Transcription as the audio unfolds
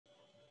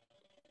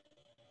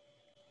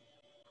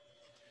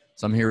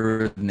So I'm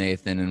here with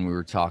Nathan, and we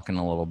were talking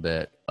a little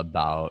bit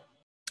about.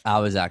 I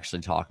was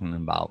actually talking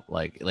about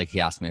like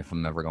he asked me if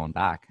I'm ever going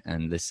back,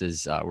 and this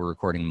is we're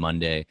recording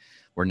Monday.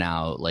 We're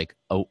now like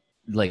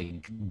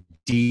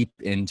deep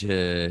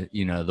into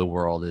the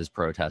world is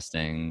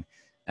protesting,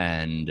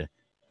 and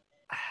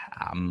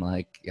I'm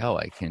like, yo,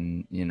 I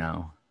can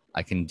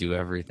do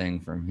everything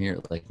from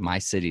here. Like my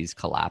city's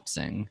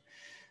collapsing,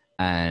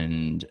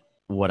 and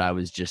what I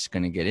was just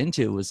going to get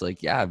into was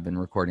like, yeah, I've been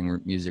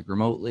recording music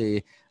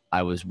remotely.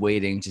 I was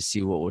waiting to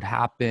see what would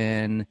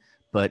happen,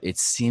 but it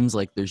seems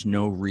like there's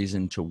no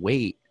reason to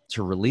wait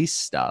to release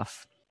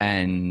stuff.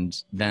 And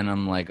then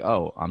I'm like,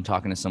 oh, I'm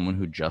talking to someone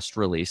who just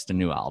released a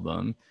new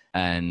album.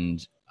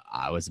 And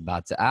I was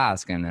about to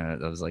ask, and I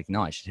was like,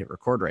 no, I should hit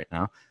record right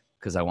now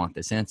because I want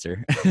this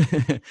answer.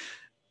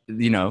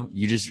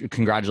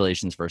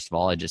 Congratulations, first of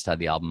all. I just had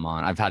the album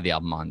on. I've had the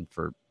album on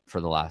for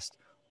the last,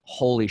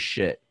 holy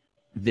shit.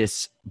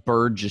 This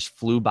bird just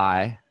flew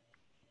by.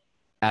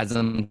 As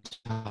I'm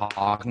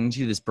talking to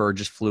you, this bird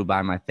just flew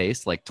by my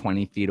face like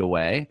 20 feet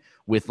away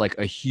with like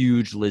a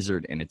huge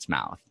lizard in its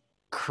mouth.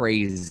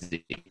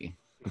 Crazy.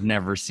 I've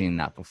never seen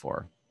that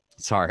before.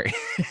 Sorry.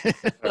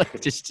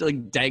 Just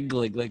like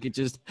dangling. Like it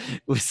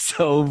was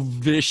so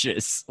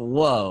vicious.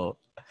 Whoa.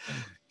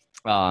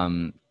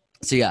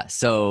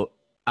 So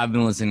I've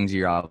been listening to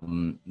your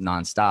album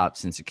nonstop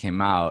since it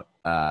came out.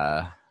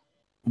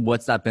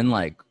 What's that been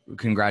like?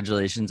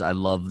 Congratulations. I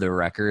love the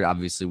record.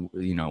 Obviously,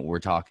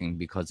 we're talking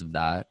because of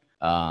that.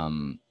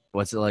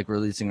 What's it like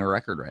releasing a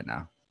record right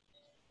now?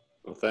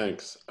 Well,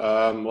 thanks.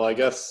 Well, I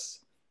guess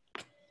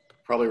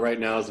probably right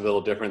now is a little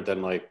different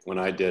than like when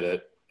I did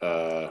it.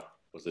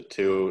 Was it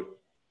two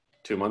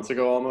months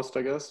ago almost,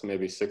 I guess,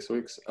 maybe 6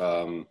 weeks.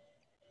 It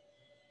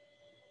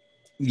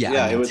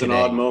was an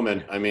odd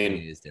moment. I mean,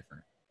 it is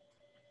different.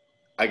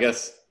 I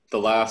guess the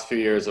last few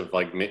years of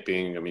like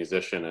being a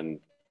musician and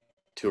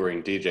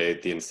touring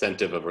DJ, the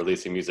incentive of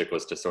releasing music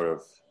was to sort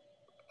of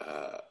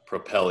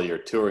propel your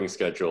touring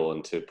schedule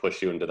and to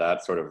push you into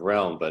that sort of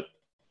realm. But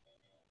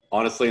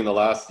honestly, in the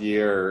last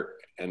year,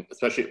 and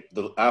especially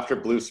after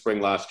Blue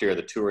Spring last year,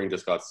 the touring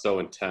just got so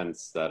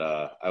intense that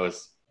I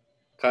was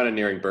kind of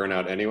nearing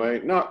burnout anyway.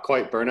 Not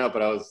quite burnout,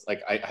 but I was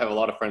like, I have a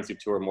lot of friends who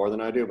tour more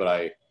than I do, but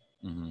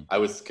I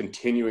was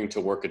continuing to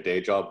work a day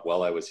job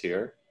while I was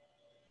here,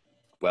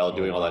 while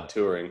doing all that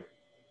touring.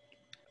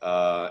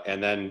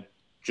 And then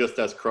just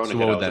as Corona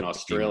hit, I was in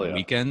Australia.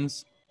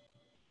 Weekends?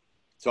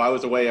 So I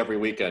was away every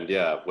weekend,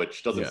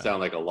 which doesn't sound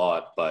like a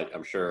lot, but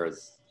I'm sure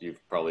as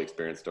you've probably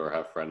experienced or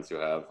have friends who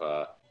have,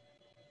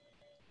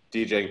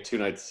 DJing 2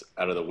 nights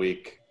out of the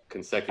week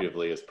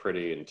consecutively is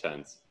pretty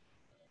intense.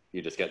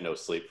 You just get no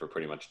sleep for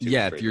pretty much 2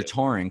 Yeah, straight if you're days.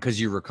 touring, because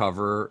you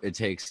recover,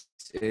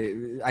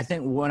 I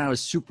think when I was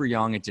super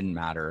young, it didn't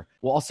matter.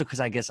 Well, also because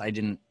I guess I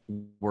didn't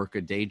work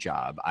a day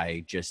job.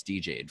 I just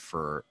DJ'd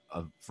for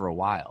a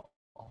while.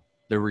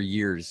 There were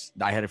years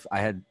I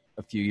had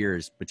a few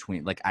years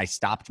between, like I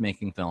stopped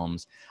making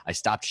films, I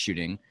stopped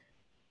shooting,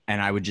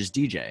 and I would just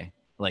DJ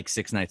like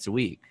 6 nights a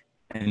week,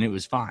 and it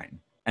was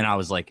fine. And I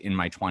was like in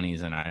my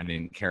 20s, and I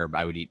didn't care.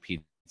 I would eat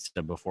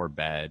pizza before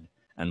bed,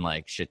 and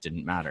like shit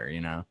didn't matter,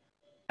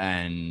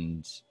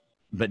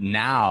 But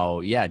now,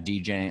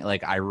 DJing,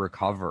 like I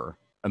recover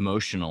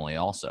emotionally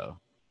also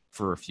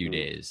for a few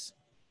days.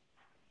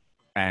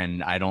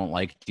 And I don't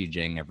like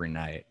DJing every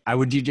night. I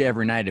would DJ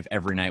every night if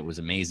every night was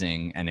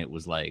amazing and it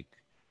was like,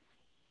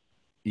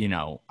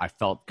 I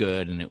felt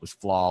good and it was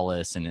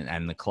flawless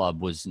and the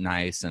club was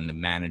nice and the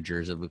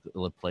managers of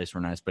the place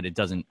were nice, but it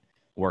doesn't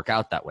work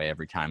out that way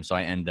every time. So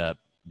I end up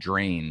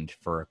drained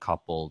for a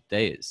couple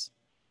days.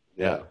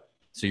 Yeah.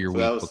 So your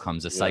week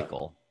becomes a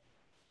cycle.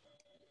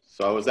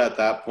 So I was at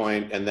that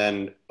point, and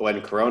then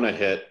when Corona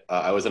hit,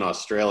 I was in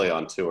Australia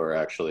on tour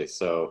actually.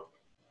 So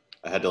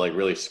I had to like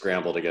really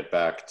scramble to get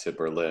back to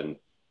Berlin.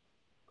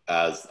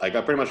 As I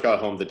pretty much got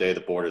home the day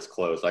the borders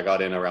closed. I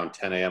got in around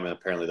 10 a.m. and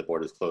apparently the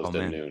borders closed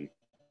at noon.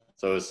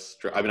 So it was,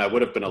 I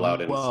would have been allowed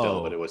in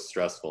still, but it was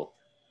stressful.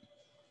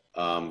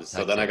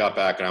 So then I got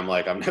back and I'm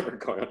like, I'm never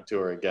going on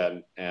tour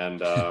again.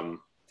 And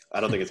I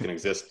don't think it's going to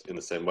exist in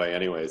the same way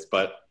anyways.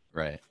 But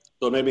right.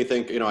 So it made me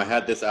think, I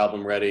had this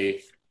album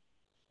ready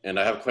and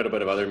I have quite a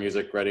bit of other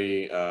music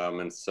ready.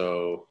 And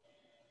so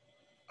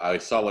I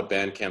saw what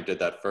Bandcamp did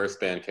that first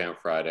Bandcamp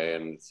Friday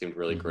and it seemed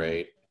really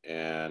great.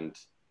 And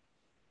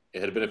it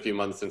had been a few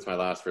months since my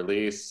last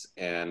release.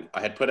 And I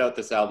had put out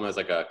this album as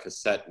like a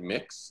cassette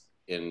mix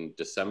in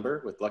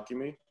December with Lucky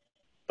Me.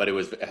 But there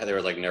was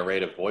like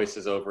narrative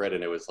voices over it.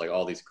 And it was like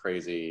all these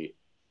crazy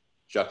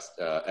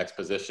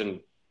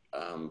exposition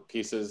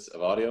pieces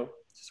of audio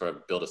to sort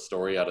of build a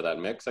story out of that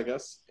mix, I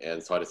guess.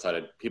 And so I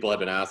decided, people had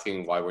been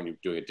asking why weren't you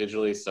doing it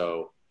digitally?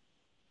 So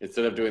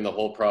instead of doing the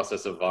whole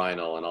process of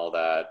vinyl and all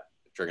that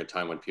during a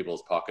time when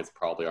people's pockets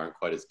probably aren't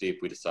quite as deep,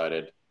 we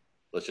decided,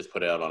 let's just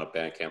put it out on a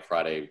Bandcamp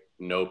Friday,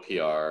 no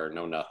PR,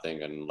 no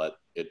nothing, and let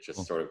it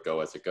just sort of go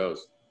as it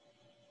goes.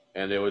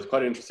 And it was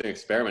quite an interesting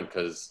experiment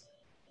because,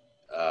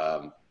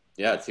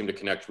 it seemed to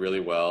connect really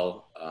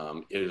well.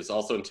 It was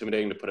also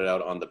intimidating to put it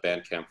out on the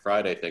Bandcamp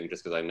Friday thing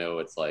just because I know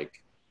it's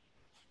like,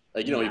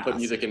 Like, you know, you put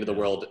music into the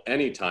world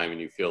anytime and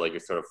you feel like you're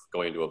sort of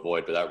going into a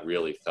void, but that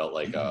really felt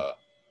like a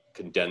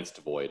condensed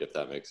void, if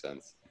that makes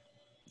sense.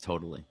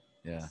 Totally.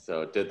 Yeah.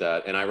 So it did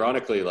that. And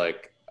ironically,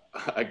 like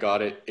I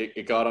got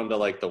it got onto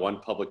like the one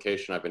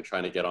publication I've been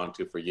trying to get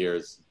onto for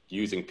years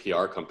using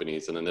PR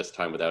companies. And then this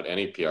time without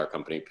any PR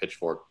company,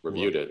 Pitchfork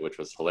reviewed it, which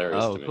was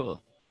hilarious to me.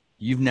 Cool.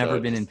 You've never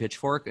been in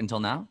Pitchfork until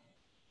now?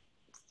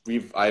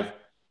 I've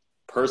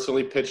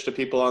personally pitched to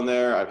people on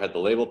there. I've had the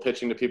label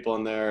pitching to people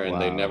on there,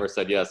 and they never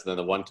said yes. And then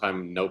the one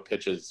time no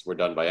pitches were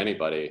done by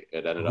anybody,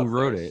 it ended up. Who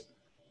wrote it?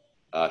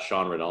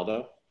 Sean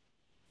Ronaldo.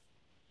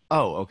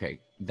 Oh, okay.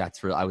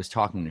 That's real. I was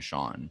talking to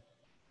Sean.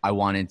 I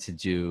wanted to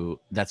do.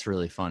 That's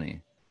really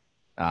funny.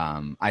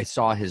 I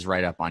saw his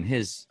write up on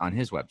his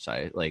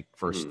website, like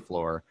First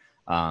Floor.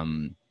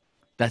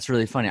 That's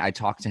really funny. I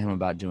talked to him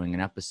about doing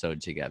an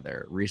episode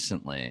together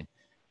recently,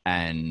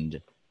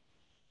 and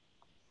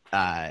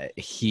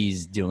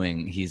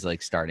he's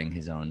like starting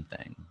his own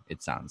thing.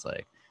 It sounds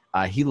like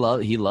he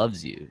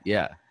loves you.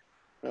 Yeah.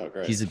 Oh,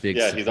 great. He's a big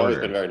yeah. supporter. He's always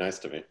been very nice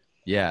to me.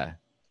 Yeah.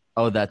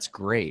 Oh, that's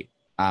great.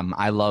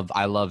 I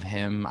love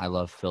him. I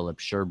love Philip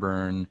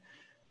Sherburne.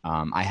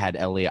 I had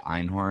Elliot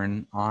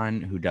Einhorn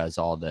on, who does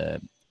all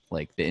the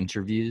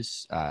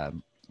interviews,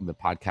 the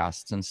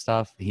podcasts and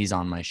stuff. He's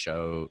on my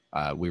show.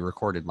 We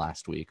recorded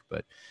last week,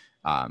 but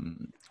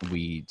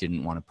we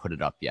didn't want to put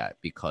it up yet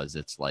because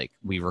it's like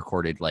we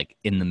recorded like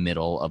in the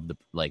middle of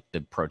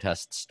the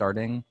protests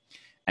starting,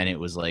 and it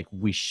was like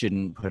we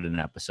shouldn't put an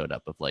episode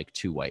up of like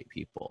two white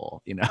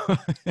people, you know,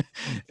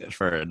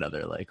 for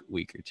another like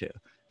week or two.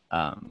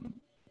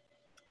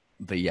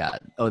 But yeah,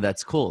 oh,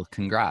 that's cool.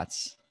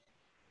 Congrats.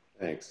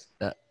 Thanks.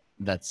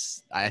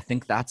 I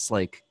think that's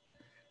like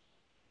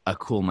a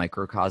cool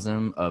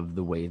microcosm of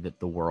the way that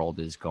the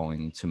world is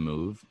going to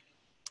move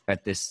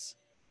at this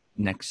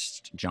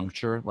next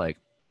juncture. Like,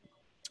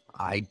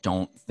 I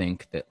don't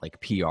think that like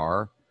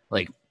PR,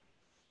 like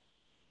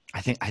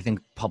I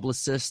think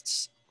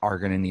publicists are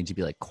going to need to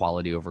be like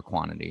quality over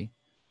quantity.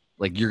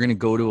 Like, you're going to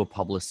go to a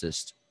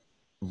publicist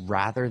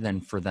rather than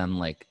for them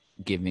like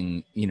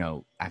giving, you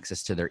know,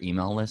 access to their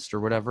email list or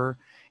whatever.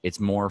 It's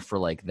more for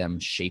like them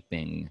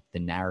shaping the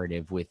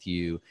narrative with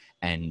you,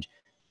 and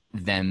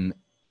them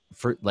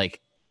for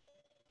like,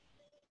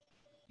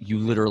 you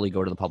literally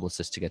go to the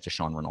publicist to get to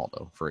Sean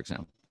Ronaldo, for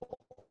example.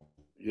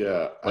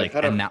 Yeah. Like,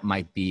 and that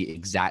might be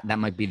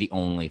the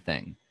only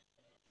thing.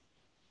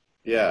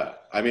 Yeah.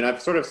 I mean, I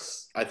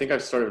think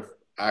I've sort of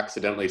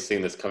accidentally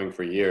seen this coming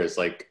for years.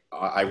 Like,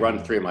 I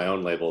run 3 of my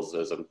own labels,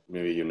 as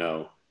maybe you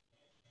know,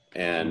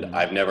 and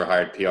I've never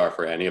hired PR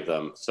for any of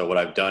them. So what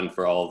I've done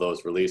for all of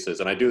those releases,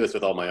 and I do this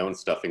with all my own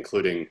stuff,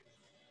 including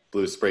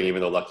Blue Spring,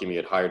 even though Lucky Me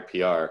had hired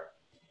PR,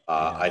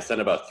 I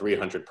sent about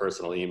 300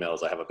 personal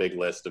emails. I have a big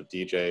list of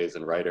DJs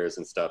and writers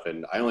and stuff,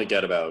 and I only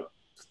get about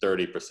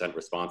 30%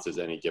 responses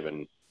any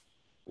given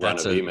run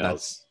of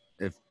emails.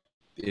 If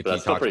you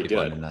talk to people,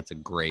 I mean, that's a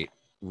great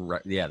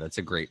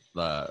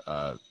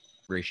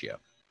ratio.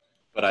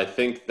 But I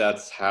think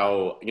that's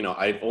how, you know,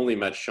 I've only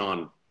met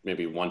Sean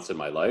maybe once in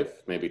my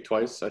life, maybe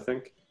twice, I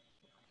think.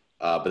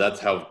 But that's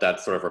how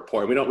that sort of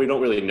rapport. We don't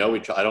really know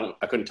each other.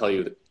 I couldn't tell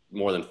you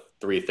more than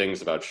 3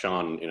 things about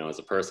Sean, you know, as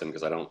a person,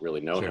 because I don't really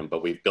know him.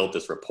 But we've built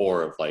this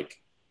rapport of like,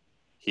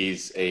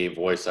 he's a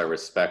voice I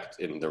respect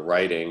in the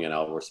writing, and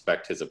I'll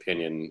respect his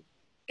opinion.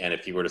 And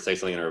if he were to say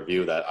something in a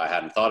review that I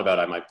hadn't thought about,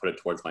 I might put it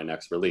towards my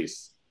next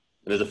release.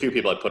 And there's a few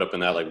people I put up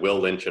in that, like Will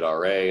Lynch at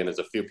RA, and there's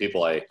a few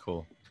people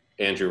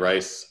Andrew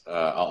Rice.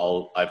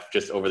 I've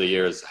just over the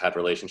years had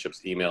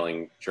relationships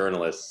emailing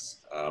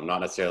journalists, not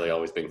necessarily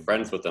always being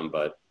friends with them,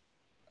 but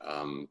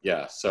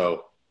yeah.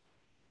 So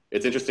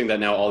it's interesting that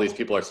now all these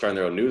people are starting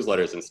their own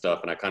newsletters and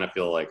stuff, and I kind of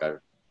feel like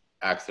I've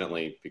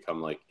accidentally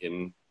become like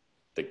in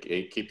the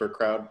gatekeeper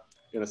crowd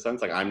in a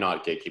sense. Like, I'm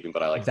not gatekeeping,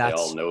 but they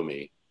all know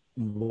me.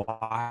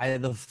 Why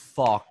the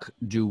fuck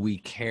do we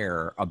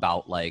care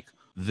about like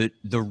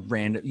the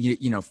random,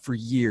 you know, for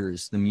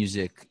years the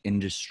music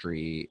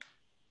industry,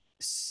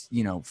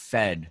 you know,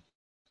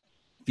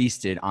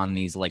 feasted on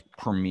these like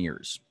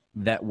premieres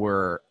that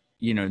were,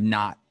 you know,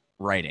 not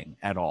writing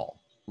at all,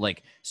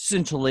 like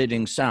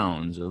scintillating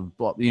sounds of,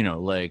 you know,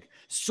 like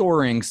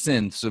soaring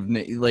synths of,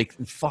 like,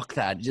 fuck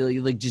that,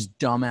 like just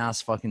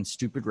dumbass fucking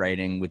stupid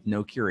writing with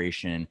no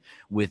curation,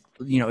 with,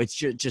 you know, it's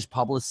just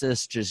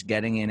publicists just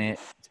getting in it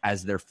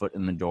as their foot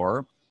in the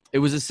door. It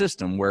was a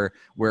system where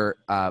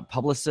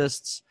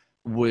publicists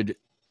would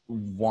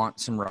want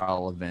some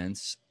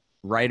relevance,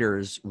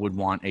 writers would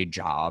want a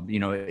job. You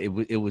know,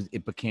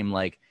 it became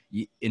like,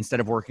 instead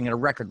of working at a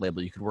record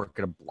label, you could work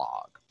at a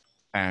blog,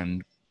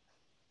 and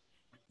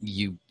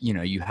you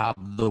know, you have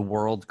the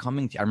world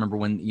coming to you. I remember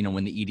when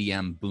the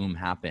EDM boom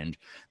happened,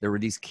 there were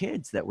these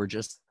kids that were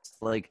just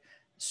like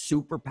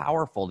super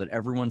powerful that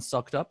everyone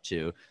sucked up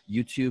to,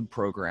 YouTube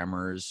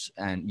programmers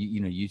and, you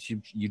know,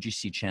 YouTube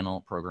UGC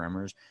channel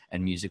programmers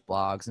and music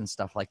blogs and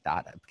stuff like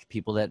that,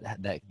 people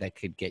that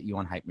could get you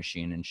on Hype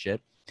Machine and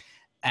shit.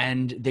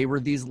 And they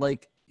were these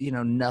like, you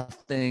know,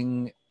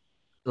 nothing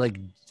like,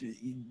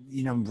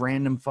 you know,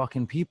 random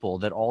fucking people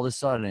that all of a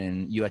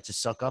sudden you had to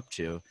suck up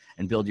to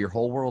and build your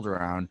whole world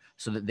around,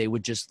 so that they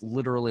would just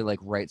literally like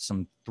write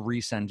some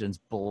 3-sentence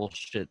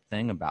bullshit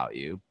thing about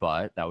you,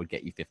 but that would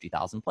get you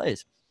 50,000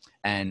 plays.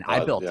 And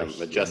I built a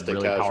Majestic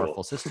really Casual.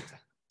 powerful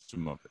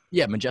system of it.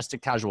 Yeah,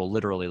 Majestic Casual,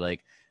 literally,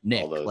 like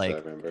Nick, All those, like, I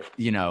remember.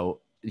 you know,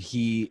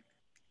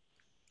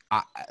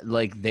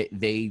 like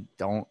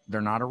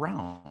they're not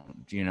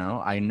around, you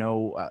know. I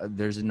know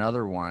there's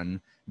another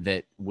one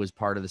that was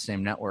part of the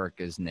same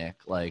network as Nick,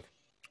 like,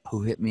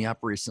 who hit me up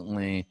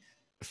recently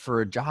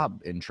for a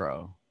job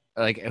intro,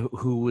 like,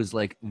 who was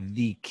like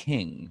the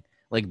king,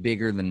 like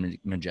bigger than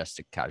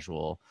Majestic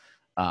Casual,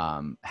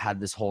 had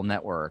this whole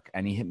network,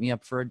 and he hit me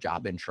up for a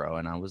job intro,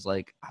 and I was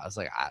like,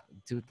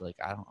 dude, like,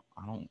 I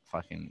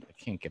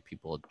can't get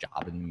people a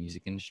job in the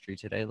music industry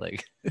today.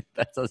 Like,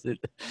 that doesn't,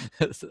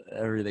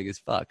 everything is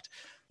fucked.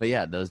 But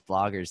yeah, those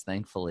bloggers,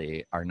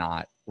 thankfully, are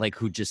not like,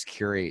 who just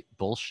curate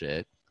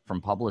bullshit from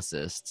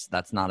publicists.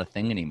 That's not a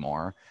thing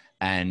anymore.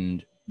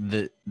 And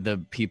the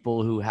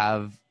people who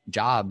have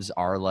jobs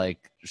are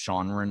like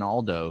Sean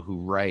Ronaldo, who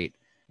write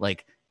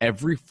like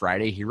every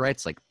Friday. He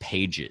writes like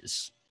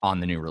pages on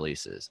the new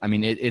releases. I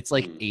mean, it's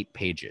like 8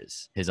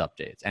 pages, his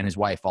updates, and his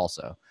wife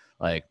also.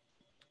 Like,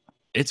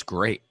 it's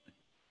great.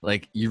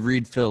 Like, you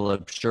read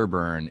Philip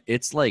Sherburne,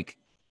 it's like,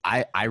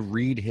 I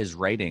read his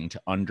writing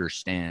to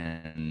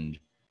understand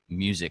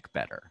music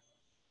better.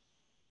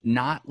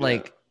 Not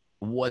like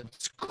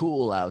what's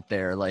cool out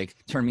there, like,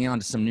 turn me on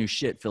to some new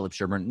shit, Philip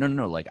Sherburne.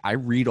 No. Like, I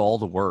read all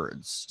the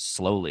words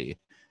slowly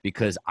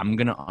because I'm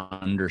going to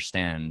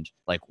understand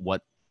like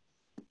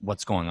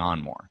what's going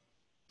on more.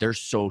 They're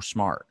so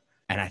smart.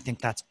 And I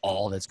think that's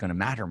all that's going to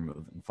matter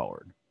moving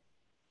forward.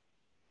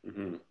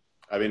 Mm-hmm.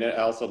 I mean, I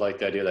also like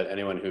the idea that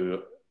anyone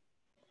who,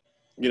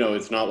 you know,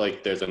 it's not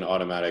like there's an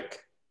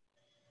automatic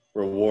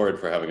reward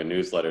for having a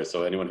newsletter.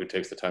 So anyone who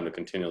takes the time to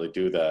continually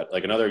do that,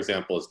 like another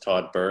example is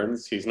Todd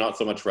Burns. He's not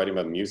so much writing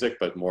about music,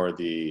 but more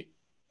the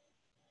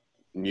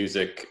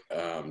music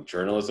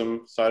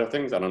journalism side of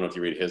things. I don't know if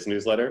you read his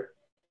newsletter.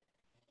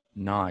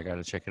 No, I got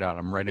to check it out.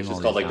 I'm writing. It's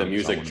just called like the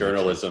music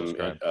journalism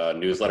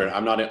newsletter. Okay.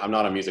 I'm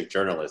not a music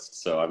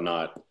journalist, so I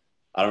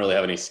don't really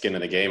have any skin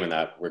in the game in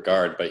that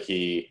regard, but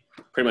he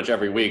pretty much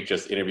every week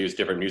just interviews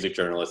different music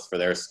journalists for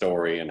their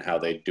story and how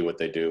they do what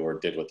they do or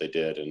did what they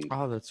did. And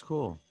oh, that's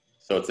cool.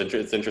 so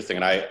it's interesting.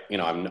 And I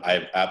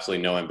have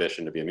absolutely no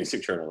ambition to be a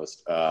music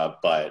journalist,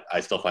 but I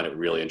still find it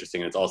really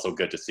interesting. And it's also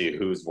good to see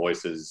whose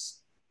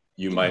voices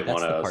you might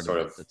want to sort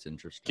of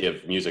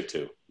give music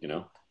to, you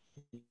know?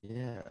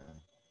 Yeah.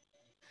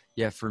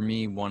 Yeah, for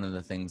me, one of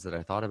the things that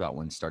I thought about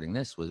when starting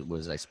this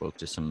was I spoke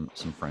to some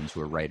friends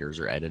who are writers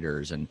or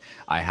editors, and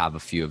I have a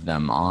few of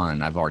them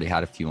on. I've already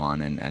had a few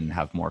on and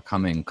have more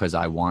coming, because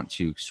I want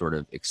to sort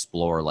of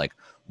explore like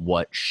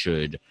what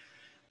should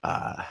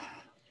I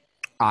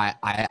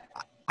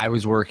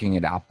was working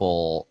at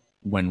Apple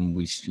when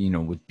we, you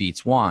know, with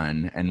Beats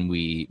One, and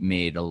we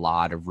made a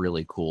lot of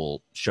really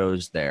cool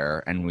shows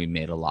there, and we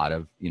made a lot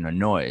of, you know,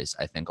 noise,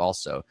 I think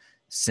also.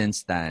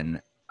 Since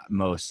then,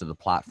 most of the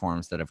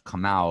platforms that have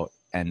come out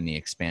and the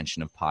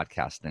expansion of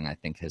podcasting, I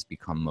think, has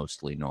become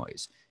mostly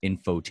noise,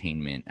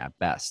 infotainment at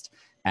best.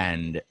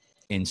 And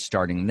in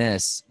starting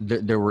this,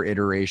 there were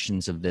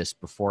iterations of this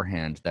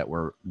beforehand that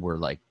were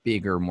like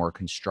bigger, more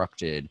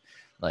constructed,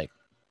 like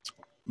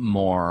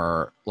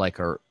more like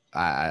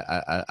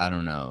I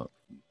don't know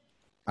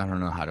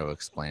how to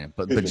explain it,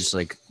 but just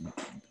like,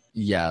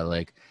 yeah,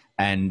 like,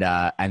 and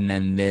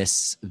then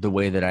this, the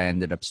way that I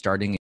ended up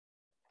starting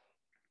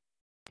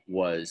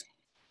was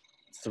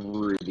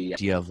through the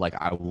idea of like,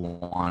 I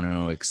want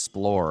to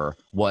explore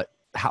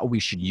how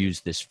we should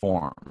use this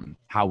form,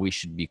 how we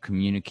should be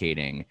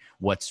communicating,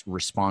 what's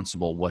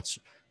responsible, what's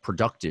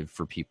productive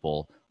for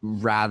people,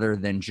 rather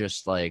than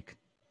just like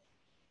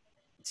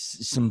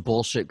some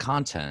bullshit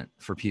content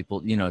for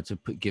people, you know, to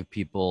give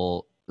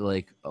people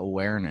like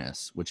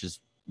awareness, which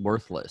is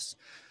worthless.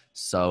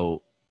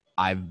 So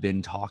I've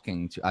been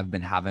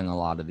having a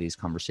lot of these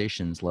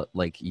conversations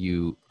like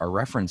you are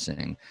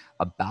referencing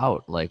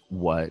about like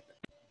what's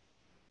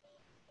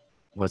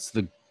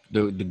the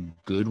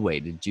good way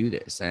to do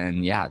this.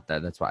 And yeah,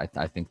 that's why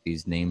I think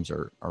these names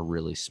are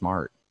really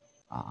smart.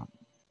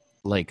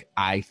 Like,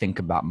 I think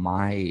about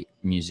my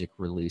music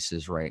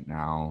releases right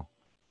now,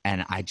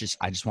 and I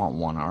just want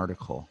one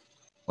article.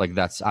 Like,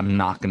 I'm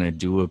not going to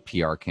do a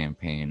PR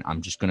campaign.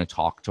 I'm just going to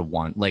talk to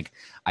one. Like,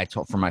 I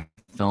talk for my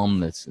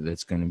film that's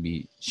going to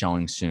be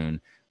showing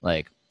soon.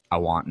 Like, I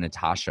want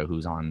Natasha, who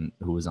was on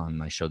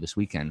my show this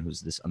weekend,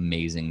 who's this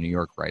amazing New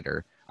York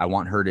writer. I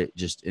want her to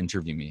just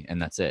interview me, and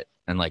that's it.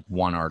 And like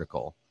one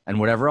article, and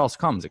whatever else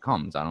comes, it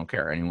comes. I don't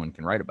care. Anyone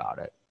can write about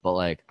it. But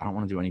like, I don't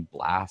want to do any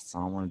blasts. I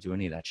don't want to do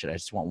any of that shit. I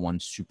just want one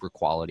super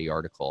quality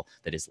article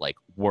that is like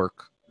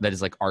work, that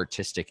is like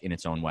artistic in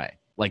its own way.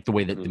 Like the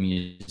way that the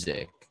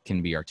music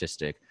can be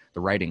artistic, the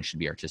writing should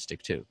be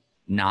artistic too.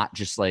 Not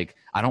just like,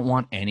 I don't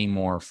want any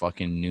more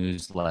fucking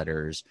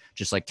newsletters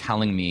just like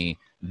telling me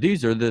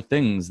these are the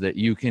things that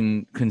you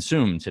can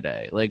consume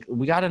today. Like,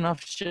 we got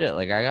enough shit.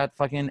 Like, I got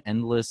fucking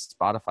endless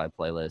Spotify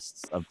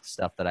playlists of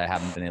stuff that I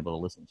haven't been able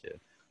to listen to.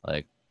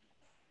 Like,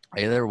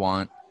 I either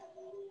want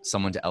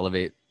someone to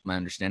elevate my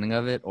understanding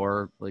of it,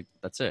 or like,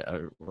 that's it,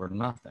 or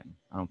nothing.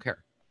 I don't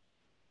care.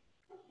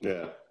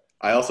 Yeah.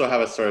 I also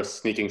have a sort of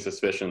sneaking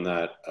suspicion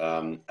that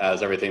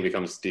as everything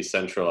becomes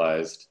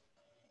decentralized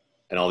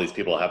and all these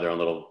people have their own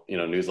little,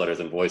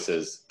 newsletters and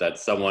voices, that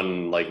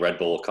someone like Red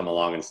Bull will come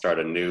along and start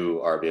a new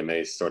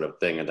RBMA sort of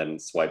thing and then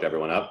swipe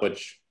everyone up,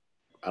 which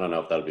I don't know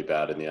if that would be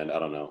bad in the end. I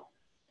don't know.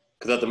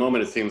 Because at the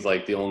moment, it seems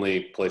like the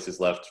only places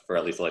left for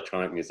at least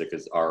electronic music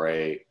is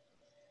RA,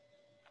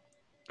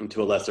 and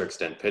to a lesser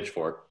extent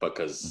Pitchfork,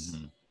 because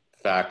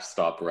Fact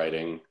stopped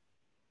writing.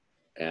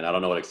 And I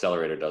don't know what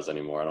Accelerator does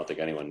anymore. I don't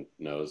think anyone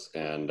knows.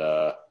 And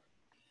they're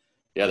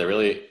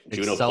really,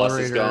 Juno Plus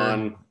is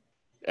gone.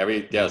 So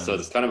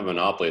it's kind of a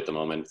monopoly at the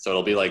moment. So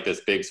it'll be like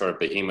this big sort of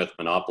behemoth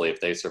monopoly if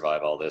they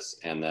survive all this.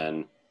 And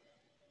then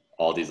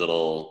all these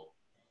little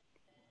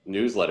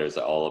newsletters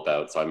are all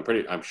about. So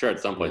I'm sure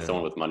at some point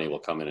someone with money will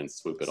come in and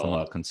swoop it all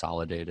up.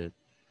 Consolidated.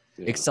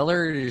 Yeah.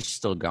 Accelerator is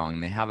still going.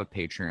 They have a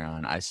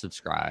Patreon. I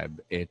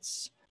subscribe.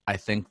 I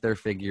think they're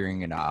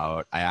figuring it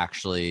out.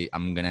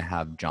 I'm going to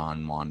have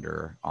John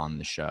Wander on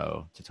the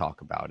show to talk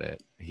about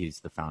it.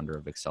 He's the founder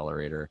of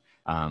Accelerator.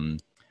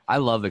 I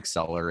love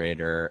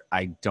Accelerator.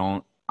 I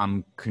don't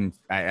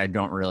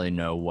really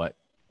know what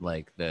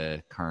like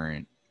the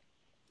current,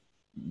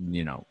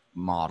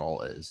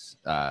 model is.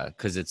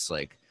 'Cause it's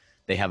like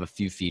they have a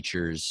few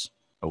features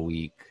a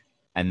week,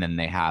 and then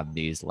they have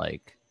these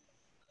like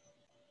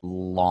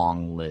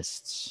long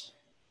lists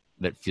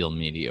that feel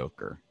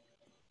mediocre.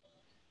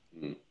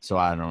 So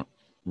I don't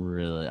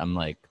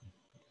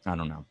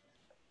know.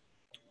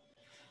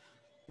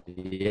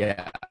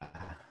 Yeah.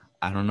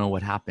 I don't know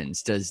what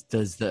happens. Does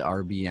the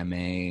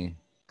RBMA,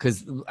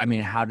 because I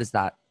mean,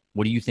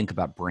 what do you think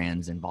about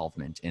brands'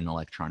 involvement in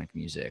electronic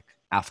music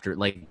after,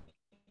 like,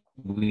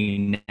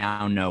 we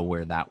now know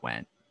where that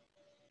went?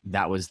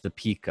 That was the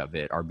peak of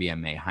it.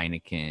 RBMA,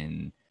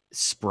 Heineken,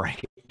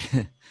 Sprite.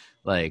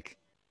 Like,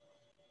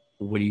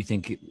 what do you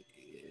think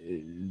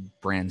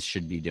brands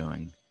should be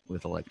doing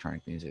with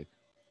electronic music?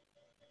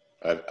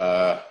 I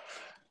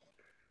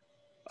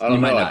don't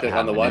know. I think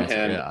on the one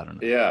hand, on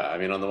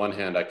the one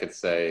hand, I could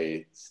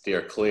say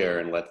steer clear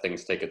and let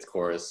things take its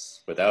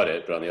course without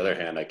it. But on the other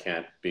hand, I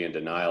can't be in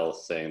denial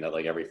saying that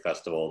like every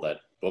festival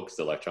that books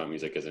electronic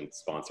music isn't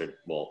sponsored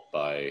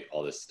by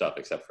all this stuff,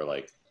 except for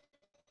like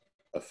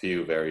a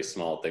few very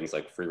small things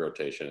like free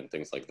rotation and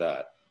things like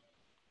that.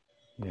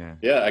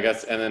 Yeah, I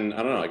guess. And then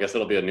I don't know, I guess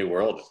it'll be a new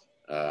world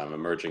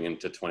emerging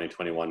into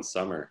 2021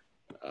 summer.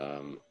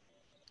 I'm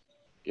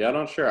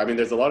not sure. I mean,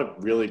 there's a lot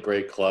of really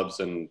great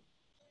clubs and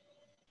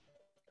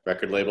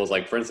record labels.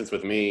 Like, for instance,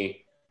 with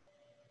me,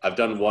 I've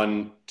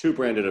done two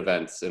branded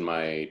events in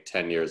my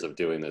 10 years of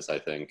doing this, I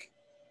think.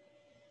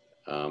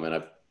 And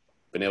I've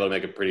been able to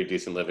make a pretty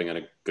decent living and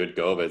a good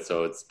go of it.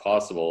 So it's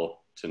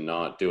possible to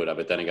not do it.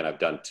 But then again, I've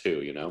done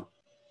two,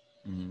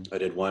 I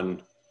did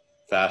one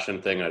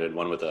fashion thing. And I did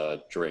one with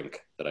a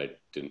drink that I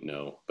didn't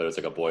know, but it was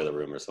like a boiler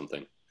room or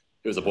something.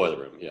 It was a boiler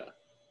room. Yeah.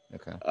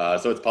 Okay.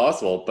 So it's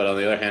possible. But on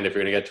the other hand, if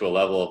you're going to get to a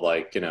level of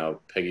like,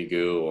 Peggy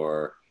Goo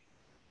or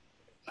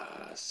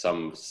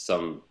some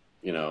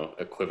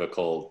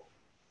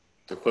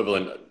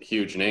equivalent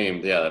huge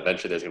name,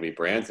 eventually there's going to be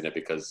brands in it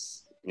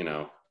because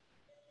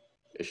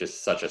it's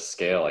just such a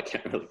scale I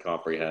can't really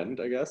comprehend,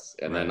 I guess.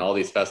 And then all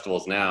these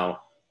festivals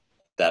now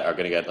that are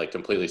going to get like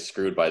completely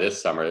screwed by this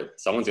summer,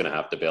 someone's going to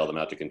have to bail them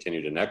out to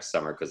continue to next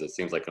summer, because it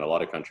seems like in a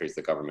lot of countries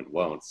the government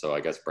won't. So I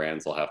guess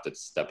brands will have to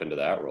step into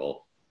that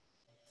role.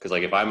 Because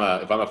like if I'm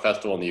a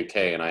festival in the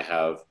UK and I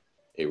have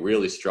a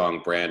really strong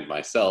brand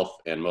myself,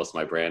 and most of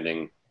my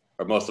branding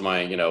or most of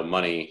my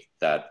money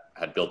that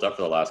had built up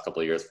for the last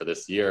couple of years for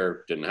this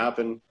year didn't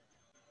happen,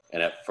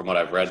 and from what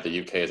I've read,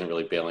 the UK isn't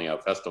really bailing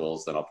out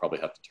festivals, then I'll probably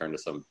have to turn to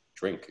some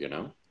drink,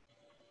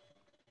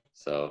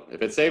 So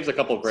if it saves a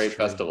couple of great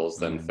festivals,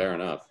 then fair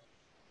enough.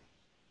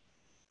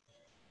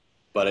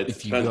 But it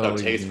depends how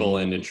tasteful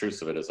and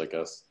intrusive it is, I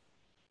guess.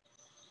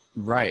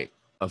 Right.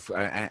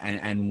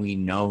 And we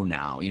know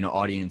now,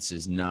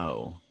 audiences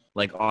know.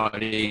 Like,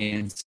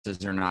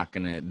 audiences are not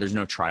there's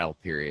no trial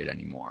period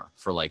anymore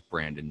for like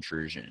brand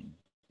intrusion.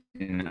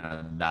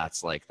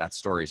 That's like, that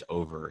story's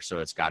over. So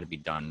it's got to be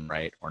done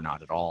right or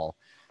not at all.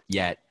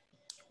 Yet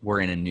we're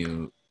in a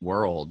new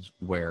world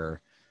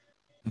where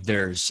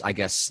there's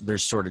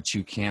sort of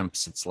two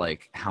camps. It's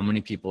like, how many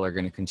people are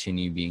going to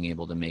continue being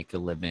able to make a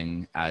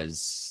living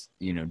as,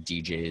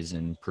 DJs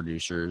and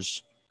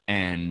producers,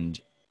 and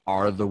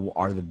are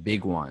the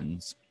big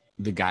ones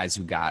the guys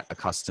who got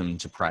accustomed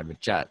to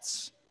private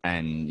jets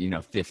and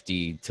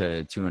 $50,000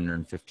 to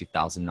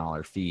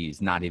 $250,000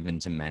 fees, not even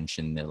to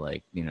mention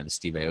the the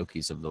Steve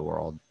Aokis of the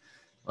world.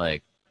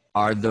 Like,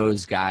 are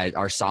those guys,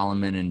 are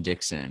Solomon and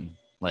Dixon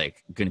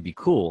like going to be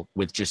cool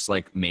with just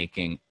like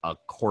making a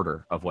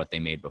quarter of what they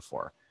made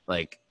before?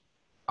 Like,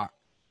 I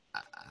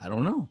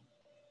don't know.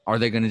 Are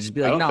they going to just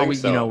be I like, don't no, think we,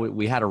 so. you know,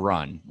 we had a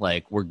run.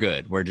 Like, we're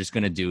good. We're just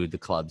going to do the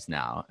clubs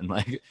now. And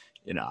like,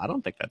 you know, I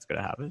don't think that's going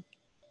to happen.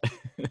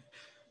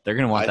 They're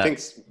going to want I think,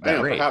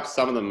 that rate. perhaps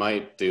some of them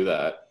might do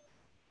that.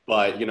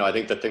 But, I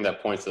think the thing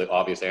that points to the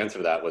obvious answer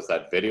to that was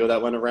that video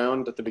that went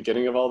around at the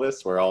beginning of all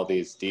this, where all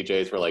these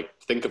DJs were like,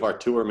 think of our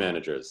tour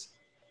managers.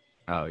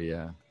 Oh,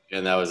 yeah.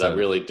 And that was So- a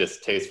really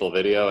distasteful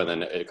video. And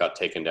then it got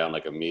taken down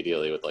like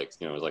immediately with like,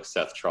 it was like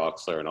Seth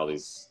Troxler and all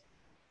these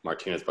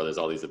Martinez brothers,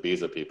 all these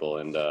Ibiza people.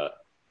 And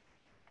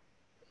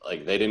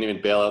like they didn't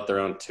even bail out their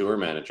own tour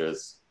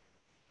managers.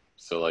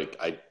 So like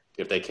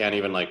if they can't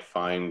even like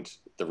find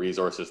the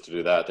resources to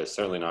do that, they're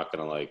certainly not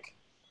going to like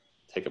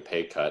take a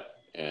pay cut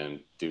and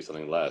do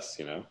something less,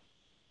 I've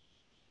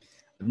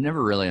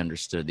never really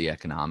understood the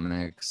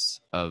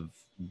economics of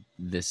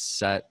this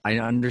set. I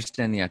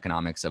understand the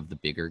economics of the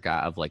bigger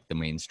guy, of like the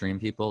mainstream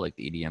people, like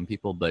the EDM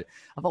people, but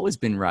I've always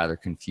been rather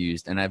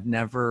confused and I've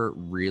never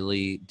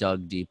really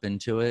dug deep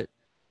into it.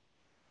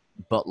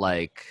 But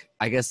like,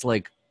 I guess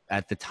like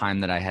at the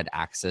time that I had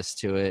access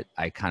to it,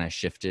 I kind of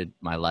shifted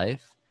my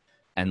life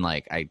and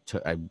like I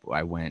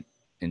went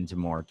into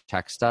more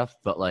tech stuff,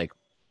 but like,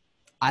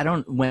 I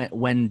don't,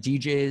 when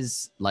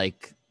DJs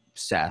like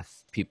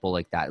Seth, people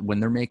like that,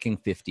 when they're making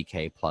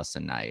 50K plus a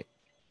night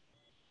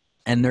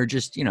and they're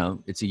just,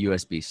 it's a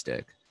USB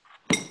stick,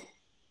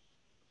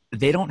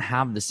 they don't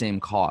have the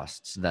same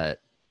costs that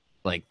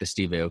like the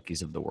Steve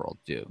Aokis of the world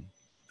do.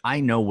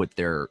 I know what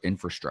their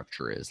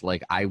infrastructure is.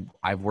 Like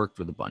I've worked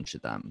with a bunch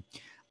of them.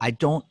 I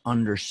don't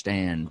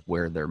understand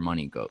where their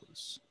money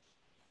goes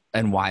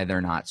and why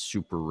they're not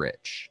super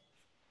rich.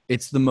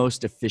 It's the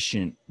most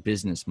efficient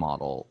business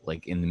model,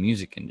 like in the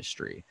music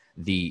industry,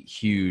 the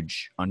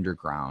huge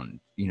underground,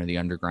 the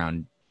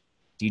underground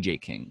DJ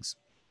kings.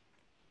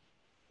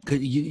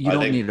 You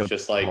don't need a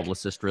just like,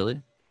 publicist,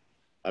 really.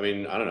 I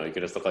mean, I don't know. You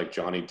could just look like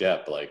Johnny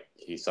Depp. Like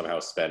he somehow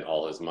spent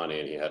all his money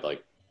and he had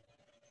like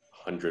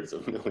hundreds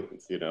of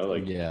millions,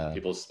 like Yeah.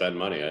 people spend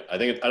money. I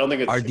don't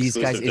think it's, Are these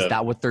guys, exclusive is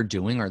that what they're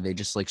doing? Are they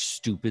just like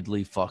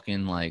stupidly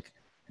fucking like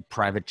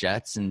private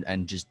jets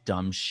and just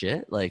dumb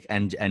shit? Like,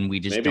 and we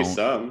just maybe don't.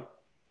 some.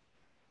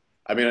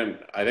 I mean,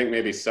 I think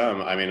maybe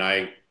some. I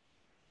mean,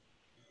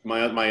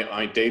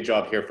 my day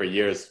job here for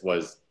years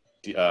was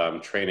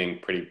training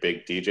pretty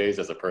big DJs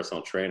as a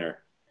personal trainer.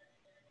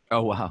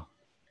 Oh, wow.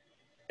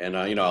 And,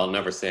 I'll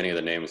never say any of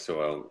the names who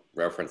I'm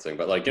referencing,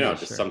 but like, Yeah,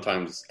 just sure.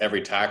 sometimes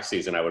every tax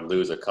season, I would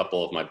lose a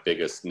couple of my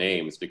biggest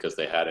names because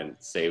they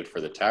hadn't saved for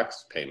the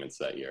tax payments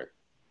that year.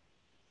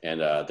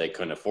 And they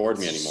couldn't afford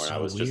me anymore. And I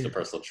was just a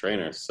personal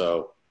trainer.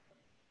 So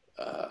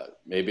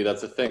maybe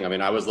that's a thing. I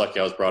mean, I was lucky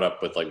I was brought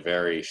up with like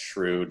very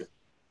shrewd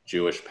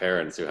Jewish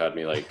parents who had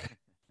me like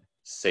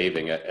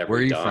saving at every Where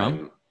are you dime.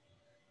 from?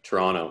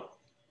 Toronto.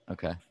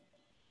 Okay.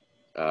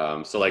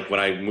 So like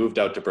when I moved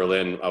out to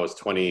Berlin, I was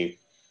 20.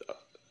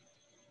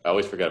 I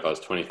always forget if I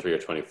was 23 or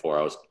 24.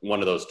 I was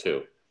one of those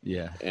two.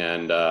 Yeah.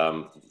 And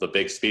the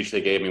big speech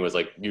they gave me was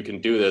like, you can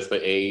do this,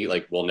 but A,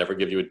 like, we'll never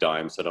give you a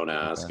dime, so don't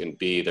ask. Okay. And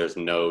B, there's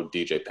no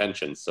DJ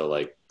pension, so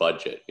like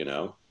budget,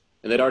 And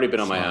they'd already been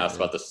on my ass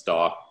about the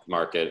stock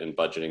market and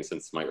budgeting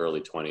since my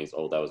early 20s.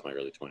 Oh, that was my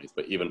early 20s,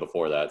 but even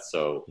before that.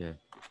 So Yeah.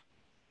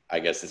 I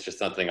guess it's just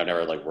something I've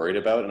never like worried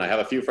about. And I have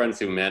a few friends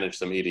who manage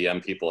some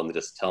EDM people and they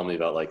just tell me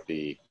about like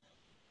the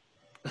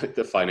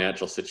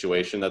financial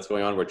situation that's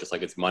going on where just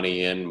like it's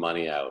money in,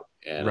 money out.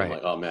 And Right. I'm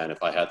like, oh man,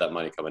 if I had that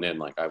money coming in,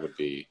 like I would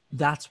be.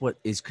 That's what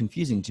is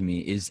confusing to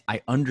me is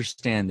I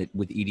understand that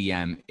with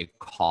EDM, it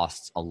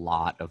costs a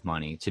lot of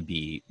money to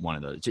be one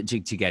of those, to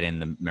get in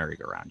the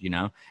merry-go-round,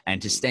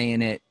 and to stay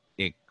in it,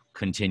 it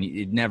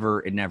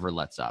never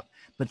lets up.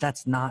 But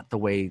that's not the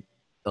way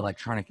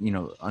electronic,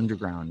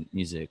 underground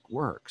music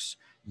works.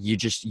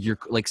 You're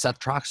like Seth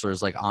Troxler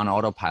is like on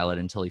autopilot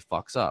until he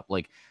fucks up.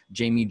 Like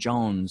Jamie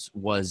Jones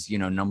was,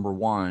 number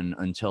one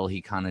until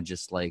he kind of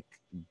just like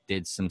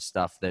did some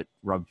stuff that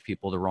rubbed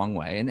people the wrong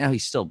way. And now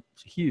he's still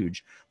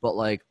huge, but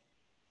like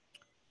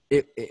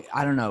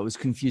I don't know. It was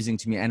confusing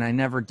to me and I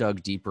never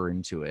dug deeper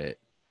into it,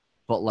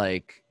 but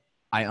like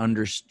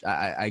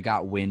I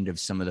got wind of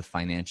some of the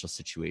financial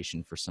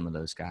situation for some of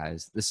those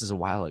guys. This is a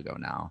while ago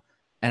now.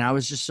 And I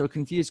was just so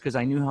confused because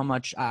I knew how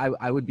much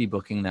I would be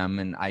booking them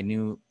and I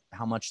knew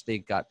how much they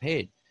got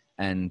paid.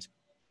 And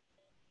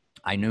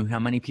I knew how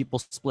many people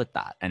split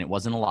that. And it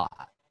wasn't a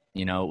lot.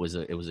 It was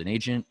an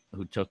agent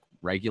who took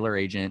regular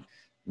agent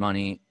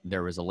money.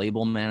 There was a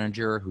label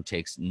manager who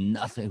takes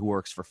nothing, who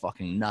works for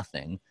fucking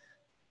nothing.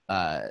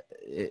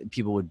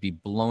 People would be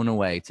blown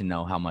away to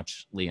know how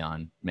much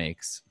Leon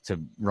makes to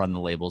run the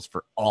labels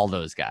for all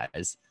those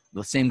guys.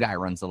 The same guy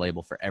runs the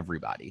label for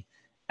everybody.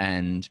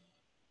 And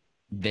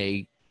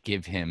they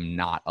give him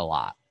not a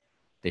lot.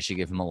 They should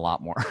give him a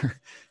lot more.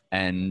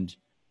 And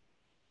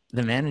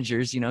the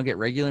managers, get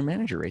regular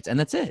manager rates, and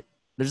that's it.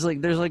 There's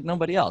like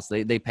nobody else.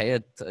 They pay a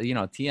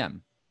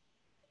TM.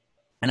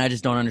 And I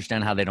just don't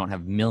understand how they don't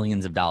have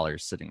millions of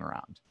dollars sitting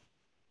around.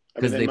 I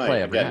mean, because they they might.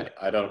 play every Again, night.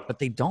 I don't. But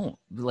they don't,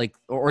 like,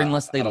 or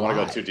unless they I don't want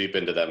to go lie. too deep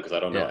into them because I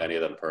don't know Yeah. any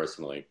of them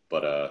personally.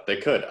 But they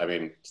could. I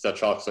mean, Seth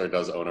Chalkser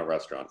does own a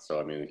restaurant,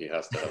 so I mean, he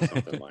has to have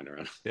something lying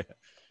around. Yeah.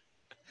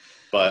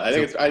 But I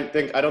think So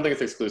it's. I don't think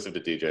it's exclusive to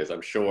DJs.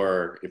 I'm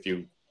sure if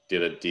you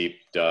did a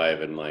deep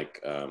dive and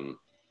like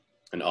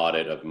an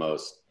audit of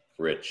most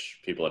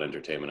rich people in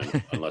entertainment,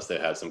 and unless they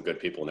have some good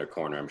people in their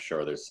corner, I'm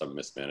sure there's some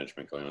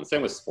mismanagement going on.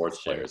 Same with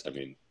sports sure. players. I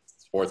mean,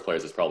 sports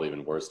players is probably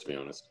even worse, to be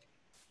honest.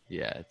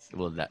 Yeah, it's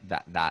well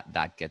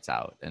that gets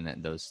out, and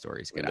then those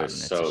stories get They're out, and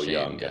it's a so shame.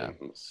 young, Yeah.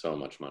 getting so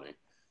much money.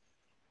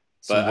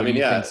 So But I what do mean,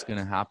 you yeah, think's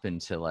gonna happen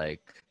to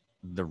like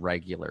the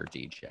regular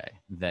DJ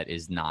that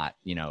is not,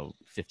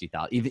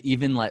 50,000,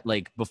 even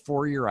like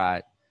before you're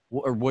at,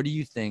 or what do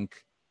you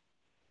think?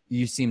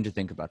 You seem to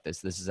think about this.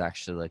 This is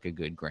actually like a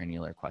good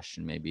granular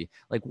question, maybe.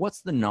 Like,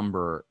 what's the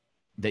number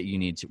that you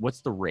need to?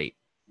 What's the rate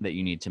that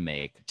you need to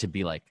make to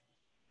be like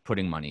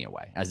putting money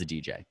away as a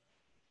DJ?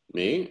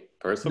 me No,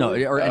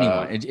 personally, or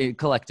anyone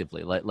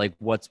collectively. Like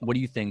what do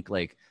you think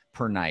like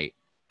per night?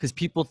 Because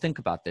people think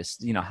about this.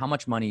 How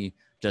much money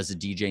does a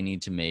DJ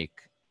need to make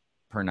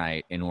per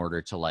night in order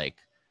to like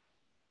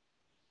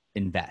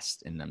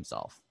invest in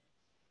themselves?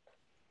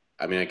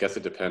 I mean, I guess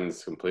it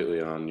depends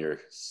completely on your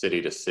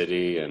city to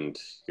city and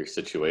your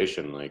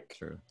situation. Like,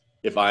 True.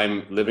 if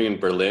I'm living in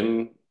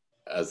Berlin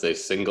as a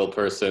single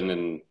person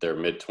in their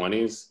mid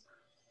 20s,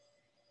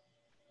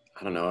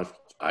 I don't know. If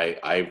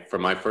I for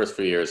my first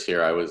few years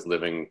here, I was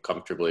living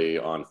comfortably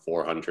on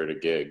 400 a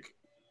gig,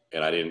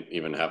 and I didn't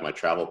even have my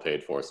travel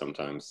paid for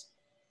sometimes.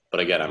 But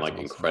again, I'm That's like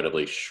awesome.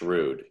 incredibly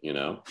shrewd,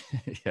 Yeah.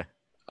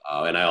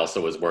 And I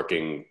also was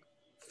working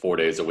 4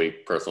 days a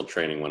week personal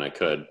training when I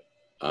could.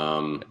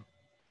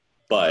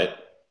 But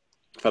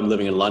if I'm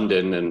living in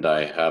London and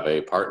I have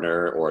a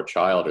partner or a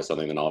child or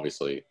something, then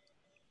obviously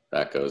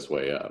that goes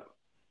way up.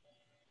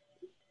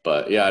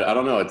 But yeah, I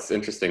don't know. It's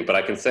interesting. But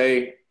I can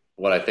say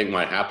what I think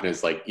might happen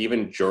is like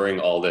even during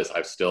all this,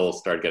 I've still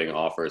started getting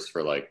offers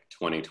for like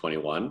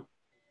 2021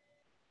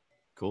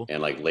 Cool.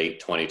 and like late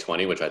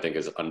 2020, which I think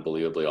is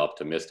unbelievably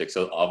optimistic.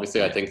 So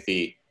obviously, Yeah. I think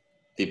the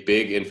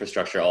big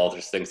infrastructure, all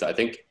these things. I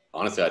think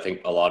honestly, I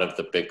think a lot of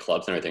the big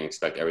clubs and everything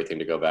expect everything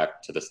to go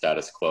back to the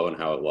status quo and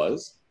how it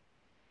was.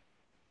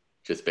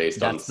 Just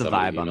based on That's the some of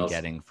the vibe I'm emails,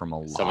 getting from a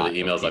lot some of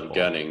the emails I'm people.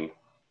 getting.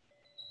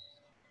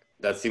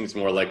 That seems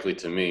more likely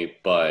to me,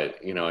 but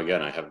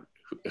again, I have.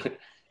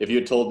 If you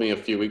had told me a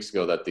few weeks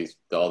ago that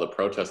all the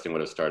protesting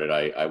would have started,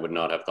 I would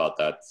not have thought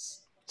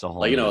that's It's a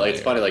whole like new it's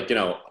layer. funny,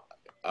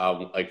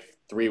 like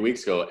 3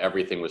 weeks ago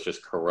everything was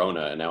just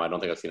Corona, and now I don't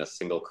think I've seen a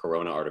single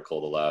Corona article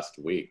the last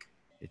week.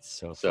 It's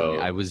so funny.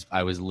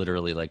 I was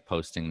literally like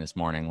posting this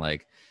morning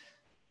like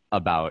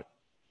about,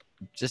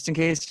 just in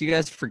case you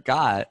guys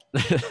forgot.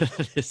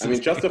 I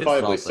mean,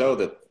 justifiably so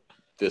that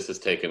this has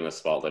taken the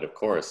spotlight, of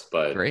course,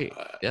 but great.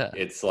 Yeah.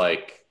 it's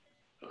like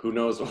who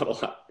knows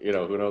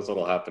who knows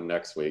what'll happen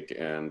next week,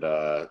 and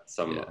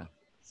some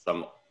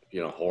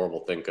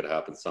horrible thing could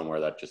happen somewhere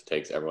that just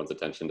takes everyone's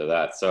attention to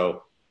that.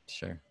 So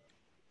Sure.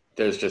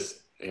 there's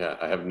just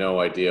I have no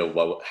idea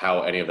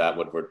how any of that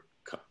would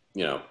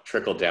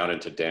trickle down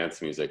into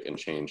dance music and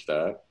change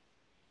that.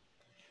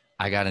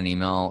 I got an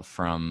email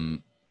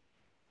from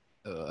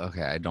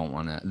okay, I don't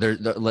want to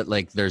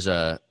there's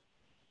a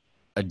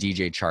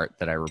DJ chart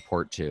that I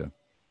report to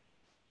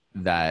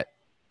that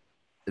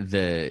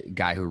the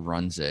guy who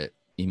runs it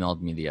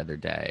emailed me the other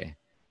day,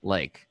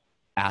 like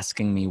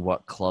asking me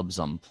what clubs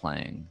I'm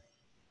playing.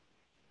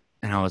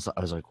 And I was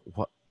like,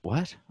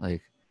 what?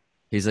 Like,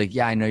 he's like,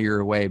 yeah, I know you're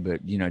away,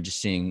 but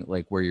just seeing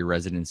like where your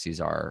residencies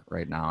are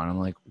right now. And I'm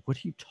like, what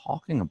are you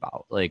talking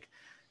about? Like,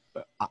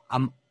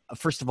 I'm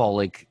first of all,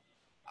 like,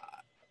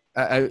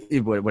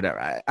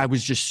 whatever. I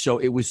was just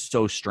it was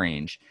so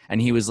strange. And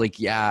he was like,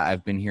 yeah,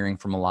 I've been hearing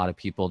from a lot of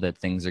people that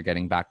things are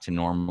getting back to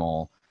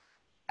normal,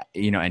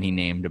 and he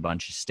named a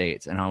bunch of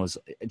states. And I was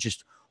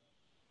just,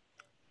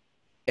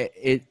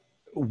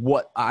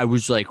 what I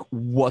was like,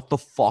 what the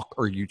fuck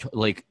are you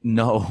like?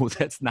 No,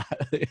 that's not.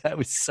 I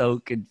was so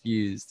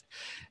confused.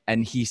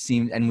 And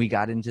and we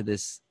got into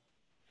this,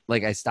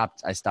 like, I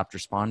stopped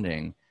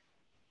responding,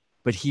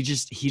 but he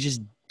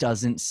just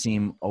doesn't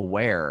seem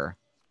aware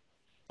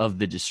of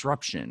the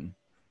disruption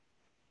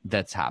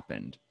that's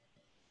happened.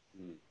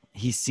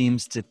 He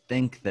seems to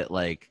think that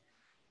like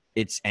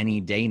it's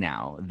any day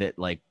now that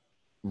like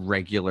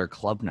regular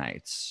club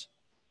nights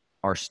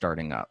are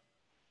starting up.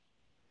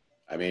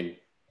 I mean,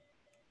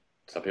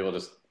 some people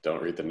just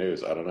don't read the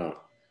news. I don't know.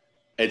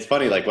 It's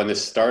funny, like when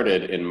this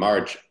started in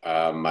March,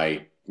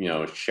 my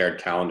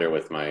shared calendar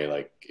with my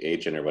like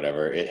agent or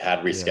whatever, it had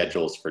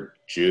reschedules for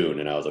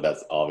June, and I was like,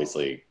 that's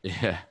obviously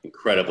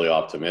incredibly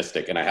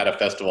optimistic. And I had a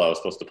festival I was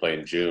supposed to play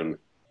in June,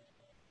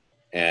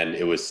 and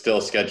it was still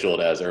scheduled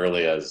as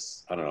early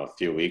as, I don't know, a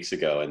few weeks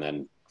ago, and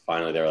then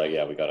finally they were like,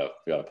 yeah, we gotta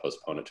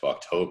postpone it to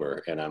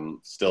October, and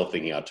I'm still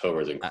thinking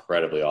October is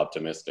incredibly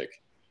optimistic.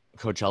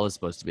 Coachella is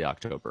supposed to be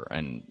October,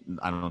 and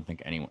I don't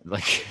think anyone,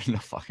 like, no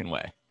fucking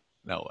way.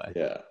 No way.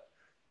 Yeah.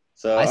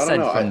 So I I don't said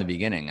know. from the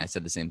beginning, I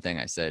said the same thing.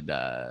 I said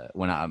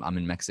when I'm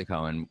in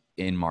Mexico and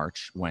in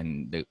March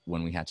when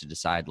we had to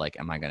decide, like,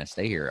 am I going to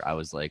stay here? I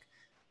was like,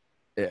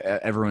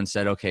 everyone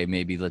said, okay,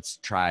 maybe let's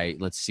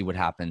see what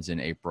happens in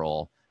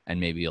April, and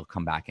maybe you'll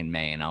come back in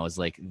May. And I was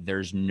like,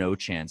 there's no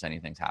chance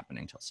anything's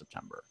happening till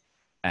September.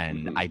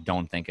 And I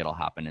don't think it'll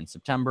happen in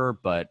September,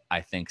 but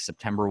I think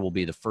September will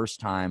be the first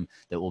time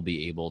that we'll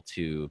be able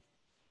to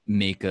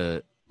make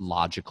a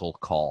logical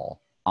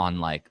call on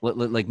like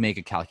make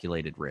a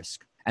calculated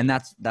risk. And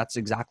that's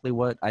exactly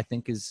what I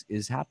think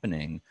is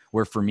happening.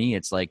 Where for me,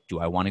 it's like, do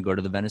I want to go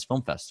to the Venice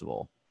Film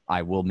Festival?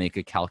 I will make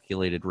a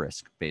calculated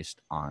risk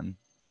based on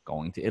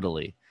going to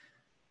Italy,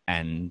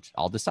 and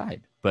I'll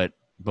decide. But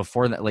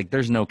before that, like,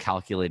 there's no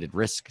calculated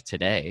risk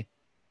today.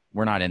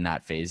 We're not in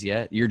that phase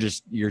yet. You're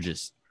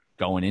just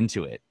going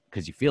into it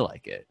because you feel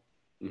like it.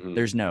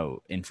 There's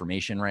no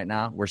information right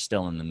now. We're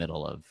still in the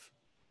middle of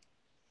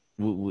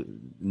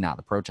now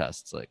the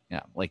protests. Like,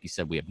 yeah, like you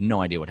said, we have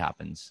no idea what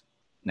happens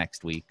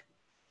next week.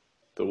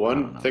 The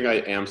one thing I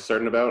am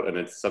certain about, and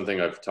it's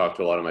something I've talked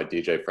to a lot of my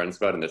DJ friends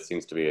about, and it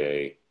seems to be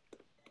a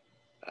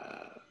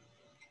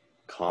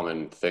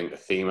common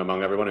theme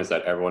among everyone, is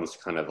that everyone's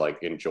kind of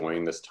like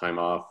enjoying this time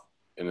off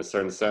in a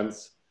certain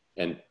sense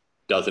and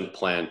doesn't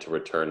plan to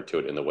return to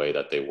it in the way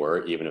that they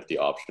were, even if the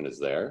option is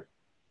there.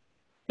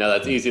 Now,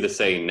 that's easy to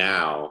say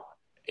now,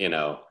 you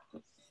know,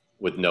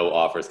 with no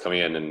offers coming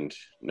in and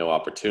no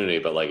opportunity.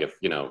 But like, if,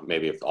 you know,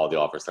 maybe if all the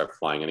offers start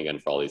flying in again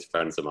for all these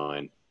friends of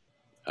mine,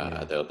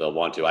 they'll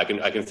want to. I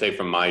can say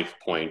from my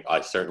point,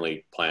 I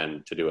certainly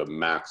plan to do a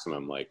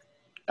maximum, like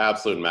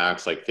absolute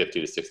max, like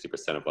 50 to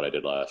 60% of what I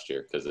did last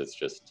year, because it's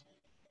just,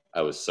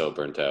 I was so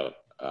burnt out.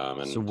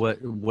 And so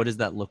what does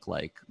that look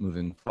like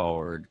moving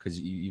forward? Because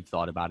you've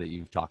thought about it,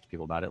 you've talked to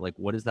people about it. Like,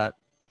 what does that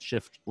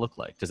shift look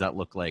like? Does that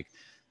look like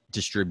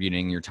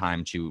distributing your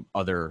time to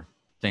other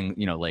things,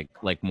 you know, like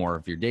more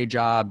of your day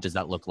job? Does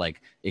that look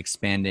like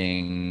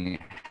expanding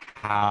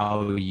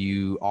how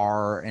you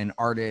are an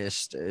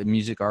artist, a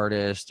music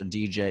artist, a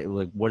DJ?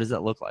 Like, what does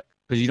that look like?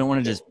 Because you don't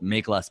want to just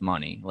make less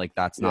money. Like,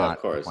 that's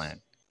not the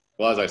plan.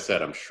 Well, as I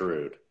said, I'm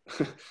shrewd,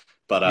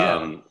 but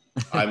I'm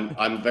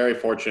very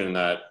fortunate in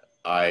that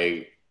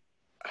I've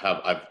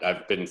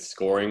been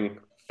scoring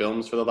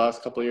films for the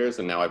last couple of years,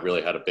 and now I've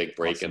really had a big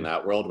break in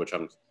that world, which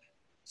I'm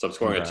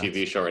scoring a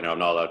TV show right now. I'm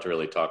not allowed to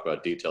really talk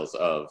about details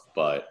of,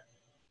 but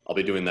I'll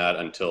be doing that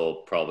until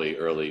probably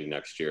early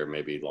next year,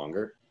 maybe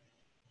longer.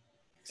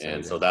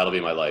 And so that'll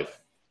be my life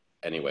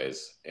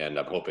anyways. And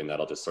I'm hoping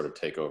that'll just sort of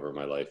take over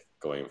my life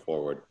going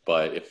forward.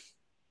 But if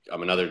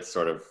I'm another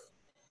sort of,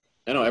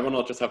 I know everyone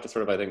will just have to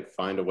sort of, I think,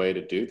 find a way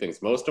to do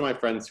things. Most of my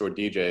friends who are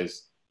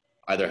DJs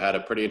either had a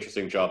pretty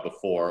interesting job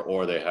before,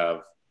 or they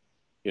have,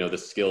 you know, the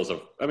skills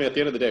of, I mean, at the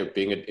end of the day,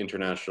 being an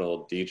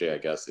international DJ, I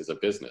guess, is a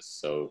business.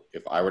 So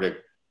if I were to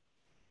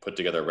put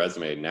together a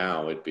resume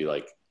now, it'd be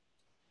like,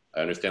 I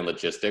understand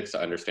logistics,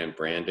 I understand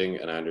branding,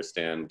 and I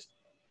understand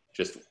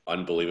just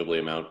unbelievable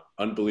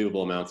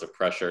amounts of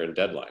pressure and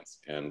deadlines.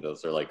 And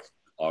those are like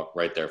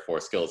right there,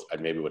 4 skills. I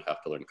maybe would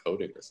have to learn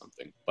coding or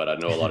something, but I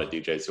know a lot of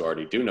DJs who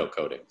already do know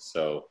coding.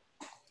 So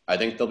I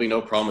think there'll be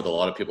no problem with a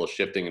lot of people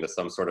shifting into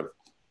some sort of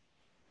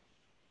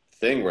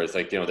thing where it's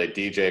like, you know, they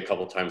DJ a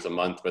couple times a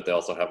month, but they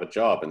also have a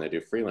job and they do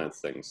freelance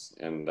things.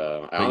 And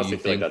I honestly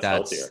feel like that's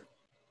healthier.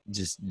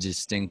 Just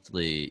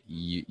distinctly,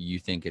 you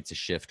think it's a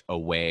shift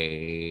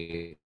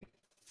away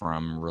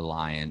from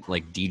reliant,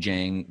 like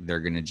DJing,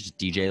 they're going to just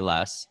DJ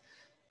less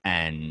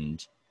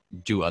and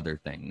do other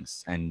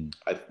things and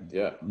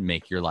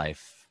make your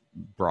life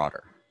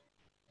broader.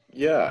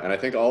 Yeah. And I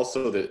think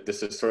also that this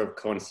has sort of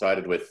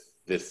coincided with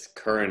this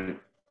current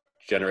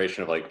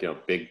generation of, like, you know,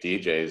 big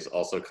DJs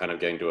also kind of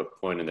getting to a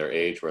point in their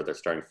age where they're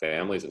starting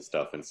families and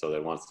stuff. And so they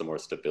want some more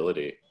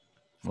stability.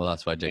 Well,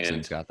 that's why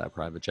Dixon's got that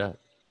private jet.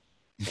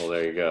 Well,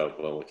 there you go.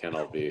 Well, we can't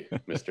all be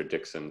Mr.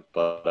 Dixon,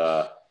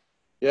 but,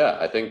 yeah,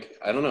 I think,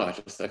 I don't know. I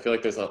feel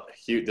like this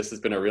has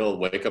been a real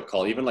wake up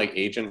call. Even like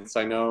agents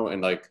I know,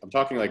 and like, I'm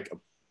talking like a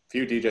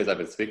few DJs I've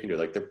been speaking to,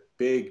 like they're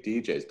big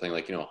DJs playing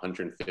like, you know,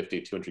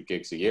 150, 200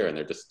 gigs a year. And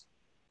they're just,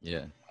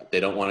 they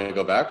don't want to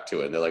go back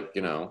to it. And they're like,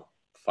 you know,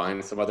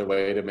 find some other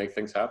way to make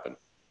things happen.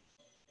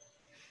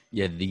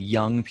 Yeah. The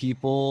young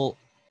people.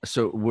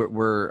 So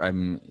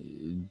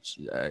I'm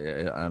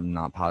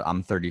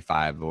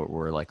 35.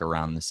 We're like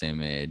around the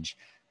same age.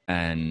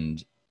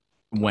 And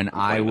when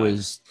I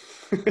was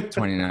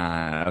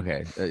 29,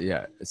 okay,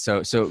 yeah.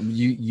 So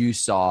you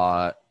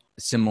saw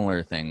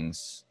similar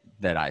things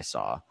that I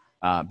saw.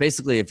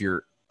 Basically, if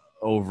you're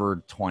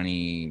over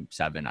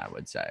 27, I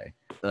would say,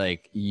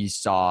 like, you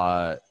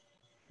saw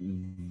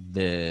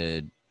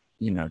the,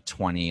 you know,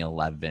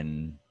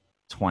 2011,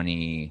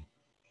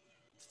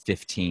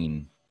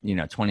 2015, you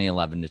know,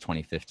 2011 to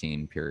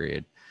 2015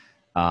 period.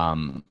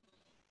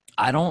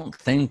 I don't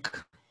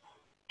think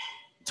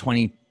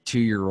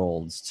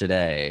 22-year-olds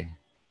today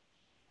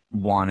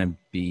want to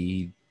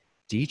be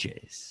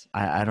DJs.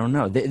 I don't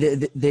know.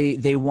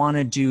 They want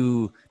to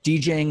do,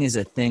 DJing is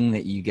a thing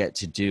that you get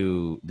to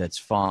do that's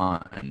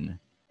fun,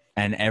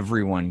 and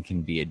everyone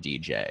can be a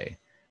DJ.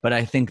 But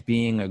I think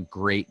being a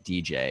great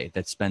DJ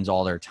that spends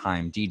all their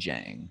time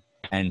DJing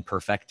and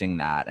perfecting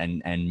that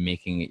and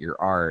making it your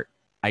art,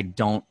 I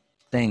don't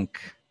think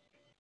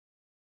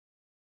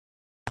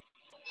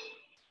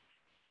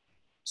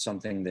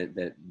something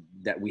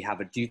that we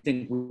have do you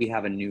think we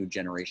have a new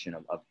generation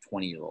of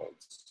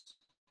 20-year-olds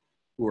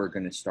who are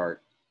going to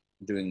start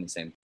doing the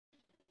same?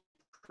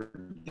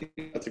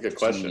 That's a good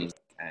question.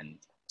 And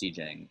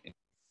DJing.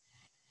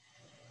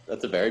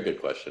 That's a very good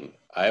question.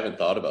 I haven't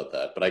thought about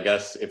that, but I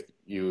guess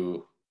yeah,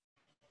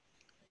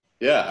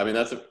 I mean,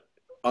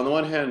 on the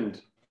one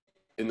hand,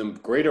 in the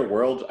greater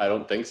world, I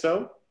don't think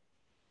so.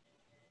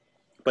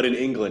 But in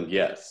England,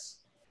 yes.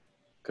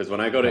 Because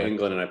when I go to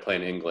England and I play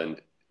in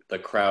England, the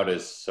crowd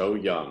is so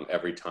young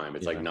every time.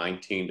 It's like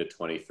 19 to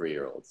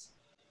 23-year-olds.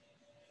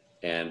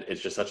 And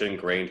it's just such an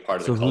ingrained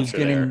part of the culture there. So who's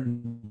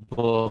getting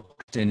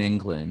booked in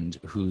England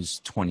who's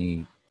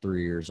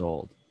 23 years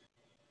old?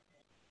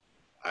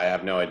 I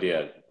have no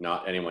idea.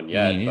 Not anyone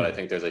yet, but I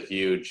think there's a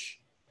huge...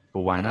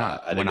 But why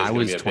not? When I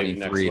was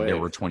 23, there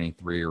were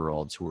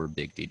 23-year-olds who were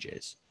big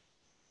DJs.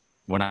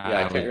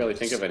 I can't really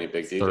think of any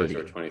big DJs who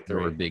were 23.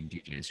 There were big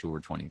DJs who were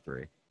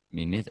 23.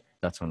 Me neither.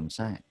 That's what I'm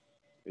saying.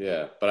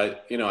 Yeah,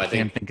 but I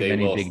can't think of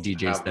any big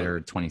DJs that are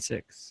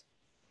 26.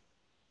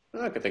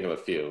 I can think of a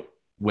few.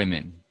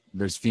 Women.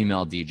 There's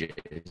female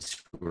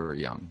DJs who are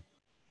young.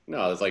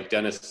 No, there's like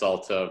Dennis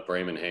Salta,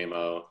 Bremen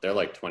Hamo. They're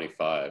like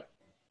 25.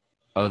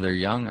 Oh, they're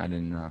young? I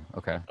didn't know.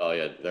 Okay. Oh,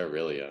 yeah, they're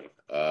really young.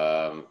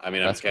 I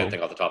mean, I can't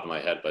think off the top of my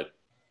head, but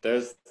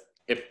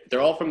if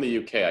they're all from the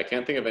UK, I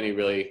can't think of any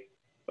really,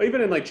 well,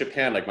 even in like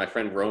Japan, like my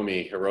friend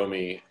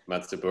Hiromi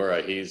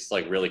Matsubura, he's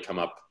like really come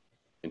up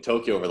in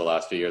Tokyo over the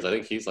last few years. I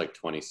think he's like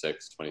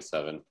 26,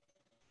 27.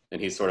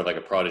 And he's sort of like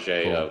a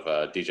protege of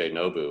DJ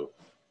Nobu.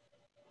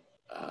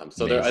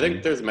 So I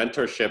think there's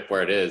mentorship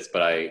where it is,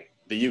 but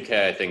the UK,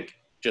 I think,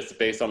 just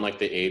based on like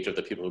the age of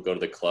the people who go to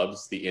the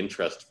clubs, the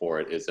interest for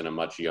it is in a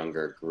much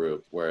younger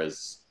group,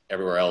 whereas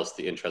everywhere else,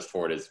 the interest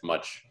for it is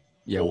much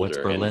older. What's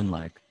Berlin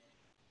like?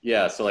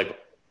 Yeah, so like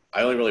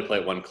I only really play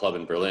at one club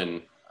in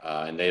Berlin,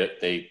 and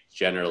they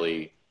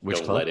generally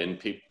don't let in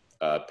people.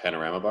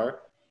 Panorama Bar.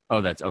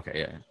 Oh, that's okay.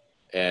 Yeah.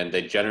 And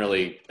they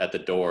generally at the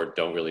door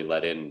don't really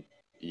let in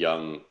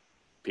young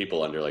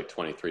people under like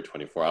 23,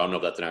 24. I don't know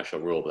if that's an actual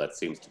rule, but that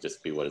seems to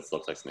just be what it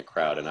looks like in the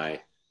crowd. And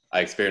I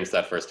experienced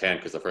that firsthand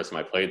because the first time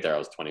I played there, I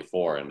was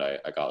 24 and I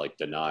got like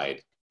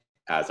denied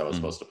as I was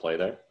supposed to play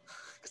there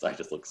because I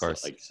just looked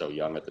so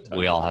young at the time.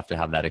 We all have to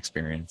have that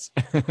experience.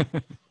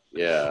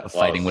 Yeah.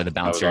 Fighting with a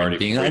bouncer and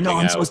being like, no,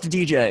 I'm supposed to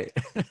DJ.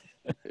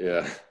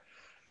 Yeah.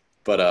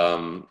 But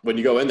when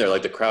you go in there,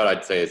 like the crowd,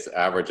 I'd say its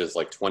average is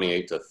like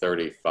 28 to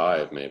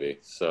 35 maybe.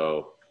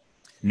 So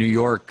New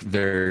York,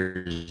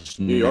 they're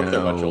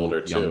much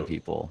older too. Young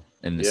people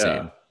in the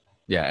same.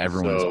 Yeah,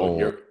 everyone's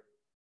old.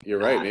 You're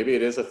right. Maybe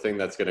it is a thing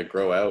that's going to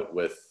grow out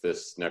with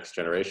this next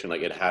generation.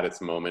 Like it had its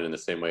moment in the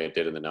same way it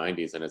did in the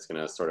 90s, and it's going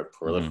to sort of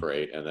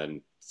proliferate, and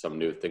then some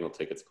new thing will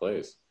take its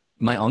place.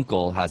 My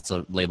uncle has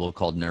a label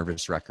called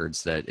Nervous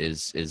Records that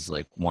is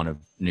like one of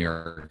New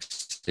York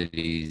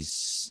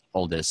City's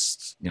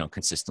oldest,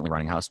 consistently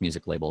running house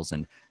music labels,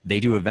 and they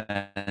do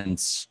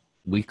events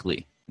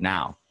weekly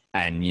now.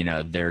 And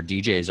their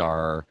DJs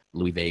are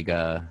Louis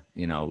Vega,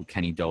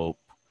 Kenny Dope,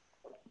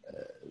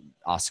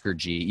 Oscar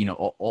G,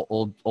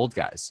 old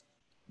guys,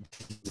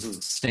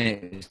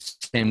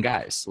 same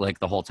guys, like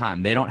the whole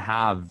time. They don't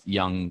have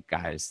young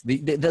guys.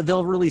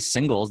 They'll release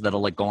singles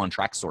that'll like go on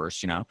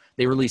Traxsource.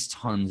 They release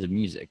tons of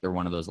music. They're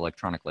one of those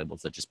electronic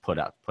labels that just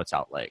puts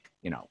out like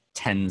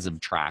tens of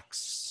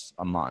tracks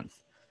a month.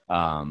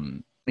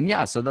 And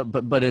yeah, so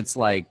but it's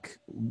like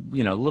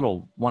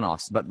little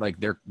one-offs, but like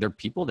they're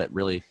people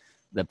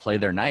that play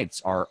their nights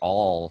are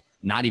all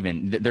not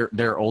even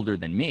they're older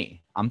than me.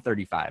 I'm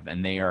 35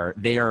 and they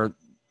are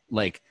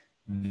like,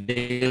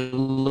 they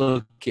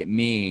look at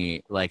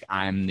me like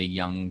I'm the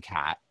young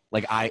cat.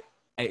 Like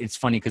it's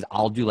funny because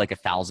I'll do like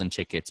 1,000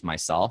 tickets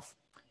myself,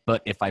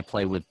 but if I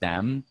play with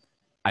them,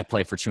 I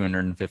play for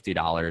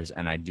 $250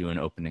 and I do an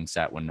opening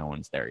set when no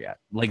one's there yet.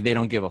 Like they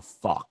don't give a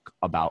fuck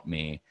about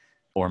me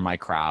or my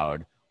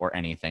crowd or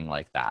anything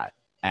like that.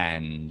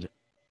 And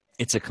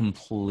it's a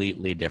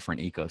completely different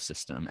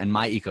ecosystem. And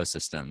my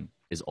ecosystem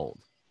is old.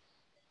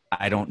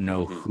 I don't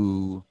know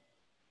who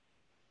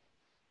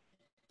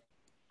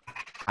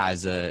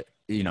has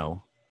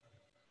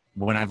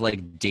when I've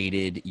like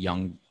dated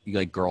young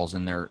like girls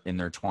in their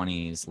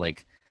 20s,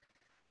 like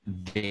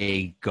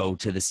they go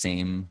to the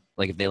same,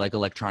 like if they like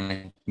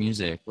electronic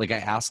music, like I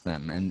ask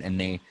them and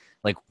they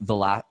like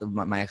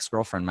my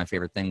ex-girlfriend, my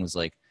favorite thing was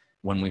like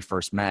when we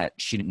first met,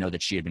 she didn't know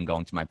that she had been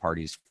going to my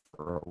parties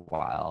for a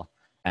while.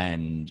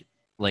 And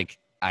like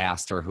I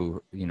asked her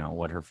who,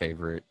 what her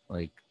favorite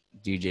like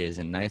DJs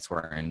and nights were,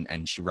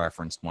 and she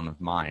referenced one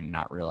of mine,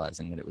 not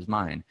realizing that it was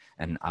mine.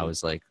 And I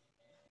was like,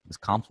 was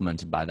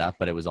complimented by that,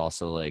 but it was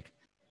also like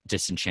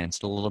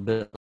disenchanted a little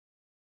bit.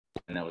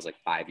 And that was like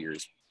 5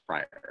 years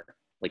prior.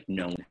 Like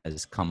no one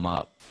has come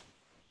up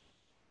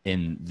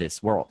in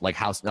this world. Like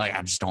house, like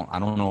I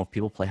don't know if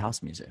people play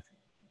house music.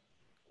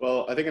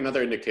 Well, I think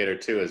another indicator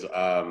too is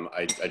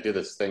I do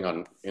this thing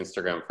on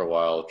Instagram for a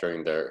while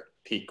during their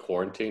peak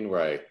quarantine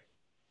where I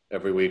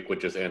every week would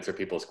just answer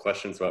people's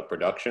questions about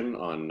production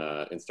on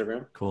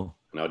Instagram. Cool.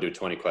 And I would do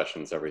 20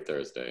 questions every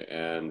Thursday.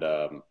 And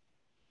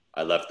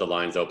I left the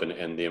lines open,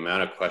 and the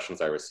amount of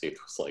questions I received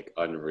was like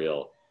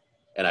unreal.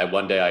 And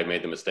one day I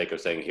made the mistake of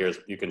saying, "Here's,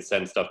 you can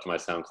send stuff to my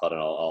SoundCloud, and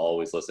I'll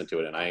always listen to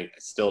it." And I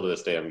still to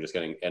this day I'm just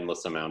getting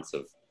endless amounts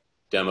of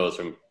demos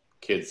from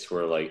kids who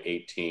are like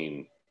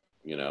 18,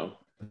 you know.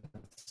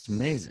 It's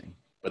amazing.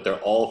 But they're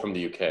all from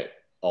the UK,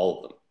 all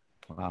of them.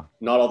 Wow.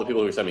 Not all the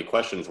people who sent me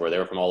questions were. They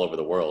were from all over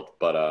the world,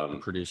 but the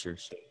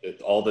producers.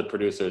 All the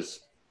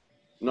producers,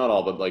 not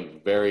all, but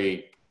like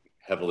very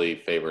heavily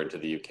favor into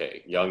the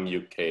UK, young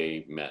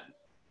UK men.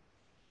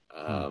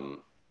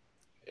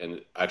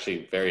 And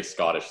actually very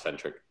Scottish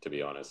centric, to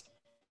be honest.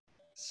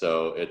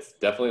 So it's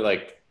definitely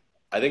like,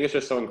 I think it's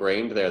just so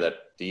ingrained there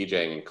that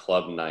DJing and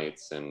club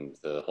nights and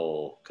the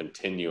whole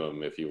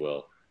continuum, if you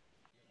will,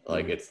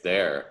 like it's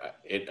there.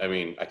 I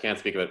mean, I can't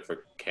speak of it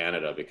for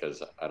Canada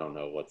because I don't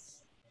know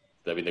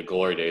the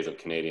glory days of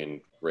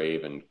Canadian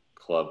rave and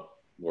club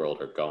world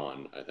are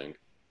gone, I think.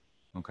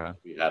 Okay.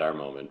 We had our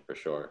moment for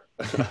sure.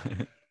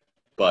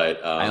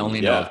 But I only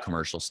know of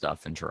commercial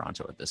stuff in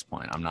Toronto at this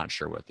point. I'm not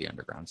sure what the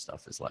underground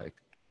stuff is like.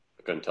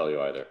 I couldn't tell you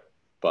either,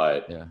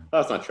 but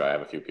that's not true. I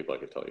have a few people I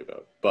could tell you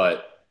about,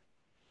 but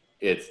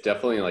it's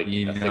definitely like a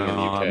thing in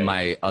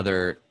the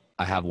UK.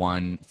 I have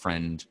one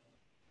friend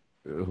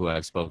who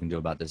I've spoken to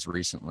about this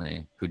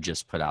recently, who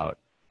just put out,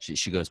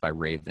 she goes by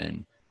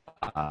Raven,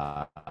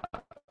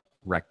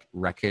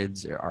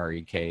 Rekids,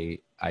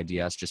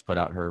 Rekids, just put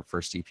out her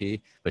first EP,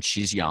 but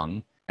she's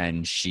young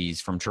and she's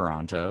from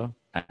Toronto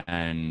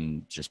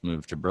and just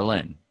moved to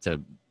Berlin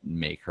to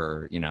make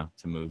her,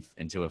 to move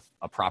into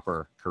a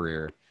proper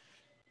career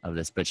of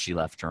this, but she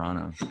left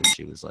Toronto because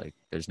she was like,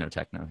 there's no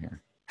techno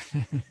here.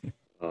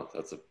 Oh,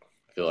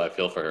 I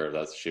feel for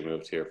her. She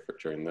moved here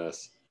during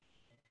this.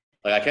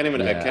 Like, I can't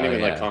even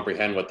like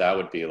comprehend what that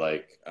would be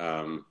like.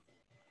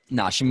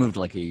 Nah, she moved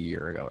like a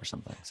year ago or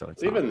something. So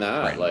it's even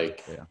that,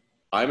 like,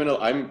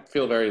 I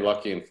feel very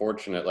lucky and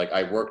fortunate. Like,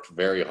 I worked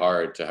very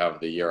hard to have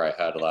the year I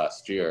had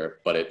last year,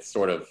 but it's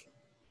sort of,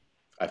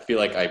 I feel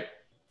like I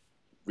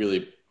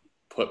really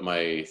put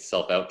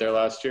myself out there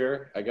last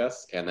year, I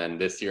guess. And then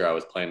this year I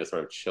was planning to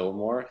sort of chill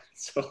more.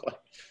 So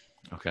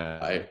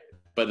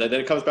but then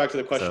it comes back to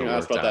the question you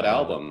asked about that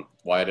album.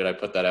 Why did I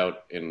put that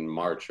out in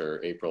March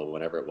or April,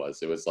 whenever it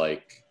was? It was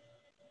like,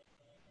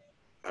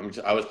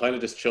 I was planning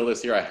to just chill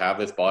this year. I have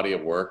this body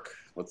of work.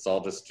 Let's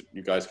all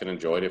you guys can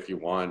enjoy it if you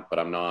want, but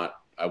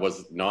I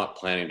was not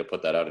planning to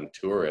put that out and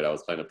tour it. I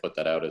was planning to put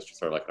that out as just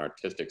sort of like an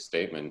artistic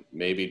statement.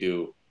 Maybe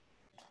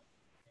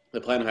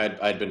the plan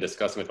I'd been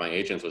discussing with my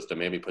agents was to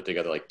maybe put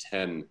together like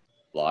 10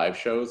 live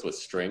shows with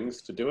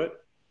strings to do it.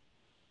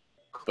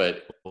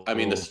 But I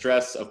mean, the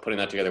stress of putting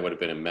that together would have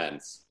been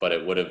immense, but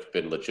it would have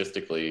been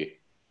logistically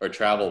or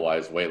travel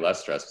wise way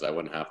less stress because I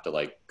wouldn't have to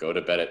like go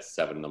to bed at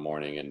 7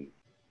 a.m. and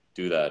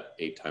do that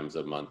 8 times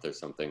a month or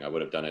something. I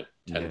would have done it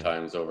 10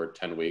 times over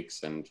 10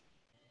 weeks and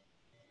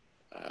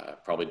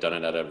probably done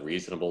it at a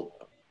reasonable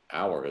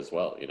hour as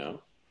well,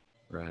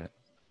 Right.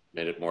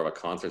 Made it more of a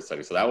concert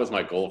setting. So that was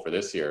my goal for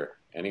this year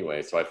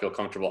anyway. So I feel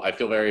comfortable. I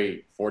feel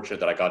very fortunate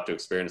that I got to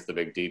experience the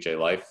big DJ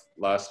life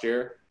last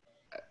year,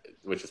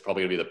 which is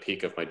probably gonna be the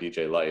peak of my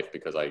DJ life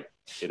because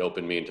it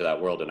opened me into that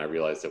world and I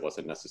realized it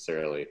wasn't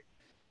necessarily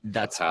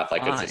that's a path I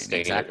could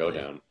sustain or go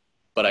down.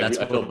 But I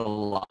feel a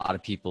lot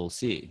of people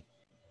see.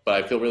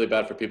 But I feel really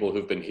bad for people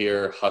who've been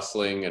here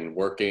hustling and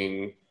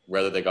working,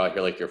 whether they got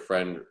here like your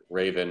friend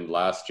Raven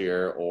last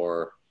year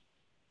or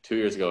 2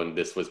 years ago, and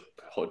this was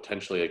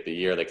potentially like the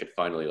year they could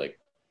finally like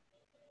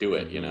do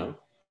it,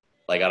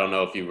 Like, I don't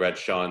know if you read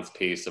Sean's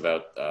piece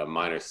about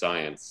Minor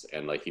Science,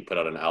 and like he put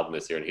out an album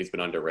this year and he's been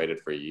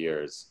underrated for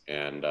years.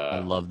 And I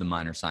love the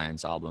Minor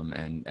Science album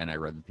and I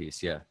read the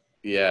piece. Yeah.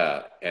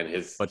 Yeah. And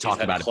but talk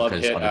about club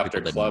it hit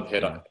after club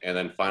hit and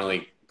then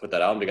finally put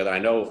that album together. I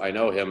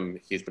know him.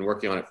 He's been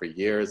working on it for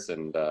years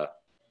and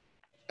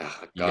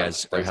you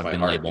guys have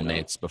been label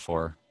mates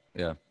before.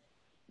 Yeah.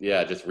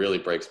 Yeah. It just really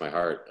breaks my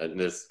heart.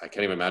 And I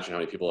can't even imagine how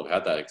many people have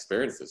had that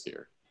experience this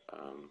year.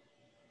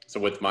 So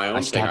with my own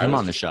I should have him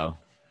on the show.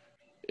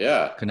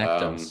 Yeah.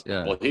 Connect us.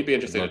 Yeah. Well, he'd be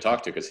interesting to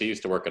talk to because he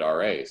used to work at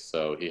RA.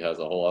 So he has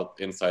a whole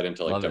insight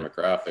into like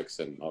demographics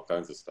and all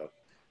kinds of stuff.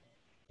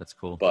 That's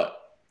cool.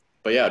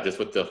 But yeah, just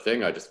with the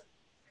thing, I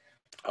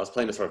was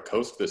planning to sort of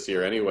coast this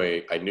year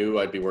anyway. I knew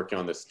I'd be working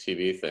on this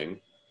TV thing.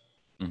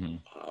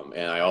 Mm-hmm.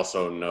 And I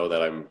also know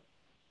that I'm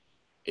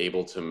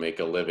able to make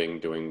a living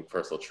doing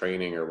personal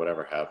training or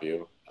whatever have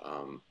you.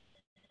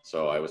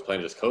 So I was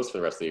planning to just coast for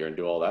the rest of the year and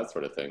do all that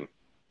sort of thing.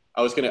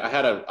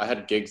 I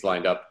had gigs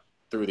lined up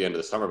through the end of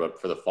the summer, but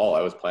for the fall,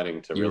 I was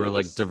planning to. You were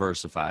like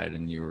diversified,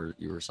 and you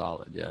were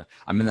solid. Yeah,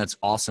 I mean that's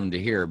awesome to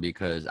hear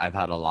because I've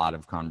had a lot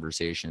of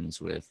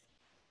conversations with.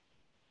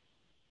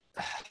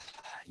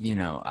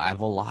 I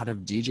have a lot of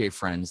DJ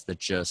friends that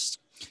just.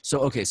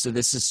 So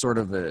this is sort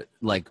of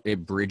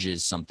it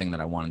bridges something that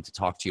I wanted to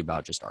talk to you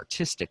about just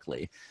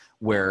artistically,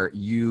 where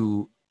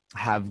you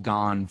have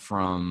gone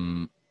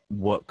from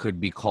what could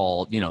be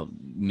called,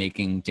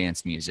 making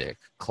dance music,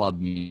 club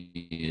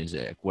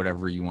music,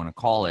 whatever you want to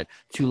call it,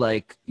 to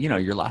like,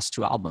 your last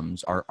two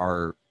albums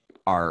are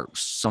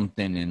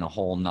something in a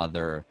whole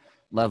nother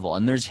level.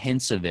 And there's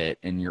hints of it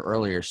in your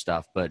earlier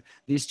stuff, but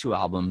these two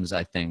albums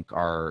I think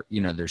are,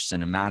 there's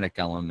cinematic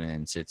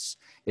elements. It's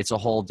a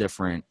whole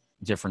different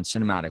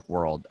cinematic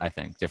world, I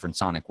think, different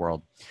sonic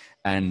world.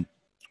 And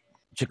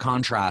to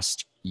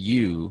contrast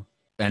you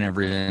and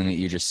everything that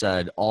you just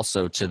said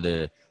also to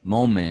the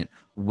moment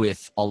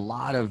with a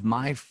lot of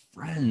my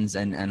friends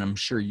and I'm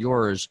sure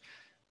yours,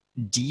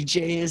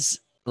 DJs,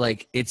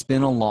 like it's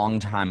been a long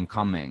time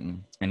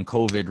coming and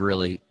COVID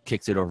really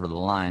kicked it over the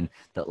line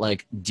that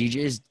like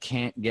DJs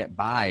can't get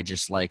by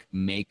just like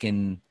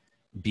making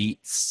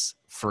beats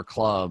for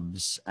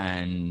clubs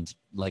and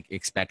like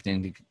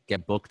expecting to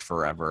get booked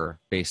forever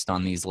based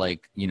on these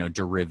like,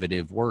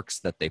 derivative works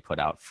that they put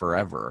out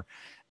forever.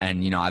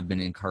 And, I've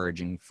been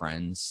encouraging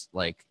friends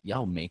like,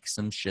 yo, make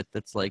some shit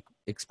that's like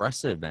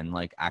expressive and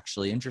like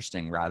actually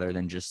interesting rather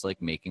than just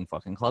like making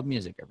fucking club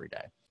music every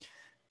day.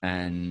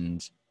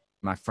 And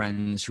my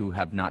friends who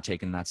have not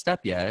taken that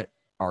step yet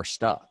are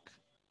stuck.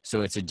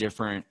 So it's a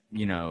different,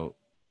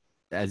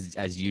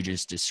 as you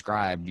just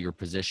described your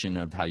position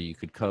of how you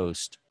could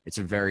coast, it's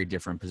a very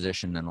different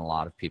position than a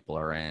lot of people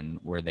are in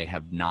where they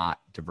have not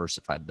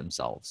diversified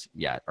themselves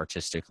yet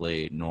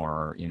artistically,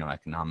 nor,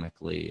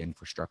 economically,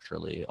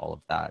 infrastructurally, all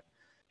of that.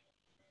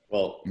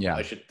 Well, yeah,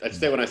 I should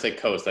say when I say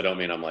coast, I don't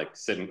mean I'm like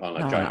sitting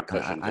on a giant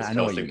cushion just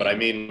coasting, but I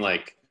mean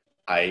like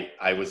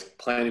I was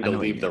planning to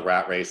leave the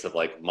rat race of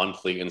like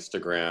monthly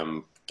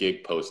Instagram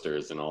gig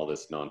posters and all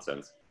this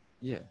nonsense.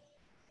 Yeah.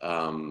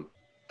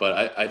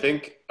 But I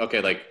think, okay,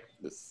 like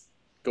this,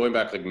 going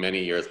back like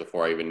many years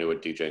before I even knew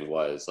what DJing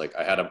was, like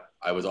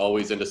I was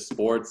always into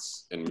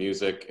sports and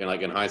music. And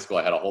like in high school,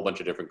 I had a whole bunch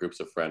of different groups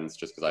of friends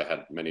just because I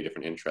had many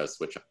different interests,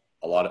 which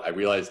I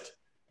realized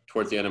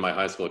towards the end of my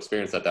high school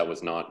experience that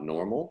was not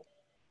normal.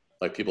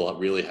 Like people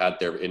really had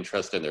their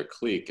interest in their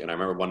clique. And I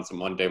remember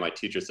one day my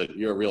teacher said,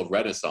 "You're a real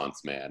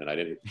Renaissance man." And I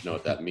didn't know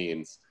what that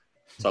means.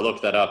 So I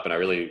looked that up and I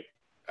really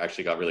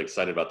actually got really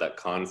excited about that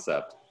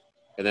concept.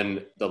 And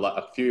then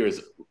a few years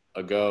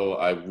ago,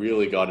 I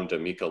really got into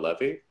Mika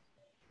Levy,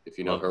 if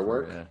you know her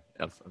work.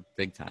 Yeah,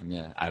 big time.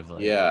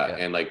 Yeah,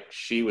 and like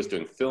she was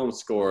doing film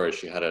scores.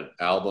 She had an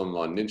album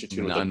on Ninja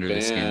Tune with Under a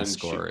band. the Skin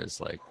score is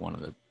like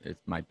it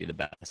might be the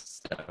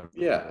best ever.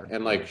 Yeah,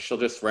 and like she'll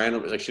just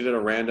randomly, like she did a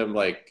random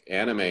like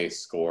anime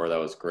score that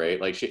was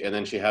great. Like and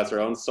then she has her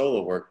own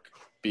solo work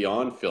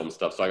beyond film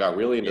stuff. So I got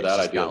really into that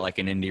idea. She's got like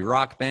an indie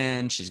rock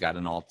band. She's got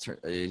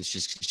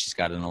she's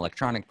got an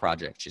electronic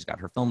project. She's got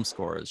her film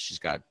scores. She's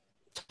got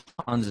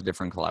tons of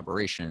different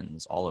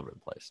collaborations all over the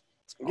place.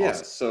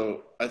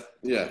 Awesome.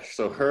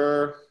 So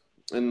her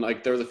and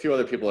like there was a few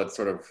other people that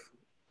sort of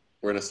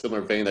were in a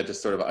similar vein that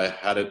just sort of I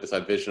had this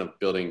vision of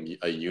building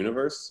a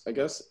universe, I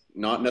guess.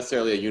 Not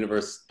necessarily a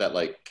universe that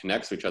like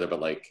connects to each other, but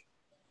like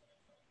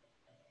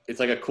it's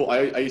like a cool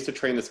I used to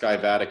train this guy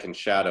Vatican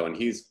Shadow, and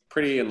he's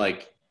pretty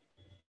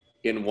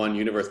in one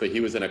universe, but he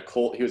was in a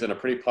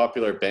pretty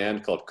popular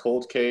band called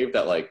Cold Cave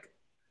that like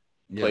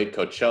played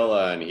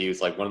Coachella, and he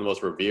was like one of the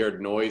most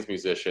revered noise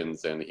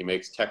musicians, and he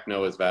makes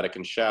techno as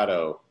Vatican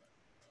Shadow.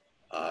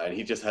 And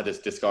he just had this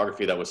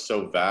discography that was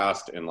so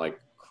vast and like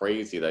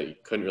crazy that you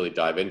couldn't really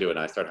dive into it. And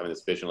I started having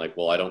this vision like,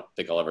 well, I don't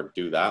think I'll ever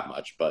do that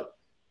much, but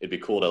it'd be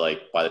cool to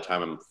like, by the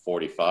time I'm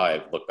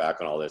 45, look back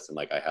on all this and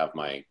like I have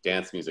my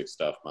dance music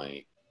stuff,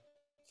 my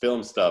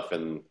film stuff,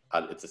 and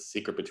it's a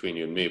secret between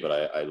you and me, but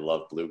I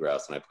love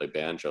bluegrass and I play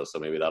banjo, so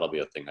maybe that'll be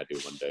a thing I do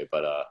one day.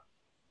 But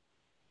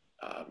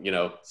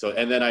so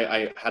and then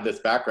I had this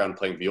background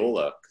playing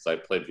viola because I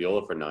played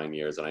viola for 9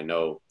 years, and I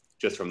know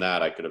just from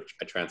that I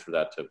transferred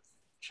that to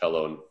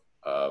cello and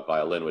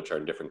violin, which are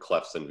in different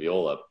clefs than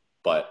viola,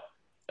 but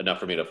enough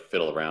for me to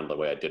fiddle around the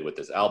way I did with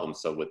this album.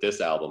 So with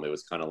this album, it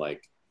was kind of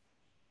like,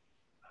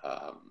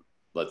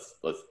 let's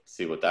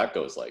see what that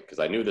goes like, because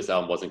I knew this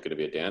album wasn't going to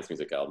be a dance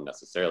music album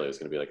necessarily. It was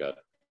going to be like a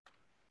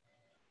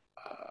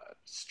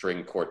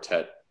string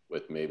quartet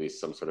with maybe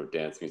some sort of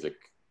dance music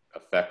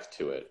effect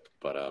to it.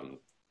 But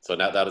so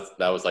now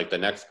that was like the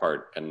next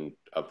part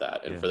of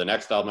that. And for the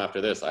next album after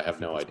this, I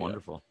have no idea.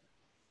 Wonderful.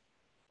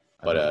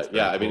 But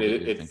I mean,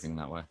 it's thinking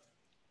that way.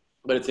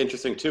 But it's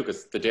interesting too,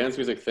 because the dance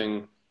music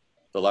thing,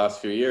 the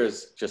last few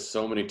years, just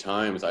so many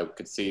times I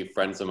could see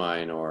friends of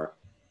mine or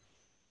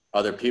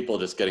other people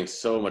just getting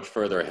so much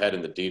further ahead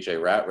in the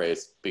DJ rat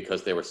race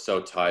because they were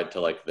so tied to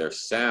like their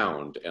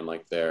sound and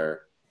like the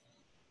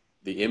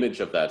image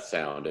of that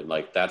sound, and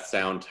like that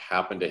sound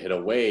happened to hit a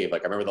wave.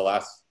 Like I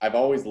remember I've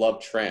always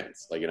loved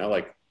trance, like,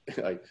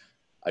 like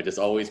I just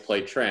always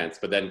played trance,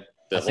 but then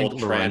I think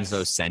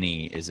Lorenzo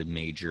Senni is a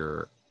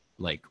major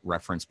like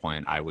reference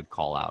point I would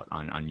call out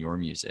on your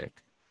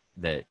music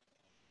that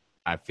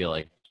I feel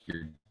like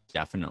you're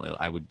definitely,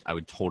 I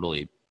would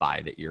totally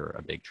buy that you're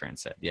a big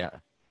trance head.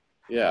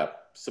 Yeah.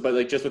 So, but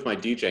like just with my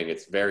DJing,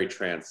 it's very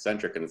trance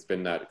centric, and it's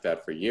been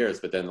that for years.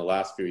 But then the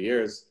last few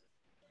years,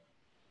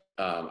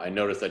 I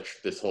noticed that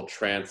this whole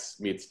trance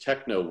meets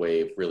techno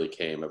wave really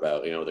came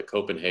about, you know, the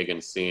Copenhagen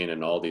scene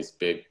and all these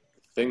big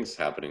things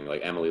happening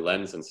like Emily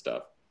Lenz and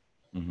stuff.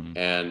 Hmm.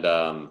 And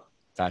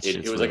That it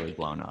shit's was really like,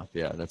 blown up.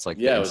 Yeah, that's like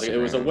the yeah, it was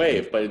a Instagram.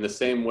 wave, but in the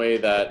same way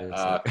that It's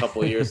like a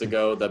couple of years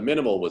ago, the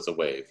minimal was a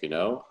wave, you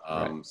know?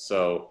 right.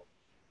 So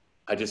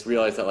I just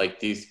realized that like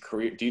these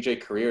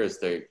DJ careers,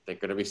 they're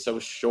going to be so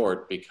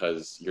short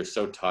because you're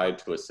so tied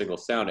to a single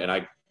sound. And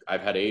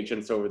I've had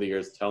agents over the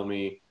years tell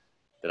me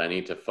that I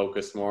need to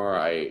focus more.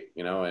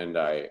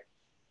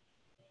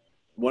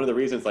 One of the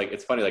reasons, like,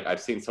 it's funny, like I've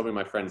seen so many of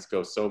my friends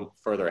go so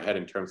further ahead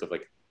in terms of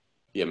like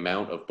the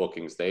amount of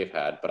bookings they've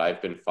had, but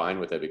I've been fine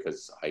with it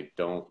because I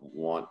don't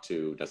want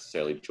to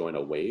necessarily join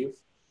a wave.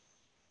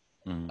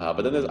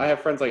 But then I Mm,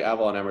 have friends like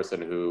Avalon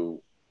Emerson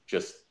who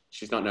just,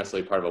 she's not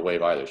necessarily part of a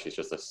wave either. She's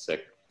just a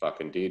sick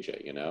fucking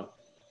DJ, you know?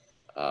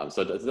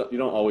 So you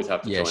don't always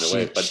have to yeah, join a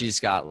wave, but she's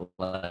got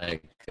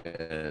like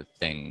a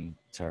thing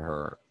to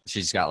her.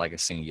 She's got like a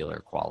singular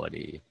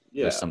quality.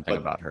 There's yeah, something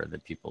about her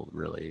that people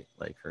really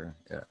like her.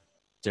 Yeah, but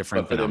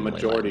different for than the Emily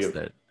majority Lenz.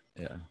 of That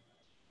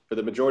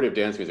yeah,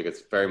 dance music,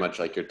 it's very much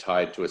like you're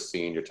tied to a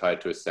scene, you're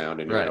tied to a sound,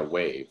 and you're in a right.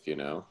 wave, you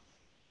know?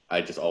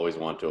 I just always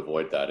want to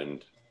avoid that.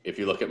 And if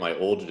you look at my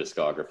old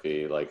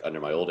discography, like under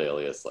my old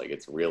alias, like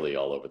it's really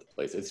all over the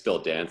place. It's still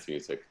dance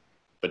music,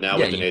 but now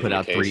Yeah, with the you Nathan put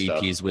out McKay 3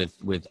 EPs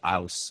stuff, with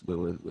AUS,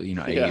 with you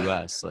know yeah,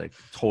 AUS, like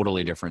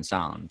totally different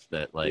sound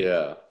that like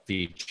yeah,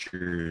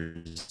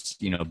 features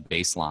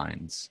bass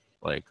lines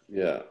like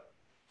yeah.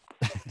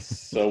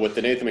 So with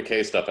the Nathan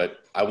McKay stuff,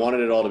 I wanted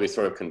it all to be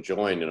sort of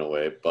conjoined in a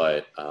way,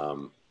 but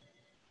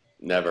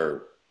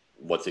never.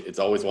 It's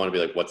always want to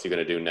be like, what's he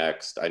going to do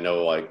next? I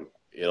know like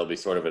it'll be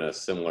sort of in a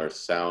similar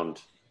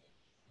sound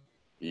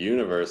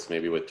universe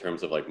maybe with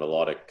terms of like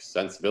melodic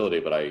sensibility,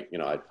 but I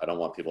don't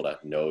want people to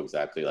know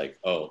exactly like,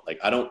 oh, like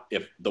I don't,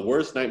 if the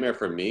worst nightmare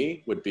for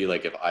me would be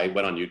like if I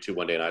went on YouTube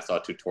one day and I saw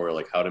a tutorial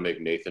like how to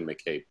make Nathan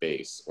McKay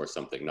bass or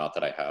something, not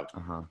that I have,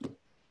 uh-huh,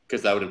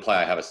 because that would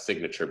imply I have a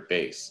signature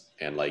bass.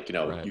 And like,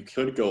 right. I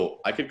could go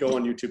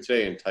on YouTube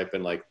today and type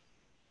in like,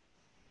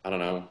 I don't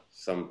know,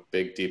 some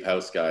big deep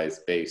house guy's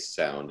bass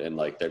sound, and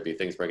like there'd be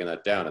things breaking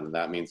that down, and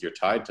that means you're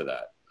tied to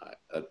that.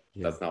 Yeah,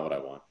 That's not what I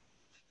want.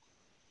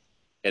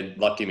 And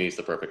Lucky Me is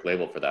the perfect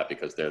label for that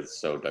because they're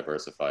so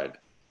diversified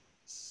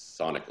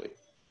sonically,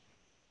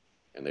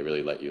 and they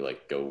really let you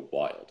like go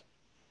wild.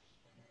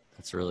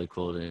 that's really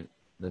cool to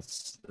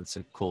that's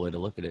a cool way to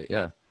look at it.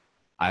 Yeah,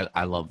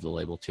 I love the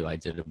label too. I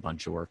did a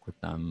bunch of work with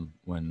them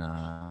when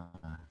I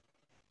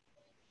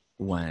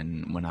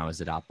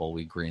was at Apple.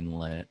 We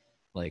greenlit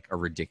like a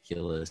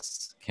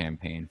ridiculous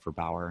campaign for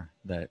Bauer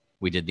that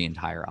we did the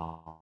entire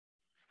album.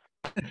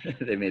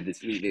 They made this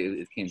video.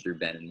 It came through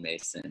Ben and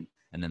Mason,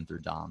 and then through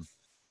Dom.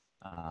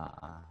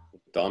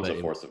 Dom's But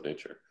a force of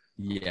nature.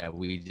 yeah,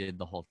 we did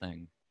the whole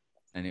thing,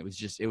 and it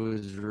was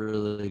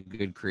really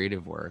good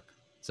creative work.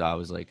 So I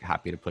was like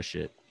happy to push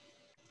it,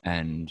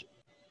 and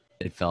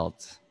it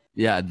felt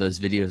yeah. Those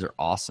videos are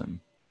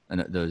awesome,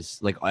 and those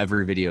like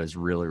every video is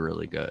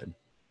really good.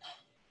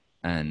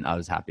 And I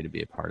was happy to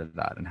be a part of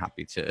that and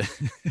happy to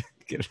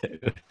get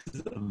it. It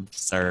was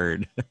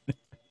absurd.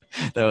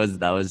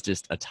 That was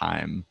just a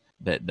time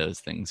that those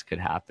things could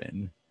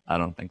happen. I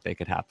don't think they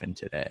could happen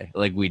today.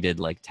 Like we did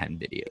like 10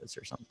 videos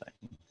or something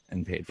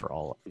and paid for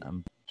all of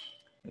them.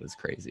 It was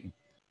crazy,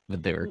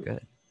 but they were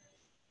good.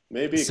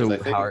 Maybe because I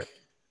So how think,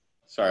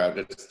 sorry, I'm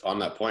just on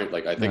that point.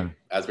 Like I think no,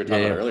 as we were yeah,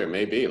 talking yeah, about earlier,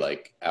 maybe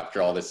like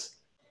after all this,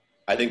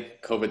 I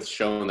think COVID's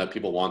shown that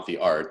people want the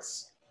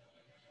arts.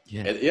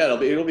 yeah, And yeah,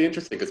 it'll be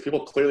interesting because people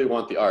clearly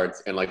want the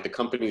arts, and like the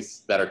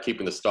companies that are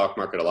keeping the stock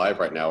market alive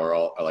right now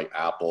are like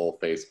Apple,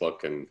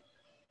 Facebook, and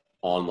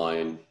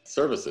online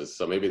services.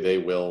 So maybe they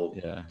will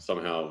yeah.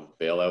 somehow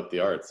bail out the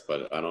arts,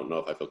 but I don't know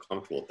if I feel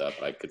comfortable with that.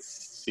 But I could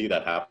see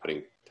that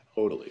happening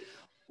totally.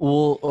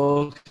 Well,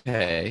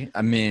 okay.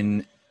 I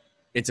mean,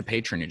 it's a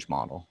patronage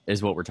model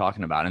is what we're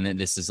talking about. And then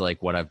this is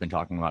like what I've been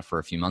talking about for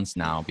a few months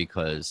now,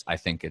 because I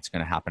think it's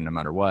going to happen no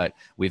matter what.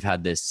 We've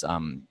had this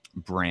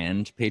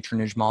brand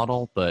patronage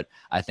model, but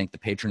I think the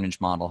patronage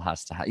model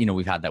has to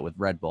we've had that with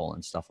Red Bull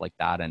and stuff like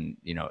that. And,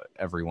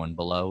 everyone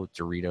below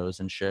Doritos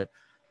and shit.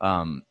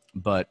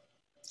 But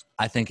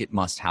I think it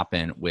must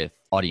happen with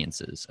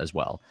audiences as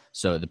well.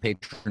 So the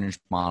patronage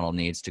model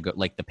needs to go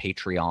like the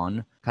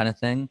Patreon kind of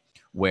thing,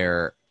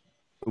 where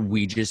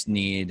we just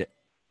need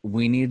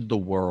the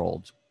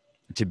world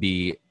to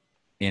be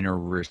in a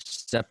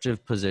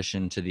receptive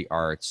position to the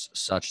arts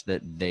such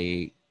that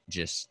they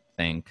just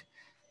think,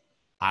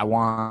 I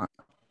want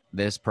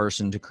this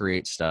person to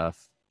create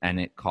stuff and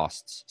it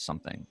costs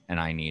something and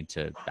I need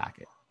to back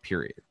it,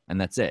 period. And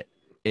that's it.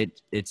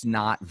 It's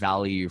not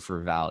value for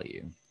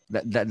value.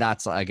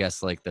 That's I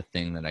guess like the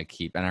thing that I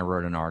keep, and I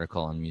wrote an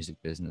article on Music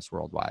Business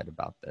Worldwide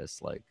about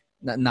this, like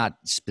not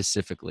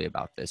specifically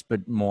about this,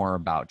 but more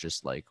about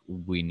just like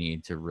we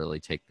need to really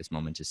take this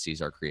moment to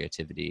seize our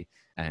creativity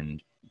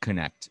and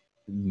connect,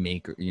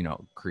 make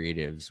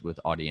creatives with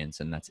audience,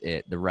 and that's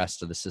it. The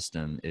rest of the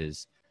system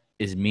is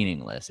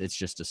meaningless. It's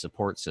just a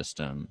support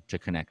system to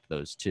connect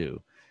those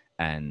two.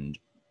 And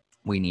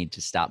we need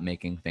to stop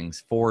making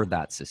things for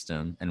that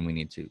system, and we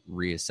need to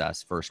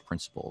reassess first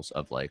principles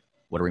of like,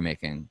 what are we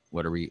making?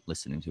 What are we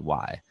listening to?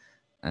 Why?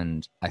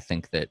 And I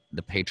think that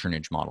the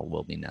patronage model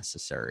will be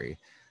necessary.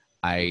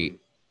 I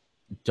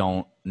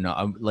don't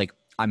know. Like,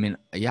 I mean,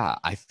 yeah,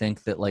 I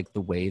think that like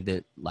the way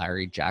that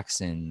Larry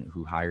Jackson,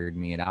 who hired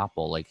me at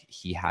Apple, like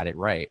he had it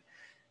right.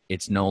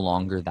 It's no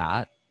longer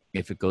that.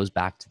 If it goes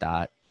back to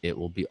that, it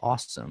will be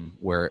awesome.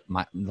 Where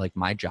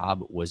my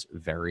job was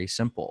very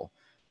simple.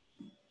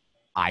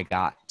 I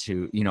got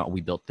to,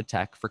 we built the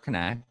tech for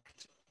Connect.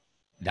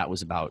 That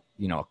was about,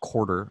 a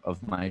quarter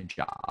of my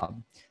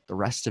job. The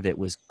rest of it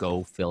was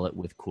go fill it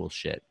with cool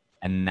shit.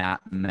 And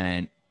that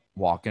meant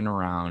walking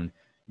around,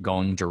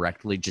 going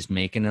directly, just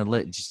making a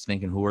list, just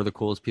thinking who are the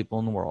coolest people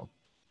in the world,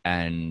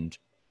 and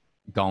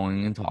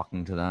going and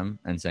talking to them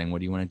and saying, what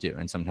do you want to do?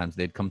 And sometimes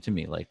they'd come to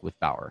me, like with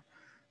Bauer.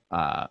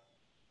 And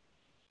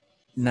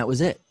that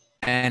was it.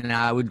 And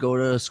I would go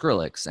to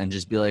Skrillex and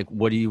just be like,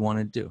 what do you want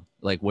to do?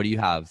 Like, what do you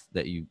have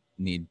that you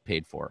need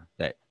paid for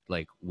that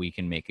like we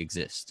can make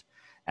exist?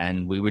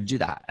 And we would do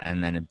that.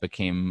 And then it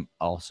became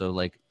also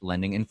like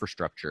lending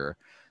infrastructure,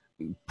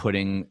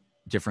 putting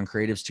different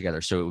creatives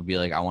together. So it would be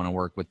like, I want to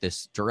work with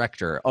this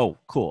director. Oh,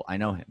 cool. I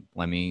know him.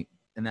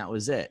 And that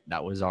was it.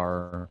 That was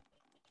our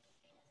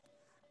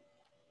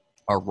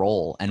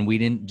role. And we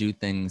didn't do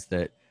things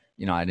that,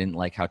 I didn't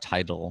like how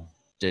Tidal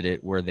did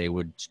it, where they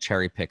would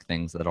cherry pick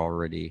things that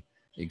already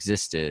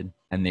existed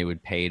and they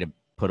would pay to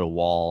put a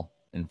wall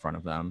in front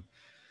of them.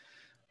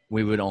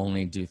 We would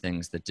only do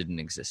things that didn't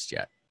exist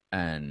yet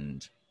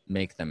and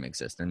make them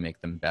exist and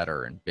make them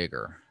better and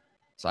bigger.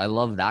 So I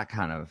love that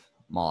kind of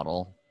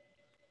model.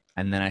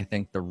 And then I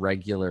think the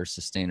regular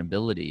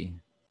sustainability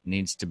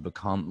needs to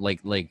become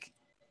like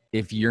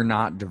if you're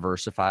not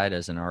diversified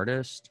as an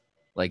artist,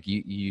 like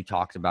you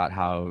talked about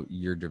how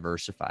you're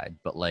diversified,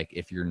 but like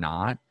if you're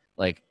not,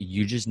 like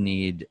you just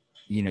need,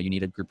 you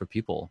need a group of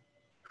people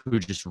who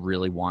just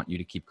really want you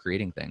to keep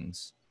creating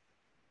things,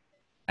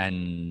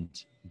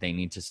 and they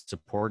need to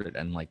support it,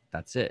 and like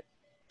that's it.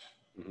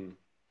 Mm-hmm.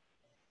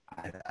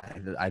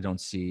 I don't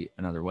see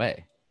another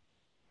way.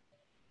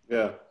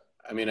 Yeah,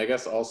 I mean, I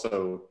guess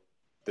also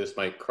this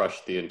might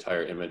crush the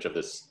entire image of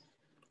this.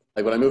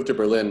 Like when I moved to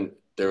Berlin,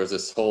 there was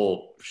this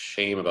whole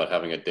shame about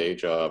having a day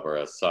job or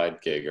a side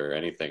gig or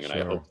anything, and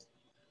Sure. I hope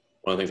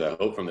one of the things I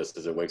hope from this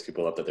is it wakes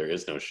people up that there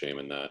is no shame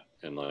in that,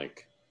 and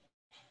like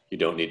you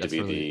don't need That's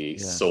to be really, the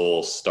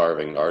soul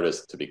starving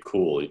artist to be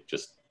cool. You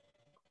just,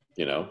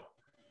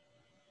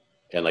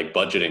 and like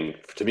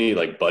budgeting, to me,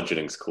 like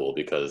budgeting's cool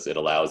because it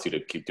allows you to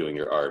keep doing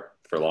your art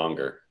for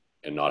longer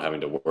and not having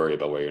to worry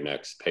about where your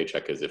next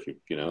paycheck is if you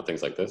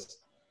things like this.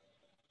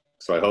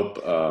 So I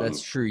hope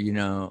that's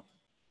true.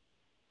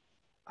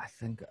 I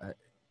think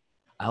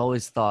I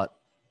always thought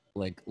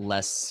like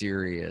less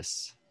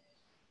serious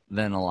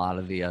than a lot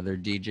of the other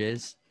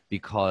DJs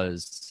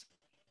because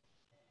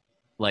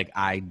like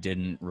I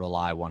didn't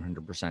rely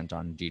 100%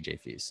 on DJ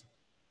fees.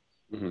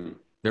 Mm-hmm.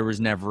 There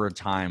was never a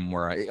time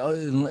where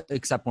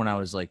except when I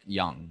was like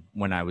young,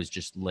 when I was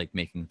just like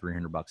making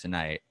 $300 a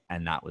night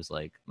and that was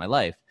like my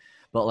life.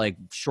 But like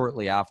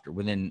shortly after,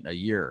 within a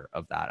year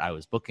of that, I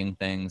was booking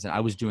things and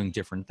I was doing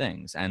different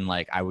things, and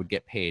like I would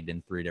get paid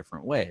in 3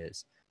 different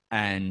ways.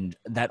 And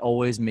that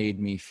always made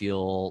me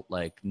feel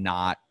like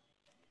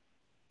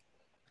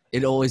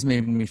it always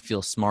made me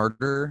feel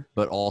smarter,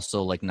 but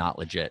also like not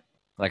legit.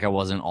 Like I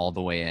wasn't all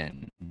the way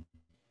in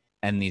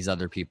and these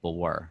other people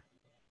were.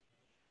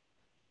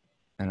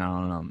 And I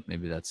don't know,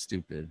 maybe that's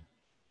stupid.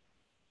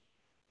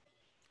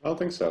 I don't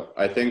think so.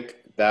 I think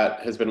that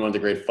has been one of the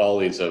great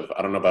follies of,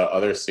 I don't know about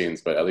other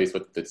scenes, but at least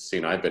with the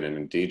scene I've been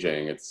in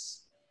DJing,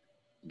 it's,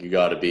 you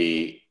got to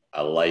be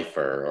a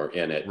lifer or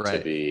in it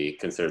to be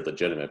considered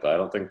legitimate. But I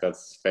don't think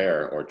that's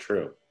fair or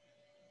true.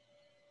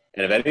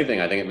 And if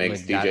anything, I think it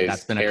makes like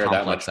DJs care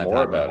that much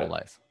more about it.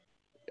 Life.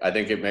 I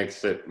think it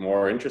makes it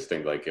more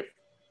interesting. Like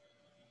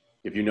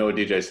if you know a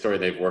DJ story,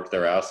 they've worked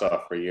their ass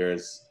off for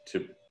years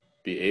to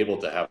be able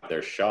to have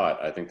their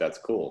shot. I think that's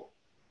cool.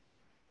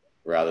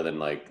 Rather than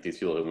like these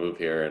people who move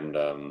here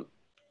and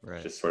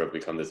just sort of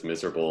become this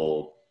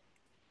miserable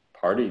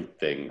party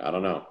thing. I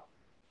don't know.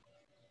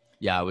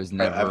 Yeah, I was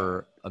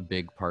never a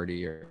big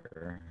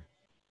partier.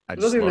 It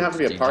doesn't even have to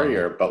be a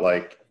partier, but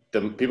like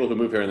the people who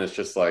move here and it's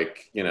just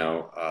like,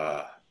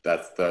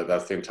 that's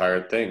the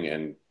entire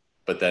thing.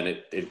 But then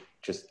it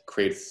just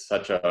creates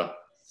such a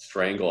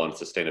strangle on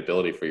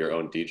sustainability for your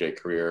own DJ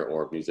career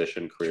or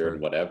musician career and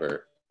whatever.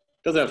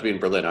 It doesn't have to be in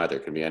Berlin either.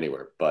 It can be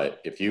anywhere.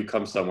 But if you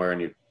come somewhere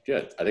and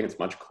I think it's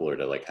much cooler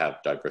to like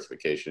have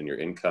diversification in your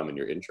income and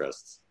your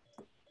interests.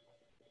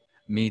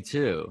 Me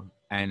too.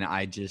 And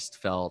I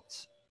just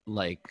felt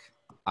like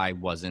I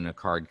wasn't a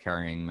card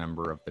carrying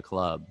member of the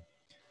club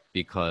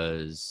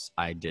because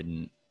I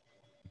didn't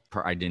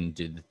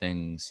do the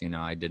things,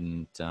 I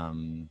didn't,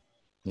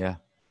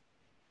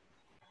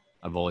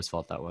 I've always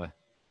felt that way.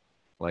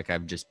 Like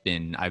I've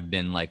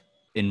been like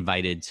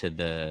invited to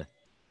the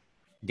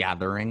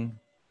gathering,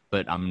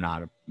 but I'm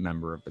not a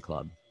member of the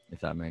club,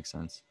 if that makes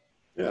sense.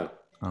 Yeah.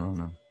 I don't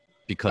know.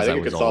 because I think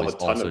it was could solve always a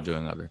ton also of,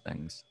 doing other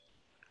things.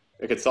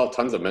 it could solve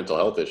tons of mental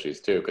health issues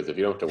too. Because if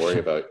you don't have to worry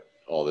about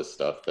all this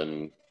stuff,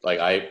 then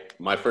like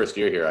my first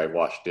year here, I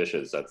washed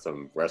dishes at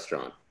some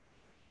restaurant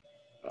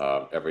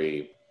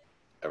every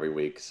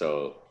week.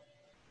 So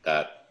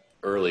that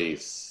early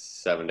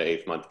 7 to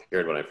 8 month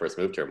period when I first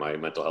moved here, my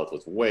mental health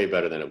was way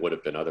better than it would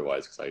have been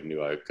otherwise because I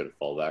knew I could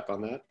fall back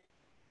on that,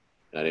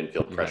 and I didn't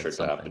feel You had pressured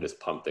to have to something, just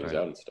pump things right?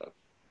 out and stuff.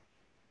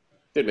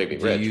 It did make me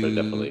Do rich, but it you?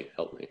 definitely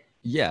helped me.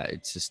 Yeah,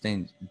 it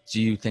sustained.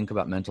 Do you think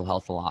about mental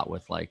health a lot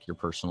with like your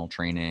personal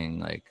training,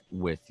 like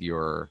with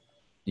your,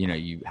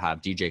 you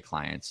have DJ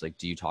clients, like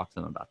do you talk to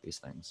them about these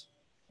things,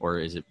 or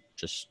is it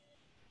just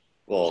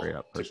straight Well,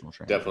 up personal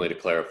training? definitely to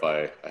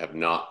clarify, I have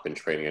not been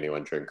training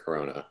anyone during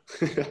Corona,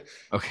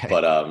 Okay.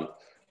 but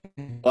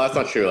well, that's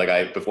not true.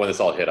 Like before this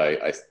all hit,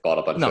 I bought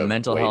a bunch No, of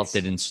mental health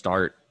weights. didn't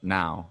start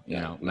now.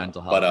 Yeah, no.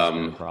 Mental But health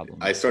has been a problem.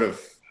 I sort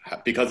of,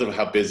 because of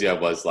how busy I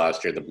was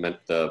last year,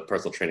 the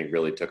personal training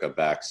really took a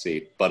back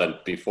seat.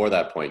 But before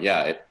that point,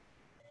 yeah,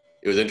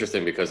 it was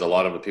interesting because a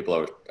lot of the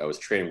people I was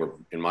training were,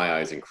 in my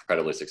eyes,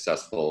 incredibly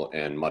successful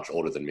and much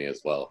older than me as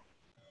well.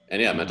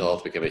 And yeah, mental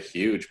health became a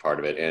huge part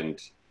of it.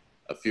 And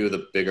a few of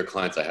the bigger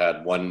clients I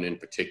had, one in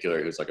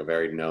particular who's like a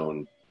very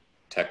known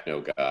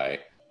techno guy,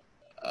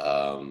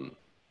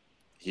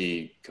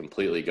 he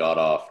completely got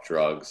off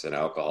drugs and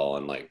alcohol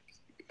and like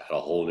had a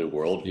whole new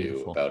worldview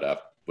Beautiful.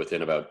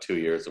 within about 2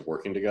 years of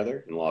working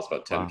together, and lost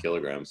about 10 Wow.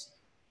 kilograms.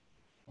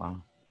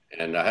 Wow.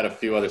 And I had a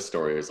few other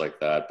stories like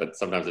that, but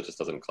sometimes it just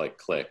doesn't quite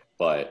click.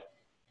 But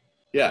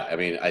yeah, I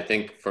mean, I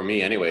think for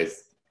me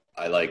anyways,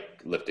 I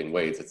like lifting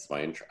weights. It's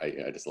my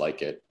I just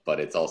like it,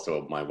 but it's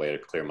also my way to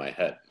clear my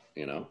head,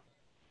 you know?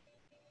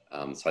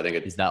 So I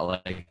think Is that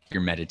like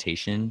your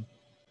meditation?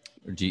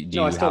 Or do no,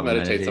 you I still have a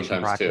meditate meditation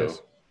sometimes too.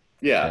 practice?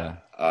 Yeah. Yeah.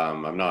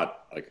 I'm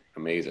not like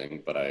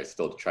amazing, but I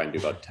still try and do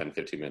about 10,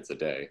 15 minutes a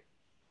day.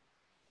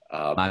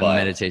 My But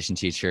meditation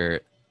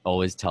teacher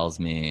always tells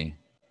me,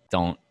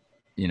 don't,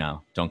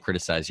 don't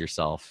criticize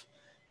yourself.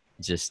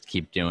 Just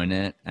keep doing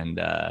it. And,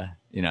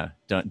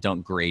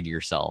 don't grade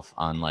yourself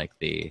on like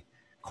the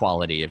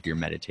quality of your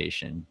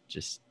meditation.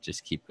 Just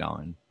keep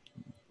going.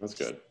 that's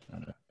good. I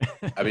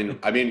don't know.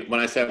 I mean, when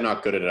I say I'm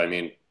not good at it, I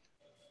mean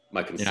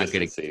my You're not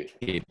good at consistency.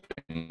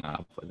 keeping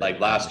up with it. Like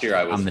last year,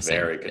 I was I'm the same.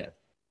 very good. Yeah.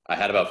 I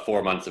had about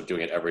 4 months of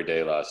doing it every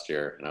day last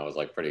year, and I was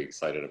like pretty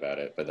excited about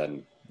it. But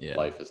then Yeah.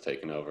 life has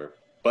taken over.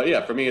 But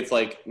yeah, for me, it's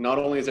like not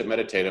only is it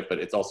meditative, but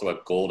it's also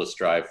a goal to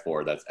strive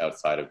for that's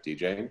outside of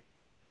DJing.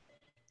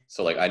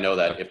 So like I know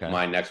that if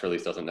my next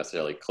release doesn't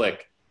necessarily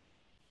click,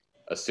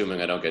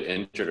 assuming I don't get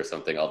injured or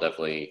something, I'll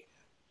definitely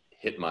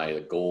hit my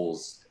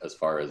goals as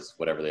far as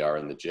whatever they are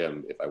in the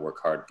gym if I work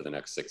hard for the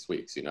next 6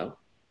 weeks, you know?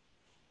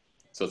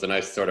 So it's a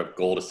nice sort of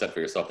goal to set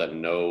for yourself that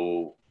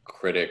no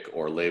critic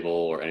or label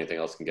or anything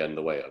else can get in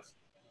the way of.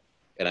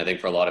 And I think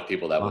for a lot of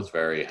people, that was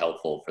very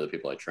helpful for the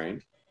people I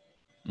trained.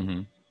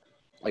 Mm-hmm.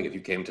 Like if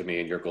you came to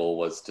me and your goal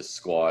was to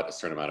squat a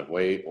certain amount of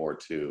weight or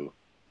to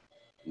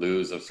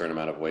lose a certain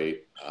amount of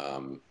weight,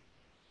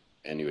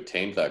 and you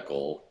attained that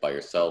goal by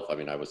yourself, I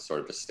mean, I was sort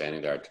of just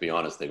standing there. To be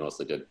honest, they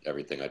mostly did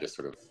everything. I just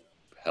sort of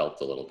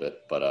helped a little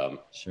bit. But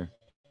Sure.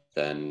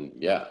 then,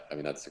 yeah, I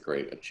mean, that's a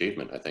great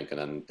achievement, I think. And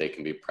then they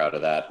can be proud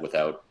of that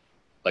without,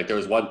 like, there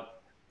was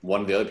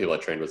one of the other people I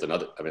trained was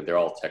another, I mean, they're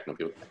all techno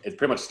people. It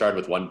pretty much started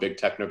with one big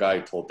techno guy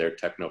who told their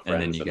techno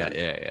friends. And then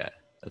yeah.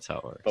 That's how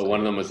it works. But one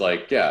of them was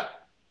like, yeah,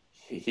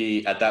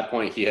 he at that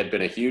point, he had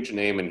been a huge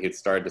name and he'd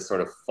started to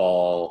sort of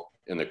fall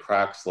in the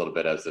cracks a little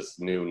bit as this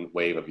new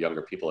wave of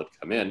younger people had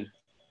come in.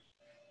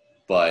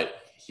 But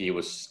he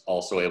was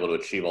also able to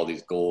achieve all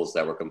these goals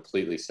that were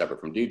completely separate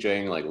from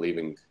DJing, like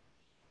leaving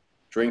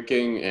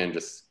drinking and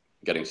just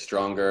getting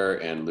stronger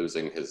and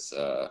losing his,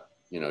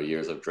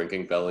 years of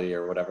drinking belly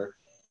or whatever.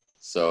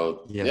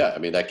 So yeah, I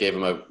mean, that gave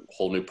him a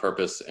whole new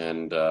purpose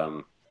and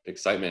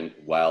excitement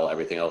while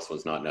everything else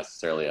was not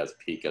necessarily as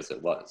peak as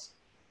it was.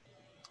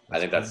 I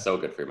think that's so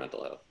good for your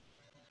mental health.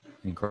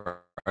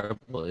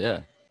 Incredible.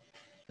 Yeah.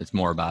 It's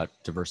more about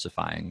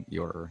diversifying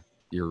your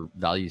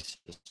value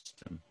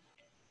system.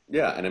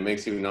 Yeah. And it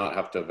makes you not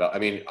have to, I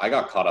mean, I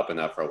got caught up in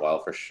that for a while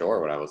for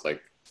sure when I was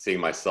like seeing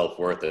my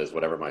self-worth as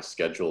whatever my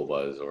schedule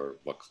was or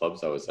what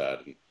clubs I was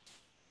at.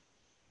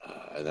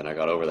 And then I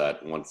got over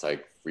that once I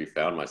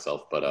refound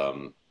myself. But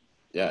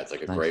yeah, it's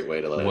like a great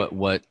way to like.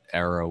 What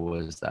era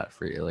was that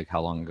for you? Like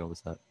how long ago was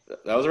that?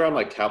 That was around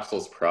like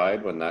Capsule's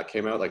Pride when that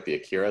came out, like the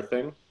Akira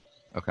thing.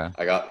 Okay.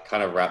 I got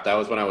kind of wrapped. That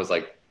was when I was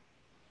like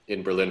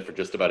in Berlin for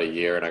just about a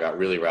year, and I got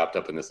really wrapped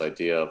up in this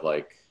idea of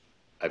like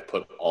I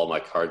put all my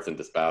cards in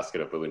this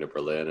basket of moving to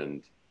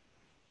Berlin,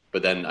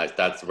 but then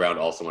that's around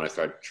also when I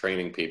started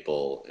training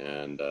people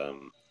and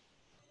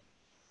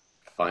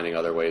finding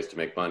other ways to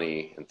make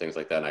money and things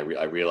like that. And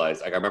I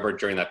realized, like, I remember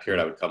during that period,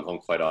 I would come home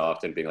quite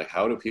often being like,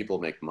 how do people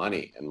make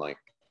money? And like,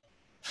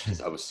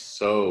 I was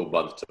so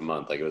month to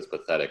month, like it was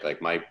pathetic.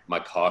 Like my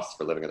costs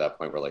for living at that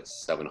point were like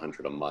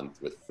 $700 a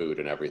month with food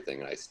and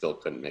everything. And I still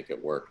couldn't make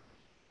it work.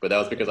 But that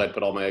was because I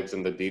put all my eggs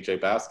in the DJ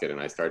basket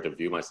and I started to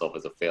view myself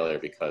as a failure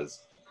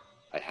because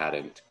I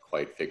hadn't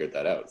quite figured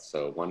that out.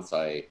 So once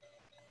I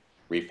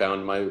refound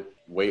my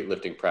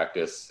weightlifting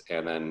practice,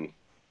 and then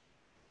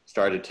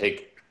started to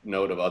take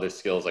note of other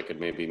skills I could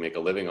maybe make a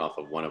living off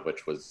of, one of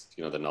which was,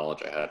 you know, the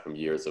knowledge I had from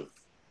years of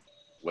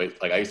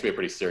weight. Like I used to be a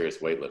pretty serious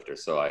weightlifter,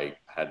 so I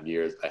had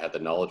the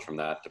knowledge from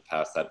that to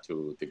pass that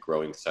to the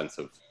growing sense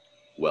of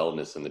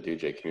wellness in the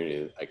DJ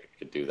community. I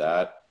could do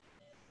that.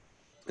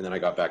 And then I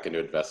got back into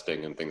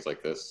investing and things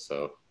like this.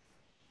 So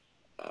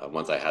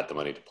once I had the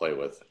money to play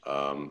with,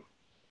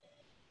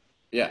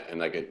 yeah, and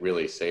like it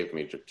really saved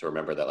me to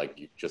remember that like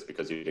just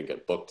because you didn't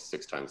get booked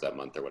 6 times that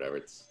month or whatever,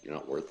 you're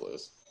not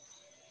worthless.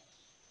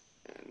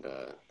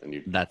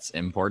 And that's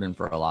important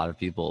for a lot of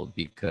people,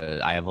 because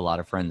I have a lot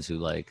of friends who,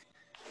 like,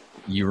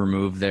 you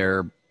remove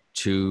their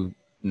 2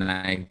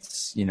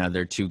 nights, you know,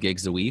 their 2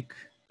 gigs a week,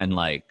 and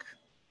like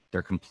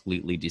they're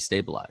completely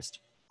destabilized,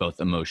 both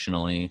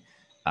emotionally,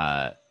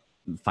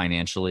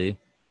 financially,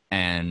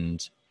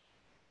 and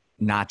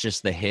not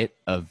just the hit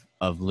of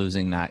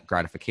losing that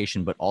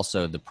gratification, but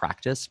also the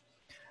practice,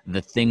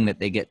 the thing that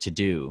they get to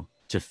do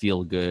to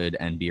feel good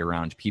and be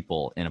around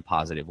people in a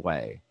positive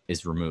way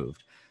is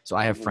removed. So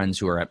I have friends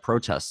who are at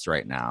protests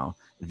right now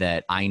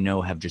that I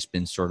know have just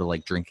been sort of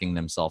like drinking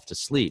themselves to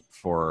sleep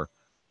for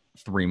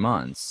 3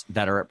 months,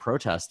 that are at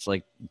protests.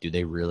 Like, do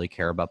they really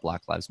care about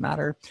Black Lives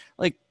Matter?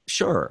 Like,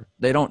 sure,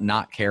 they don't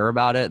not care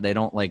about it. They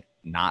don't like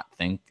not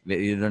think,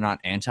 they're not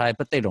anti,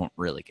 but they don't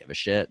really give a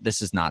shit.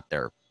 This is not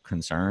their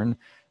concern.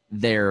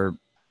 They're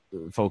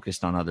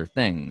focused on other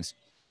things,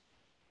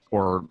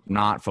 or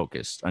not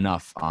focused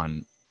enough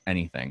on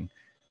anything.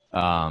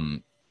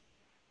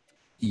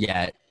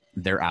 Yet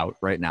they're out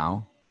right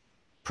now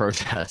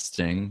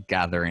protesting,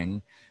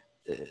 gathering,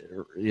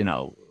 you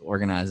know,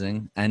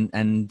 organizing,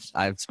 and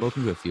I've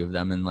spoken to a few of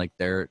them, and like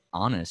they're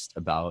honest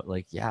about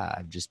like, yeah,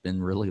 I've just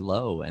been really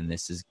low, and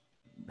this is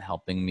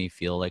helping me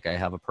feel like I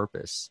have a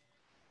purpose.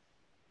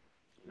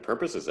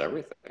 Purpose is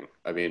everything.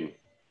 I mean,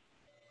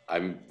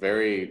 I'm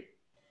very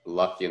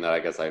lucky in that I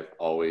guess I've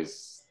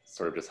always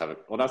sort of just haven't,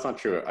 well, that's not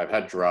true. I've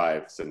had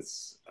drive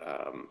since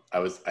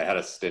I had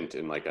a stint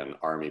in like an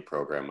army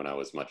program when I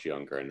was much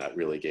younger, and that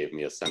really gave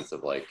me a sense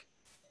of like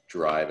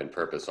drive and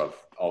purpose. So I've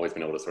always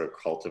been able to sort of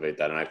cultivate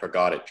that, and I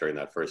forgot it during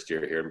that first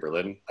year here in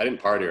Berlin. I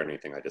didn't party or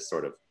anything. I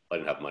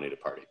didn't have money to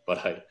party,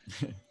 but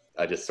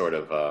I just sort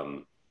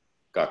of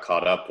got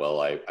caught up. Well,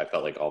 I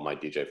felt like all my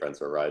DJ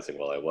friends were rising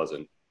while I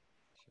wasn't,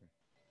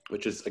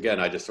 which is, again,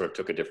 I just sort of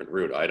took a different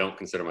route. I don't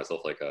consider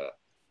myself like a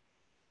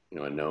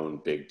known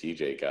big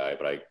DJ guy,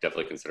 but I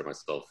definitely consider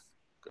myself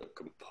a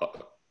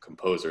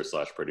composer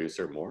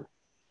 /producer more.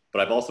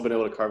 But I've also been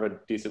able to carve a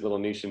decent little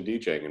niche in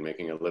DJing and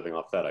making a living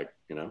off that,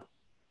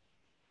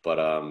 But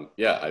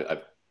yeah,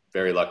 I'm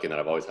very lucky that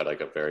I've always had like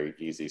a very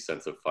easy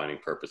sense of finding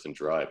purpose and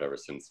drive ever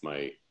since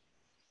my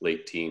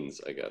late teens,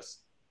 I guess.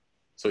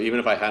 So even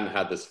if I hadn't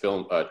had this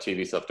film,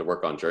 TV stuff to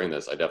work on during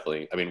this,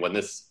 when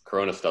this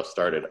Corona stuff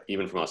started,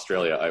 even from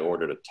Australia, I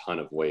ordered a ton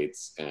of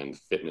weights and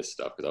fitness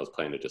stuff because I was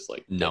planning to just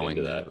like get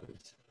into that.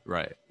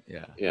 Right.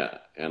 Yeah. Yeah.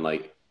 And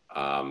like,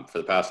 for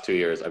the past 2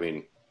 years, I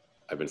mean,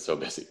 I've been so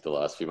busy the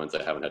last few months,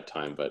 I haven't had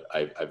time, but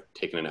I've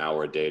taken an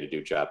hour a day to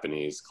do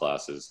Japanese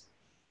classes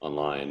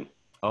online.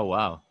 Oh,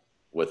 wow.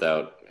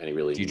 Without any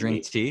really. Do you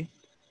drink tea?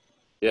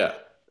 Yeah.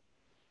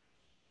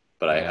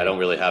 But I don't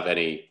really have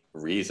any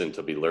reason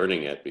to be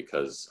learning it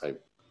because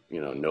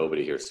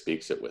nobody here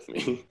speaks it with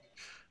me.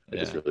 I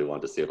just really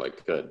wanted to see if I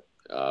could.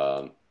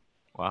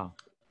 Wow.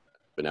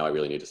 But now I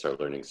really need to start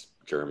learning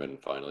German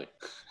finally,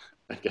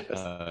 I guess.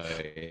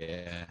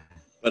 Yeah.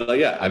 But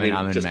yeah, I mean,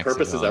 I'm just in Mexico,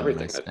 purpose is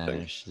everything.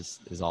 Spanish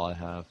is all I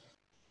have.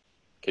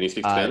 Can you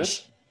speak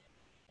Spanish?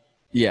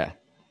 Yeah,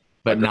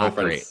 but my not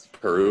great.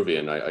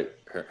 Peruvian.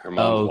 Her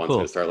mom wants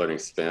me to start learning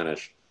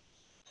Spanish.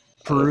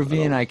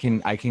 Peruvian, I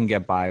can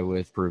get by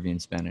with Peruvian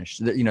Spanish.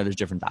 There's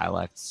different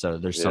dialects, so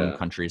there's some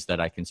countries that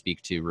I can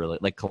speak to really,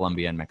 like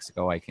Colombia and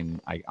Mexico.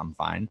 I'm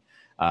fine.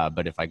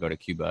 But if I go to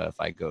Cuba, if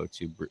I go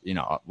to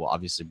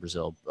obviously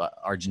Brazil,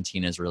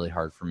 Argentina is really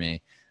hard for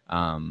me.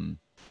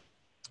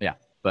 Yeah,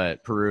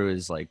 but Peru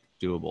is like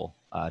doable.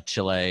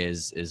 Chile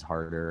is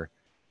harder.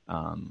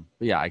 But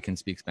yeah, I can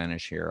speak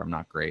Spanish here. I'm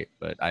not great,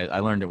 but I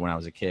learned it when I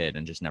was a kid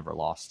and just never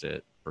lost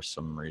it for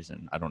some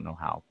reason. I don't know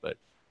how, but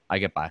I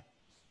get by.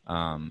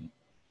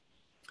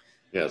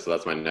 Yeah, so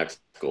that's my next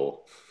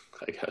goal,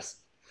 I guess.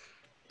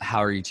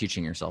 How are you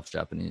teaching yourself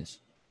Japanese?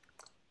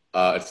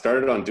 It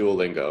started on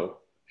Duolingo,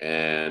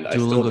 and I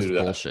still do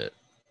that. Bullshit.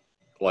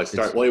 Well,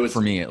 it was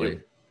for me at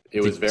least.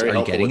 It was very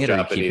helpful with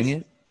Japanese. Are you keeping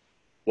it?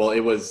 Well, it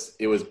was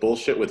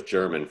bullshit with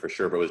German for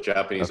sure, but with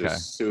Japanese, it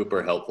was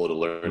super helpful to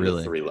learn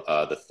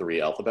the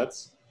three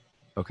alphabets.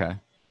 Okay.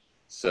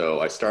 So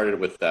I started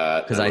with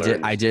that because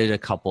I did a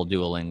couple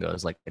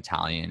Duolingos, like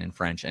Italian and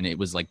French, and it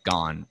was like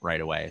gone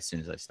right away as soon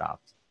as I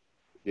stopped.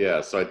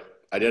 Yeah, so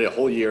I did a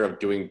whole year of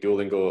doing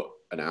Duolingo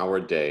an hour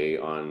a day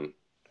on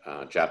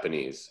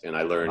Japanese, and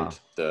I learned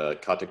the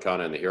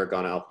katakana and the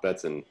hiragana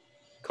alphabets, and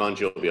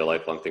kanji will be a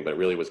lifelong thing, but it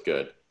really was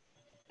good.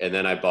 And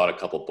then I bought a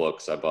couple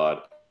books. I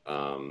bought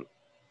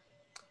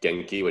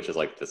Genki, which is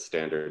like the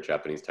standard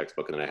Japanese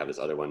textbook, and then I have this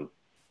other one,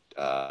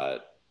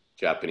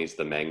 Japanese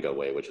the manga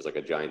way, which is like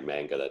a giant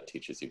manga that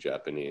teaches you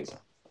Japanese.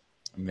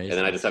 Amazing. And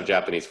then I just have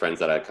Japanese friends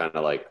that I kind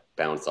of like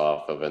bounce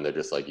off of, and they're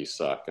just like, you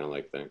suck. And I'm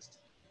like, thanks.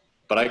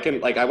 But I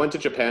can, like, I went to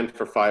Japan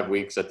for 5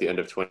 weeks at the end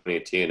of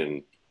 2018,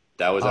 and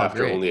that was after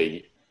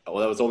great.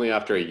 that was only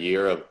after a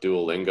year of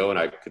Duolingo, and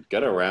I could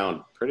get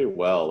around pretty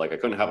well. Like, I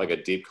couldn't have like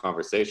a deep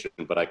conversation,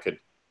 but I could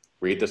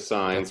read the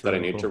signs That's that I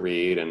really need cool. to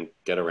read and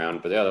get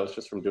around. But yeah, that was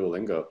just from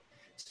Duolingo.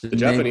 So The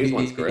Japanese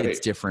one's maybe it's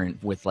great.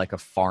 different with like a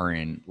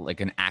foreign, like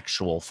an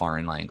actual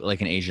foreign language,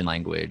 like an Asian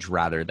language,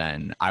 rather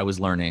than I was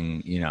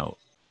learning,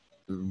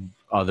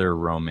 other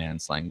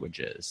Romance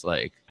languages.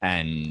 Like,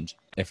 and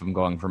if I'm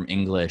going from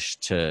English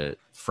to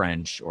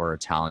French or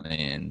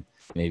Italian,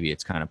 maybe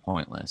it's kind of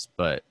pointless.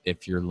 But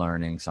if you're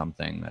learning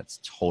something that's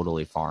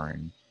totally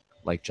foreign,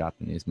 like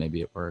Japanese,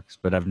 maybe it works.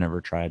 But I've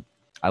never tried.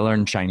 I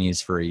learned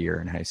Chinese for a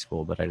year in high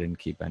school, but I didn't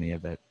keep any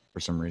of it for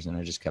some reason.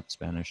 I just kept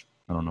Spanish.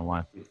 I don't know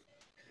why.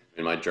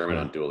 And my German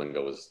But on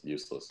Duolingo was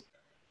useless.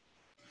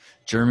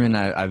 German,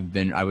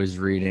 I was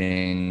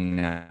reading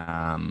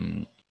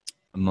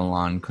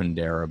Milan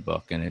Kundera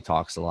book, and it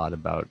talks a lot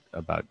about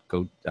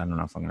Goethe. I don't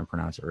know if I'm going to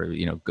pronounce it, or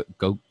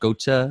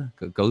Goethe,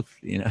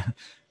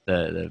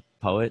 the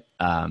poet,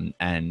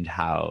 and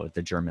how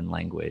the German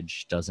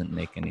language doesn't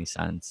make any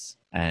sense,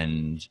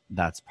 and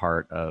that's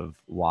part of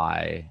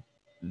why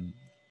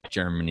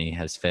Germany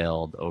has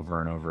failed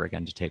over and over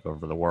again to take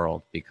over the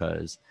world,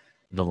 because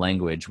the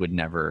language would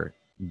never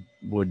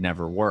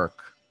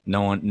work.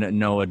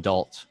 No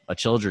adult, a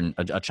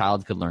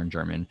child could learn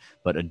German,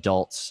 but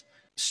adults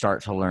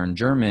start to learn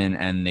German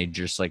and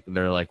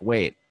they're like,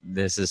 wait,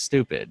 this is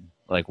stupid.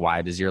 Like,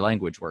 why does your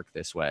language work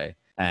this way?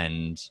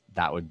 And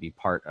that would be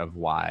part of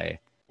why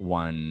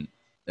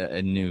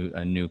a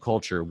new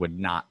culture would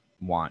not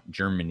want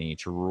Germany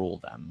to rule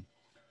them.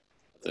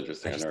 That's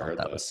interesting. I I just never thought heard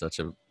that was such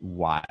a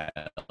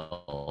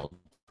wild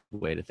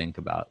way to think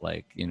about,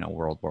 like,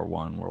 World War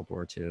I, World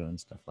War II, and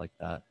stuff like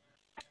that.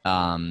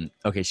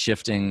 Okay,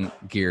 shifting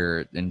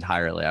gear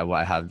entirely.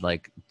 I have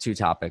like 2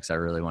 topics I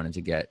really wanted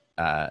to get.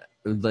 Sorry,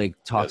 I've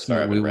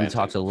been We ranting.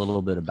 talked a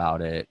little bit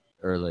about it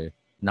earlier.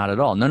 Not at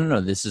all.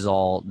 No. This is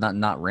all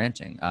not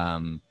ranting.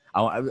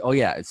 Oh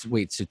yeah.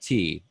 Wait. So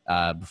tea.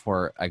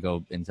 Before I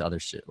go into other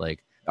shit,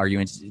 like, are you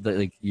into,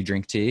 like, you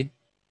drink tea?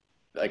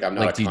 Like, I'm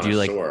not Like, a do you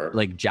do connoisseur,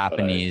 like but I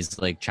Japanese,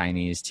 like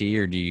Chinese tea,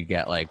 or do you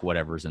get like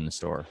whatever's in the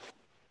store?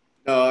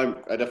 no,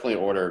 I definitely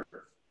order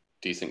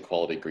decent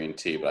quality green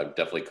tea, but I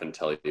definitely couldn't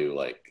tell you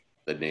like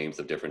the names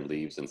of different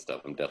leaves and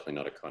stuff. I'm definitely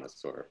not a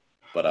connoisseur.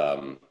 But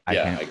I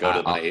yeah, can I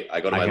go to I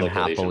my can local Asian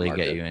happily get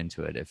market. you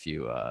into it if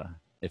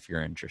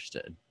you're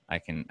interested. I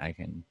can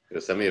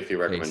Just send me a few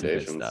show you some good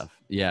recommendations. stuff.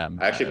 Yeah,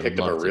 I I actually would picked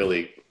up love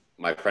to.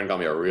 my friend got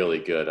me a really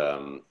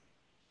good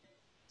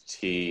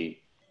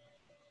tea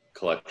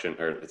collection,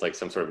 or it's like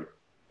some sort of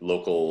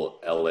local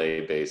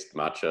LA based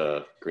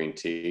matcha green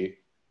tea.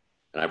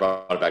 And I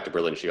brought it back to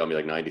Berlin. She got me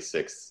like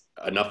 96,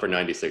 enough for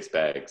 96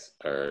 bags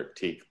or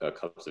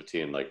cups of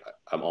tea. And like,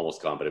 I'm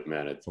almost gone, but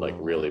man, it's like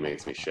really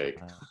makes me shake.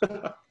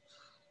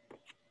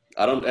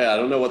 I don't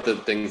know what the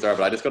things are,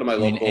 but I just go to my I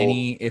mean,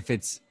 local. if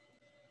it's,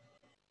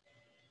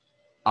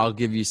 I'll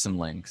give you some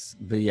links.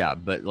 But yeah,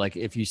 but like,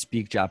 if you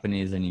speak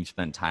Japanese and you've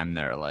spent time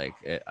there, like,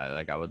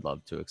 I would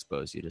love to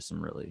expose you to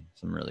some really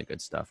good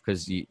stuff.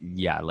 Because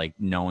yeah, like,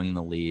 knowing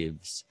the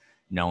leaves,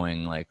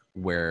 knowing like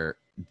where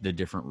the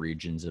different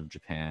regions of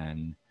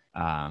Japan,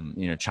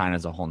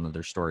 China's a whole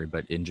nother story,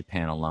 but in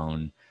Japan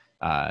alone,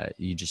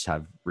 you just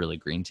have really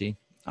green tea.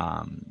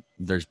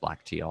 There's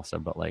black tea also,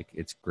 but like,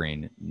 it's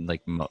green,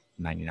 like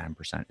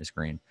 99% is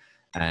green.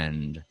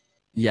 And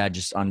yeah,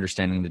 just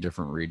understanding the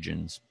different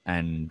regions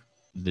and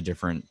the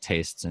different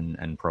tastes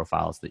and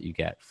profiles that you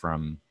get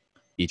from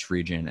each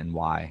region and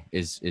why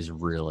is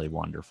really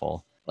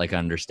wonderful. Like,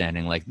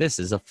 understanding, like, this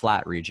is a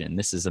flat region,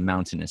 this is a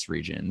mountainous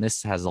region,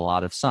 this has a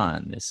lot of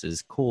sun, this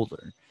is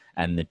colder,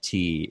 and the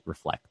tea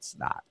reflects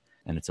that.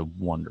 And it's a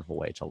wonderful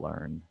way to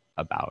learn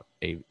about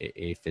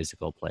a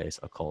physical place,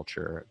 a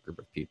culture, a group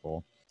of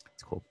people.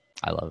 It's cool.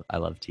 I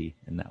love tea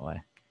in that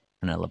way,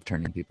 and I love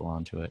turning people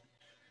onto it.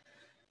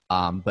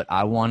 But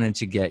I wanted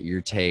to get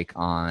your take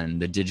on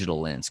the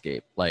digital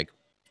landscape. Like,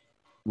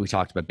 we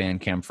talked about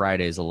Bandcamp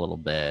Fridays a little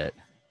bit.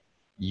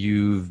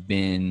 You've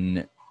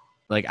been,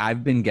 like,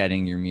 I've been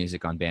getting your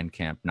music on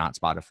Bandcamp, not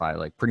Spotify,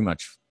 like pretty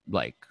much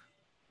like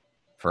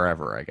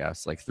forever, I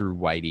guess, like through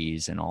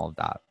Whitey's and all of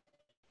that.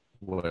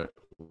 What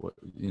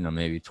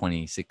maybe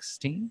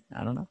 2016,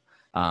 I don't know.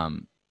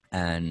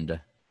 And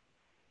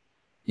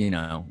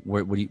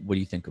what do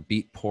you think of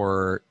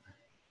Beatport,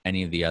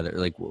 any of the other,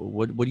 like,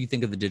 what do you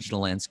think of the digital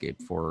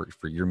landscape for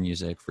your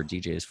music, for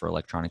DJs, for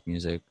electronic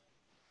music?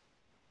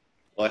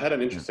 Well, I had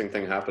an interesting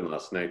thing happen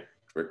last night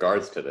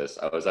regards to this.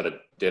 I was at a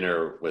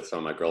dinner with some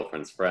of my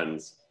girlfriend's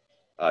friends.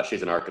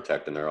 She's an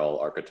architect, and they're all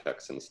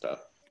architects and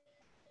stuff.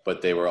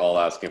 But they were all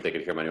asking if they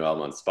could hear my new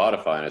album on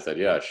Spotify, and I said,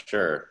 yeah,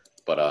 sure.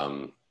 But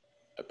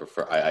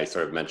I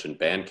sort of mentioned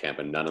Bandcamp,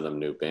 and none of them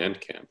knew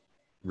Bandcamp.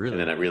 Really?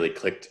 And then it really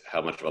clicked how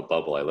much of a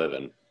bubble I live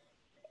in.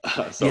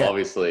 So Yeah,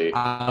 obviously,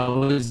 I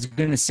was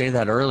going to say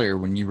that earlier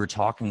when you were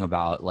talking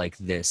about like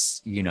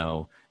this, you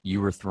know,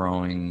 you were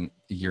throwing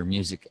your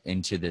music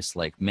into this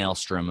like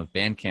maelstrom of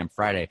Bandcamp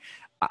Friday.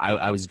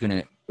 I was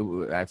going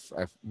to,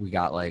 we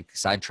got like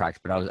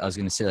sidetracked, but I was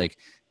going to say like,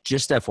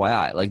 just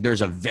FYI, like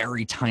there's a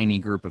very tiny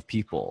group of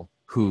people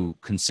who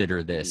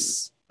consider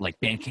this like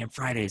Bandcamp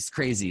Friday is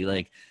crazy.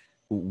 Like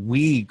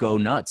we go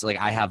nuts. Like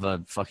I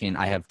have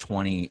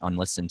 20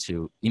 unlistened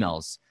to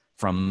emails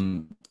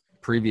from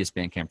previous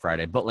Bandcamp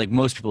Friday, but like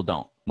most people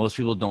don't. Most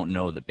people don't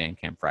know that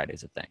Bandcamp Friday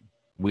is a thing.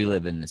 We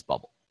live in this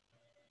bubble.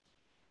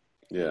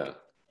 yeah.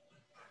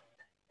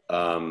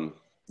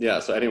 Yeah.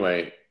 So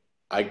anyway,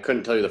 I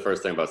couldn't tell you the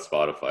first thing about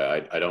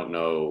Spotify. I don't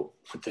know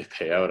what they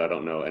pay out. I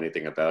don't know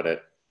anything about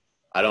it.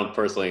 I don't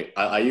personally,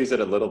 I use it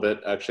a little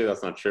bit. Actually,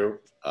 that's not true.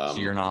 So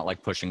you're not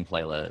like pushing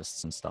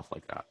playlists and stuff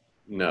like that.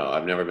 No,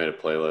 I've never made a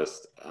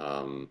playlist.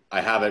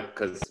 I have it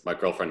because my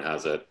girlfriend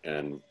has it,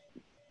 and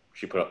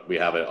we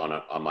have it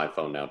on my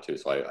phone now too,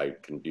 so I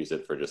can use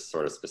it for just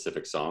sort of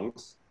specific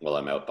songs while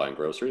I'm out buying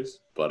groceries.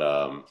 But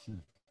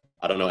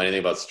I don't know anything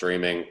about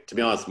streaming. To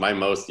be honest, my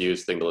most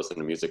used thing to listen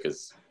to music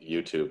is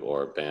YouTube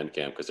or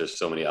Bandcamp because there's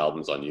so many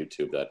albums on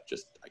YouTube that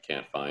just I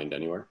can't find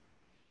anywhere,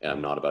 and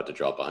I'm not about to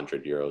drop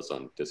 €100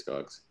 on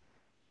Discogs.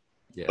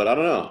 Yeah. But I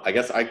don't know. I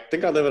guess I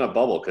think I live in a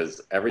bubble because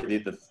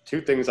the two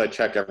things I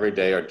check every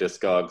day are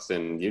Discogs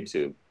and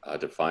YouTube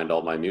to find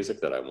all my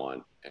music that I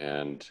want,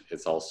 and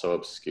it's all so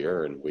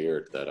obscure and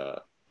weird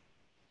that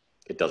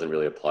it doesn't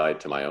really apply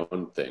to my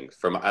own things.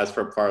 For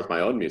far as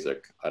my own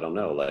music, I don't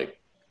know. Like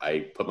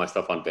I put my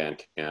stuff on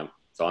Bandcamp,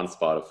 it's on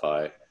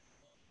Spotify,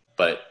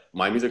 but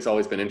my music's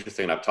always been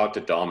interesting. And I've talked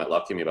to Dom at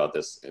Lucky Me about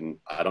this, and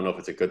I don't know if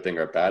it's a good thing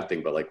or a bad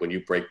thing, but like when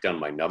you break down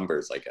my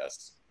numbers, I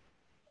guess.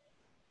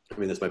 I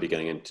mean, this might be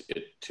getting into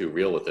it too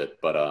real with it,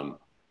 but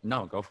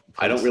No, go.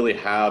 I don't really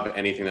have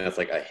anything that's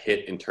like a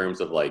hit in terms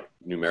of like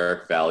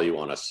numeric value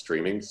on a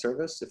streaming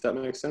service, if that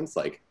makes sense.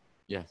 Like,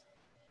 Yeah.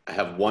 I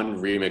have one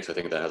remix I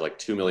think that has like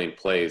 2 million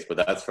plays, but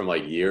that's from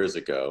like years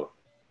ago.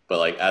 But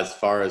like as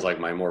far as like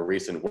my more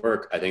recent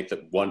work, I think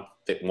that one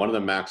of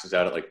them maxes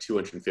out at like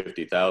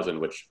 250,000,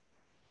 which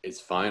is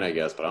fine, I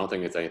guess. But I don't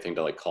think it's anything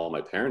to like call my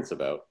parents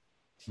about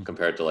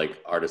compared to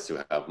like artists who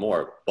have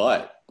more.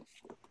 But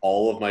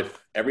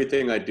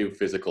everything I do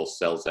physical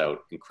sells out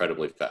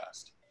incredibly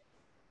fast.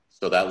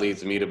 So that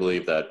leads me to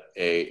believe that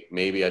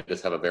maybe I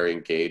just have a very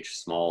engaged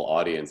small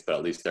audience, but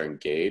at least they're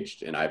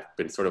engaged. And I've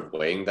been sort of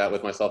weighing that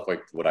with myself.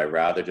 Like, would I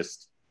rather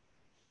just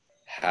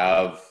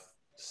have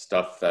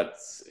stuff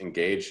that's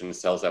engaged and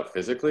sells out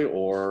physically,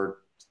 or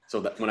so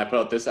that when I put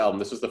out this album,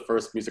 this was the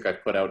first music I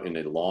put out in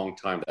a long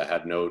time that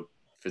had no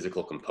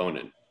physical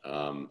component.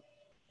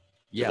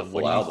 Yeah,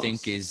 what do you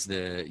think is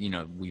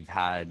we've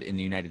had in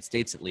the United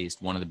States, at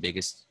least, one of the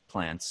biggest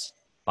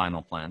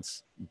vinyl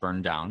plants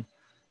burned down.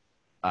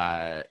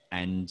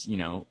 And,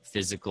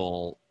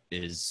 physical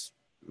is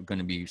going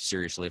to be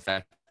seriously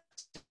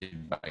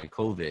affected by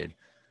COVID.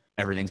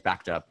 Everything's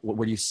backed up.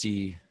 Where do you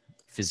see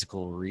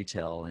physical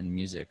retail and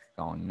music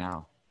going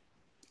now?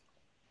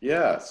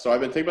 Yeah, so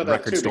I've been thinking about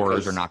that too. Record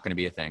stores are not going to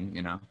be a thing,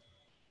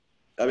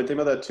 I've been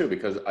thinking about that too,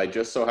 because I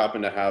just so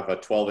happened to have a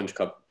 12-inch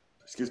cup,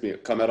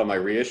 come out on my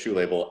reissue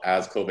label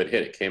as COVID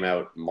hit. It came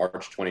out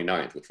March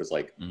 29th, which was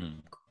like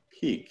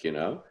peak,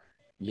 Yeah.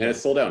 And it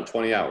sold out in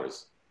 20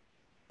 hours.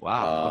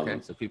 Wow. Okay.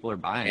 So people are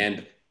buying.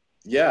 And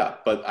yeah,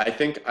 but I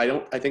think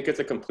it's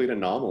a complete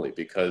anomaly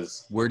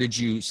because where did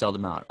you sell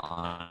them out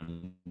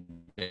on?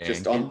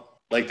 Just on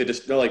like the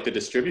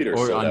distributor.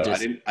 Or sold on out.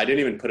 I didn't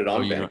even put it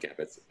on Bandcamp.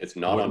 It's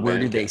not on Bandcamp. Where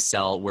do they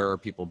sell? Where are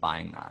people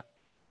buying that?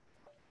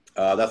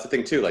 That's the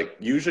thing too. Like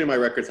usually my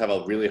records have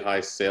a really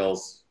high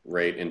sales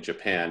rate in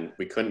Japan.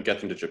 We couldn't get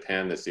them to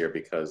Japan this year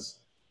because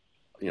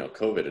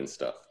COVID and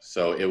stuff.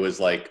 So it was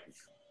like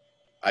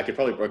I could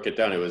probably break it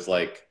down. It was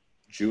like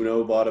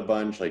Juno bought a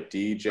bunch, like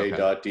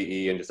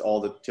DJ.de, and just all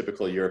the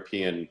typical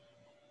European,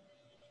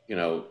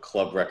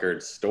 club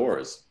record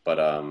stores. But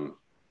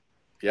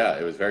yeah,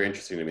 it was very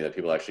interesting to me that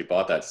people actually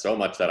bought that so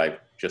much that I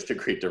just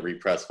agreed to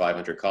repress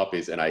 500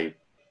 copies, and I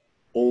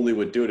only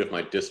would do it if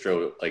my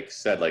distro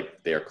said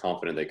they are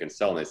confident they can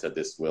sell, and they said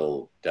this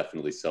will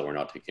definitely sell. We're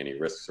not taking any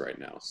risks right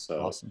now.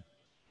 So awesome.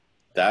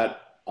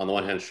 That on the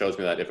one hand shows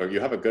me that if you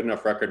have a good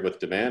enough record with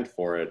demand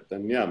for it,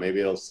 then yeah, maybe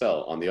it'll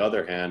sell. On the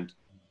other hand,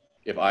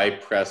 if I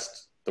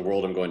pressed The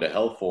World I'm Going to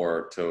Hell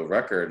For to a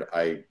record,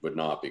 I would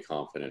not be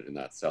confident in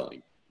that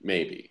selling.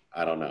 Maybe.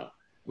 I don't know.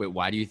 Wait,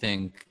 why do you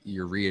think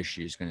your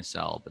reissue is going to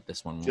sell, but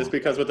this one won't? Just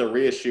because with the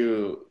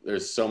reissue,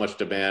 there's so much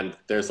demand.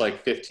 There's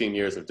 15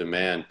 years of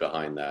demand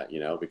behind that,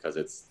 because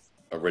its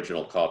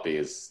original copy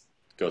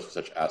goes for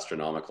such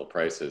astronomical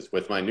prices.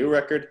 With my new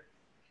record,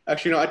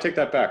 actually, no, I take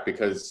that back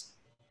because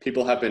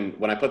people have been,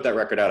 when I put that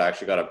record out, I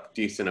actually got a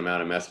decent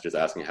amount of messages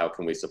asking how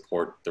can we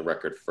support the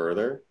record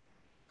further,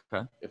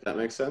 if that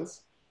makes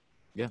sense.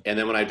 Yeah. And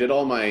then when I did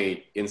all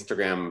my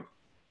Instagram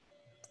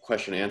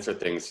question answer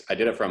things, I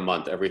did it for a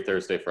month, every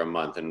Thursday for a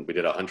month, and we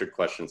did 100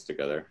 questions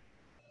together,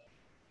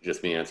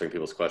 just me answering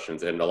people's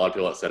questions. And a lot of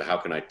people said, how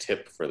can I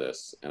tip for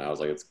this? And I was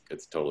like,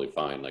 it's totally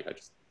fine. I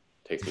just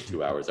takes me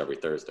 2 hours every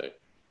Thursday.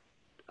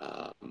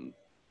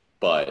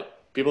 But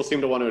people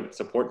seem to want to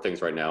support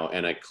things right now.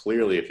 And I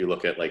clearly, if you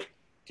look at like,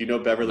 do you know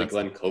Beverly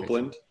Glenn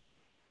Copeland?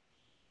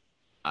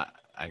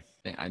 I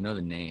think I know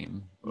the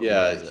name.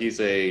 Yeah, he's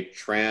a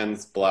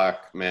trans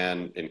black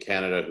man in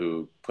Canada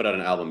who put out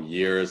an album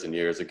years and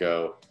years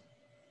ago,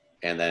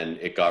 and then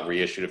it got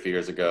reissued a few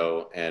years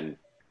ago and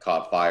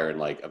caught fire in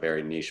like a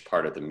very niche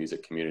part of the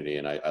music community,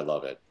 and I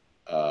love it.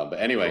 But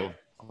anyway,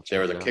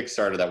 there was a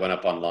Kickstarter that went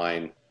up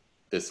online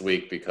this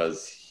week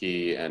because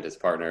he and his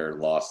partner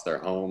lost their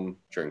home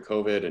during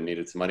COVID and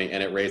needed some money,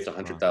 and it raised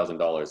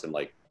 $100,000 in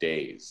like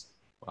days.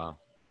 Wow.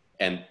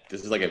 And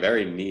this is like a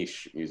very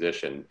niche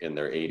musician in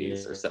their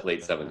 80s or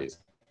late 70s.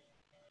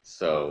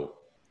 So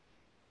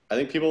I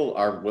think people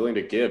are willing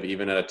to give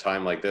even at a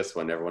time like this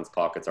when everyone's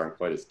pockets aren't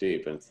quite as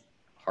deep, and it's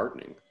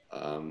heartening.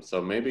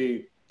 So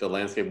maybe the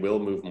landscape will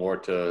move more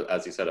to,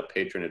 as you said, a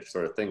patronage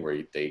sort of thing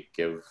where they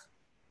give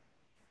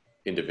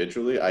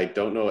individually. I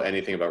don't know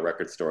anything about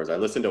record stores. I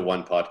listened to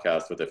one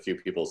podcast with a few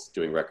people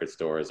doing record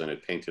stores, and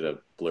it painted a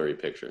blurry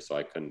picture, so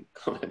I couldn't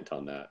comment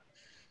on that.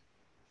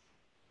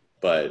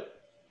 But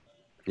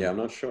yeah, I'm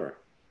not sure.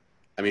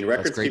 I mean,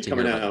 records keep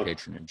coming out.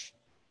 Patronage.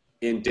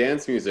 In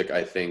dance music,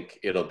 I think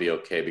it'll be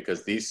okay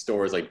because these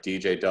stores like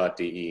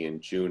DJ.de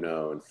and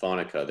Juno and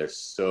Phonica, they're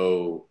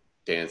so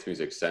dance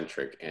music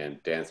centric,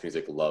 and dance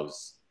music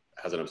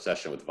has an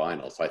obsession with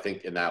vinyl. So I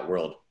think in that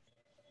world,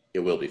 it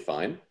will be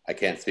fine. I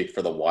can't speak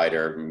for the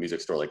wider music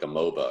store like a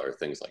MOBA or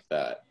things like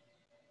that.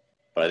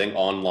 But I think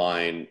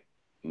online,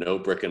 no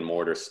brick and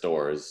mortar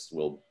stores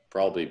will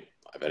probably,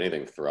 if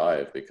anything,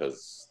 thrive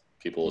because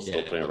people will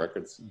still play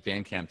records.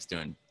 Bandcamp's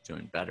doing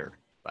better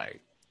by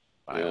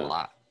a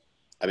lot.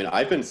 I mean,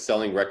 I've been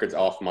selling records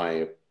off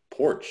my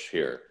porch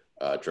here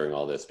during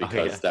all this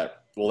because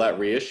that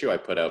reissue I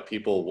put out,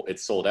 it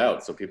sold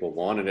out, so people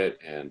wanted it,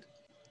 and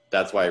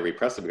that's why I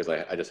repressed it because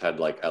I just had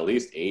like at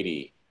least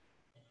 80.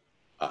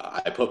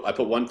 I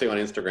put one thing on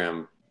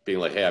Instagram being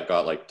like, hey, I've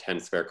got like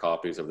 10 spare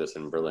copies of this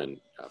in Berlin.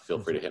 Feel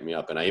free to hit me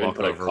up. And I even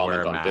put a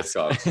comment on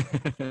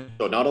Discogs.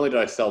 So not only did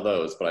I sell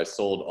those, but I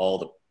sold all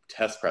the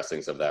test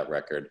pressings of that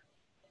record,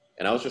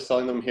 and I was just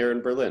selling them here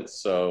in Berlin.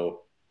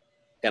 So,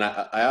 and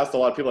I asked a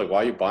lot of people like,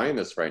 why are you buying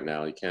this right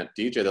now? You can't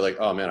DJ. They're like,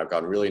 oh man, I've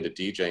gotten really into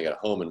DJing at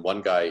home. And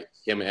one guy,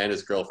 him and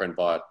his girlfriend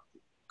bought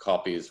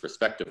copies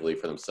respectively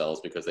for themselves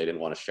because they didn't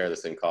want to share the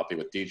same copy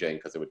with DJing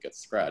because it would get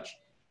scratched.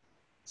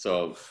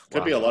 So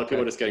could be a lot of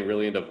people just getting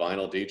really into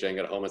vinyl DJing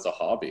at home as a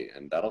hobby,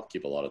 and that'll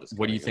keep a lot of this.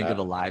 What do you think of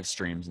the live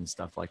streams and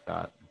stuff like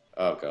that?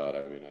 Oh God,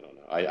 I mean, I don't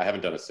know. I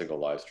haven't done a single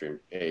live stream,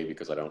 A,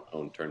 because I don't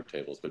own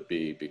turntables, but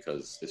B,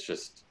 because it's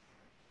just,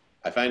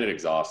 I find it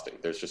exhausting.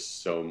 There's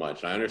just so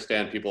much. And I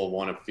understand people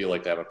want to feel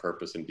like they have a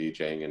purpose in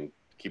DJing and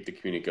keep the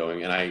community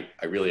going. And I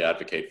really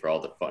advocate for all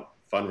the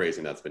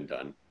fundraising that's been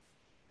done.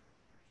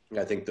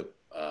 I think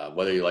that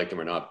whether you like them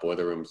or not,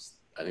 Boiler Rooms,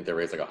 I think they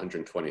raised like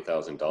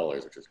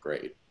 $120,000, which is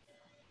great.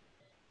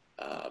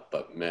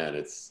 But man,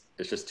 it's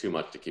just too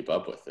much to keep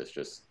up with. It's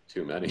just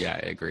too many. Yeah,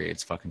 I agree.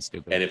 It's fucking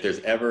stupid. And if there's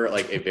ever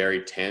like a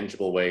very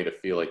tangible way to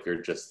feel like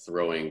you're just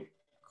throwing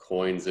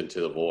coins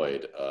into the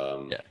void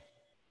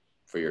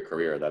for your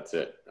career, that's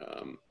it.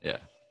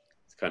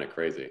 It's kind of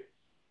crazy.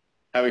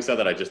 Having said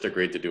that, I just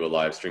agreed to do a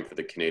live stream for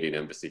the Canadian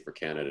Embassy for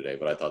Canada today,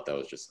 but I thought that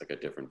was just like a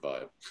different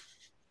vibe.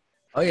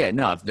 Oh yeah,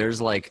 no. If there's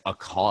like a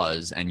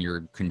cause and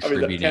you're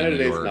contributing, I mean, Canada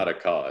Day is not a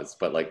cause,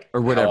 but like, or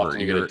whatever, how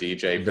often you're gonna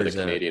DJ for the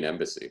Canadian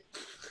Embassy?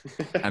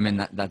 I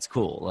mean, that's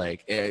cool.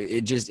 Like,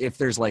 it just, if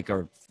there's like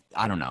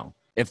I don't know,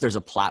 if there's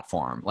a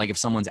platform, like if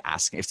someone's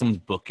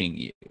booking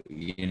you,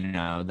 you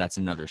know, that's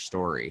another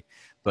story.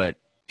 But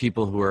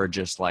people who are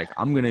just like,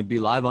 I'm gonna be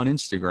live on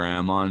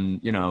Instagram on,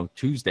 you know,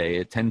 Tuesday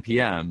at 10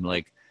 p.m.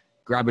 like,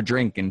 grab a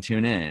drink and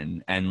tune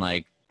in, and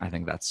like, I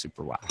think that's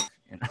super whack.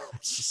 You know,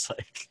 it's just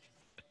like.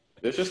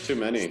 There's just too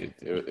many.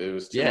 It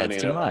was too many.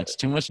 It's too much.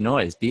 Too much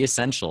noise. Be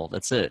essential.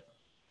 That's it.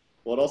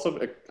 Well, it also,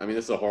 I mean,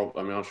 this is a horrible,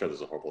 I mean, I'm sure this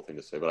is a horrible thing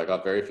to say, but I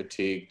got very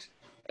fatigued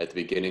at the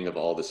beginning of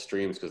all the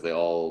streams because they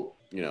all,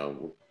 you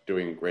know,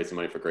 raising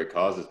money for great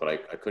causes, but I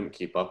couldn't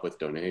keep up with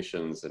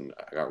donations, and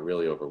I got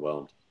really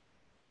overwhelmed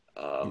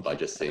by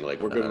just seeing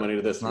like, we're giving money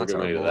to this, we're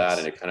giving money to that.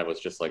 And it kind of was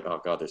just like,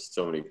 oh God, there's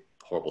so many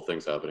horrible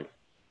things happening.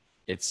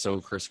 It's so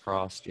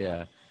crisscrossed.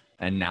 Yeah.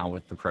 And now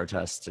with the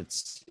protests,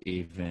 it's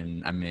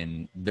even, I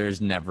mean,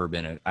 there's never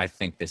been I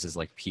think this is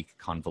like peak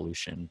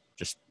convolution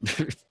just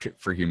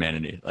for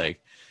humanity. Like,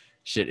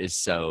 shit is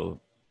so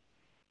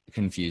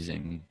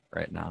confusing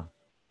right now.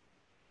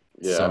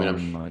 Yeah. So I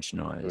mean, much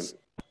noise.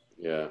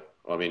 Yeah.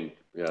 Well, I mean,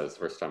 yeah, it's the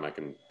first time I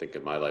can think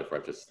in my life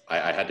where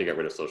I had to get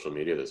rid of social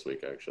media this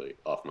week, actually,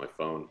 off my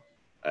phone.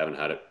 I haven't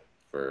had it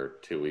for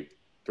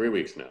 3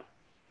 weeks now.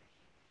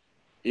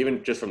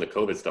 Even just from the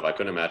COVID stuff, I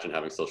couldn't imagine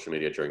having social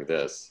media during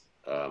this.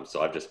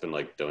 So I've just been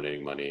like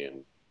donating money,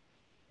 and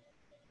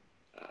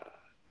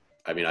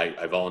I mean,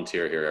 I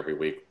volunteer here every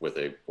week with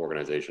a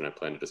organization. I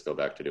plan to just go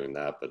back to doing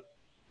that, but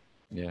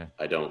yeah,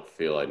 I don't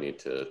feel I need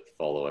to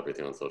follow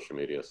everything on social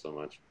media so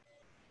much.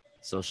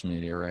 Social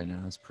media right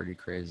now is pretty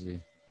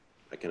crazy.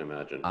 can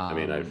imagine. I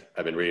mean, I've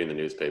been reading the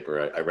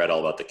newspaper. I read all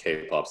about the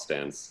K-pop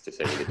stands to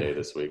saving the day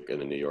this week in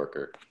the New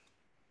Yorker.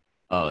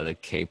 Oh, the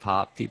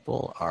K-pop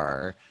people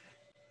are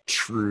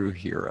true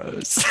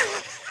heroes.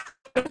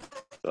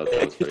 So that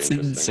sounds pretty It's interesting.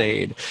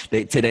 insane.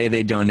 Today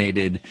they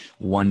donated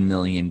 $1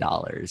 million.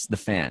 The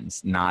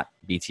fans, not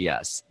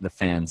BTS. The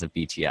fans of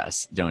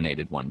BTS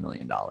donated $1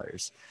 million.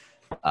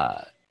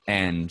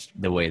 And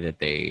the way that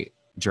they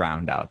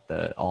drowned out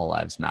the All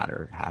Lives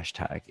Matter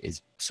hashtag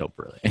is so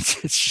brilliant.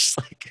 It's just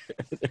like,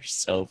 they're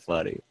so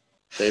funny.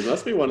 They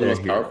must be one of the They're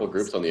most powerful heroes.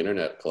 groups on the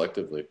internet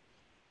collectively.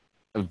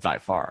 By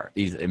far.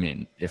 I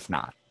mean, if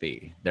not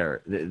the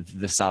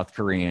South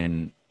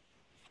Korean,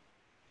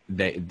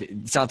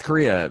 South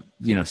Korea,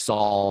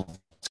 solved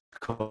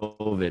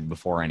COVID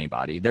before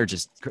anybody. They're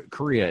just,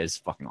 Korea is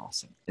fucking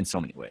awesome in so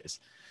many ways,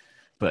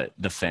 but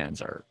the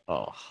fans are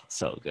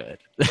so good.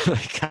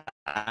 Like,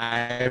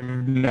 I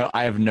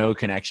have no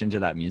connection to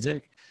that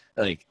music.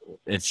 Like,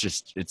 it's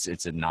just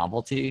it's a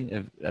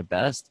novelty at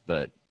best,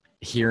 but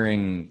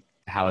hearing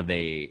how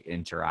they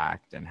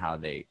interact and how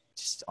they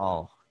just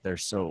they're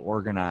so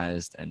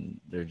organized and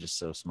they're just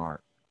so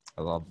smart.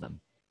 I love them.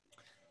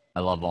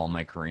 I love all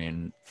my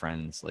Korean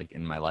friends, like,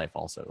 in my life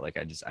also. Like,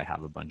 I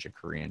have a bunch of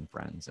Korean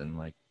friends, and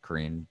like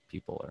Korean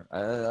people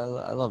I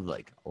love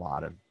like a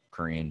lot of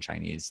Korean,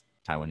 Chinese,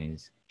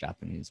 Taiwanese,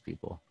 Japanese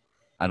people.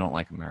 I don't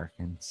like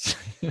Americans.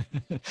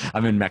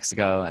 I'm in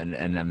Mexico and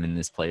I'm in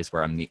this place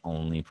where I'm the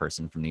only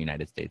person from the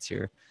United States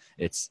here.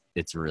 It's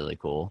really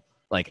cool.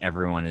 Like,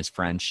 everyone is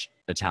French,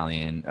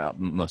 Italian,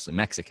 mostly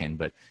Mexican,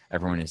 but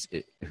everyone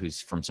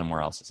who's from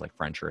somewhere else is like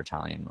French or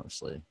Italian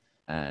mostly,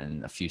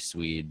 and a few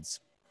Swedes.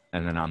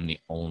 And then I'm the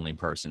only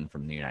person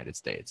from the United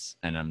States.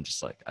 And I'm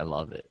just like, I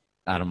love it.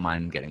 I don't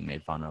mind getting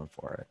made fun of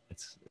for it.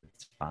 It's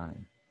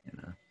fine,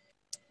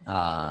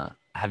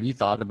 Have you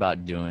thought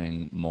about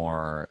doing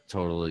more,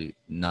 totally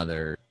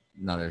another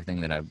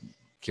thing that I'm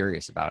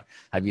curious about?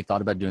 Have you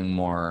thought about doing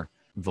more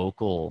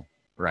vocal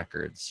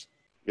records?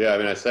 Yeah, I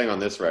mean, I sang on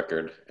this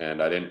record,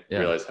 and I didn't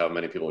realize how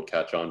many people would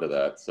catch on to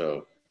that.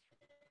 So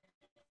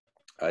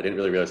I didn't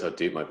really realize how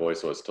deep my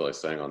voice was till I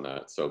sang on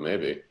that. So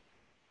maybe.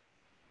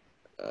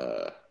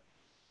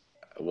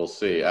 We'll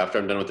see. After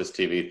I'm done with this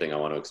TV thing, I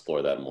want to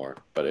explore that more,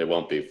 but it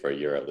won't be for a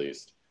year at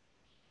least.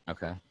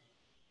 Okay.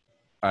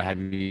 Or have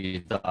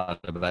you thought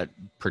about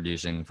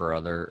producing for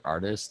other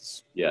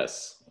artists?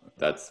 Yes,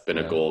 that's been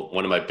a goal.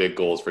 One of my big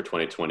goals for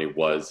 2020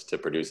 was to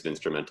produce an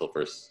instrumental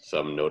for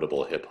some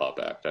notable hip hop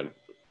act. And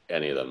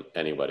any of them,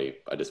 anybody.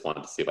 I just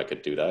wanted to see if I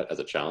could do that as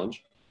a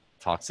challenge.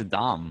 Talk to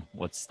Dom.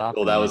 What's stopping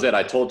Well, that you? was it.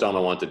 I told Dom I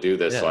wanted to do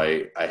this. So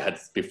I had,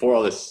 before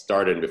all this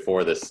started, and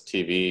before this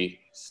TV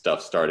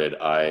stuff started,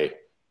 I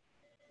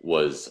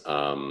was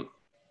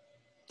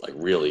like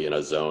really in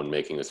a zone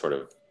making this sort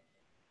of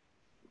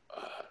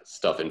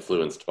stuff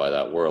influenced by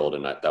that world,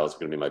 and that was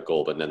going to be my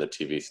goal. But then the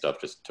TV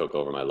stuff just took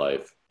over my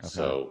life. Okay.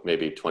 So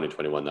maybe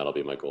 2021, that'll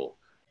be my goal.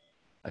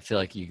 I feel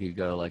like you could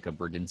go like a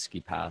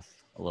Brudinski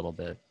path a little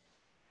bit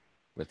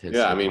with his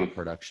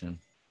production.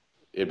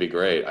 It'd be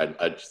great.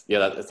 It's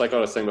like what I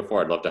was saying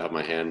before. I'd love to have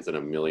my hands in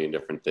a million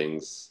different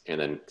things and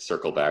then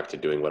circle back to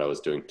doing what I was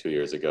doing 2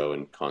 years ago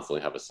and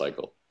constantly have a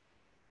cycle.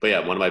 But yeah,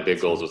 one of my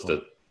big goals was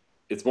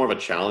it's more of a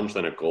challenge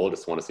than a goal. I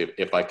just want to see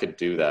if I could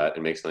do that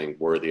and make something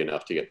worthy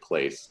enough to get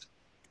placed.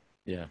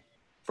 Yeah.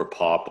 For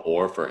pop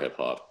or for hip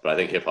hop. But I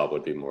think hip hop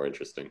would be more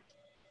interesting.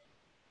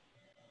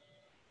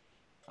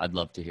 I'd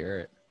love to hear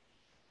it.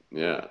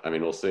 Yeah. I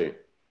mean, we'll see.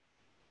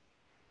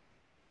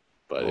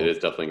 But It is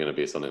definitely going to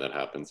be something that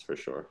happens for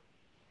sure.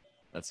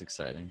 That's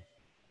exciting.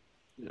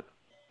 Yeah.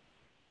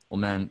 Well,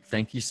 man,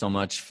 thank you so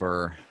much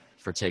for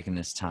taking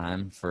this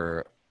time,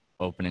 for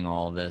opening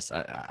all of this.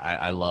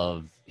 I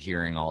love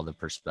hearing all the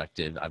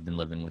perspective. I've been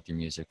living with your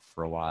music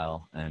for a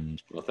while,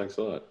 and well, thanks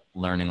a lot.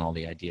 Learning all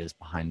the ideas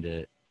behind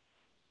it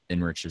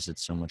enriches it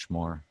so much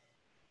more,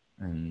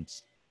 and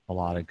a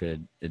lot of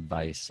good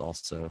advice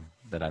also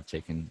that I've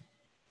taken.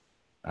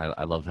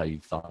 I love how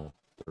you've thought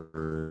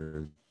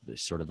through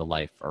sort of the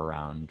life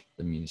around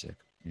the music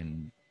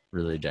in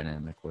really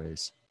dynamic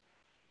ways.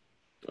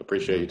 I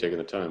appreciate you taking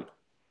the time.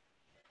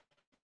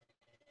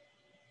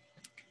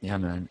 Yeah,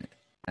 man.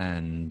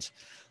 And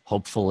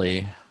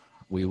hopefully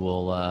we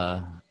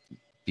will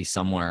be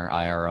somewhere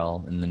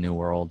IRL in the new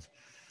world,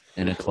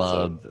 in a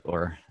club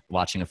or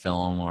watching a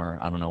film or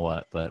I don't know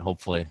what, but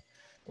hopefully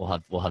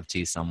we'll have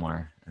tea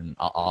somewhere, and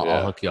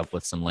I'll hook you up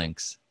with some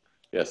links.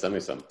 Yeah, send me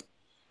some.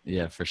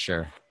 Yeah, for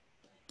sure.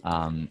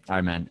 All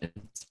right, man.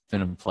 It's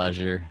been a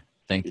pleasure.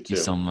 Thank you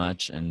so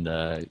much,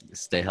 and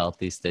stay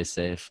healthy, stay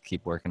safe,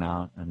 keep working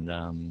out, and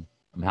I'm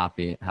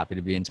happy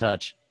to be in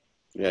touch.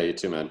 Yeah, you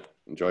too, man.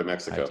 Enjoy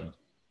Mexico.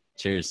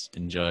 Cheers.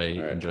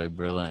 Enjoy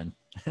Berlin.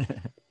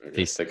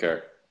 Peace. Take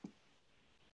care.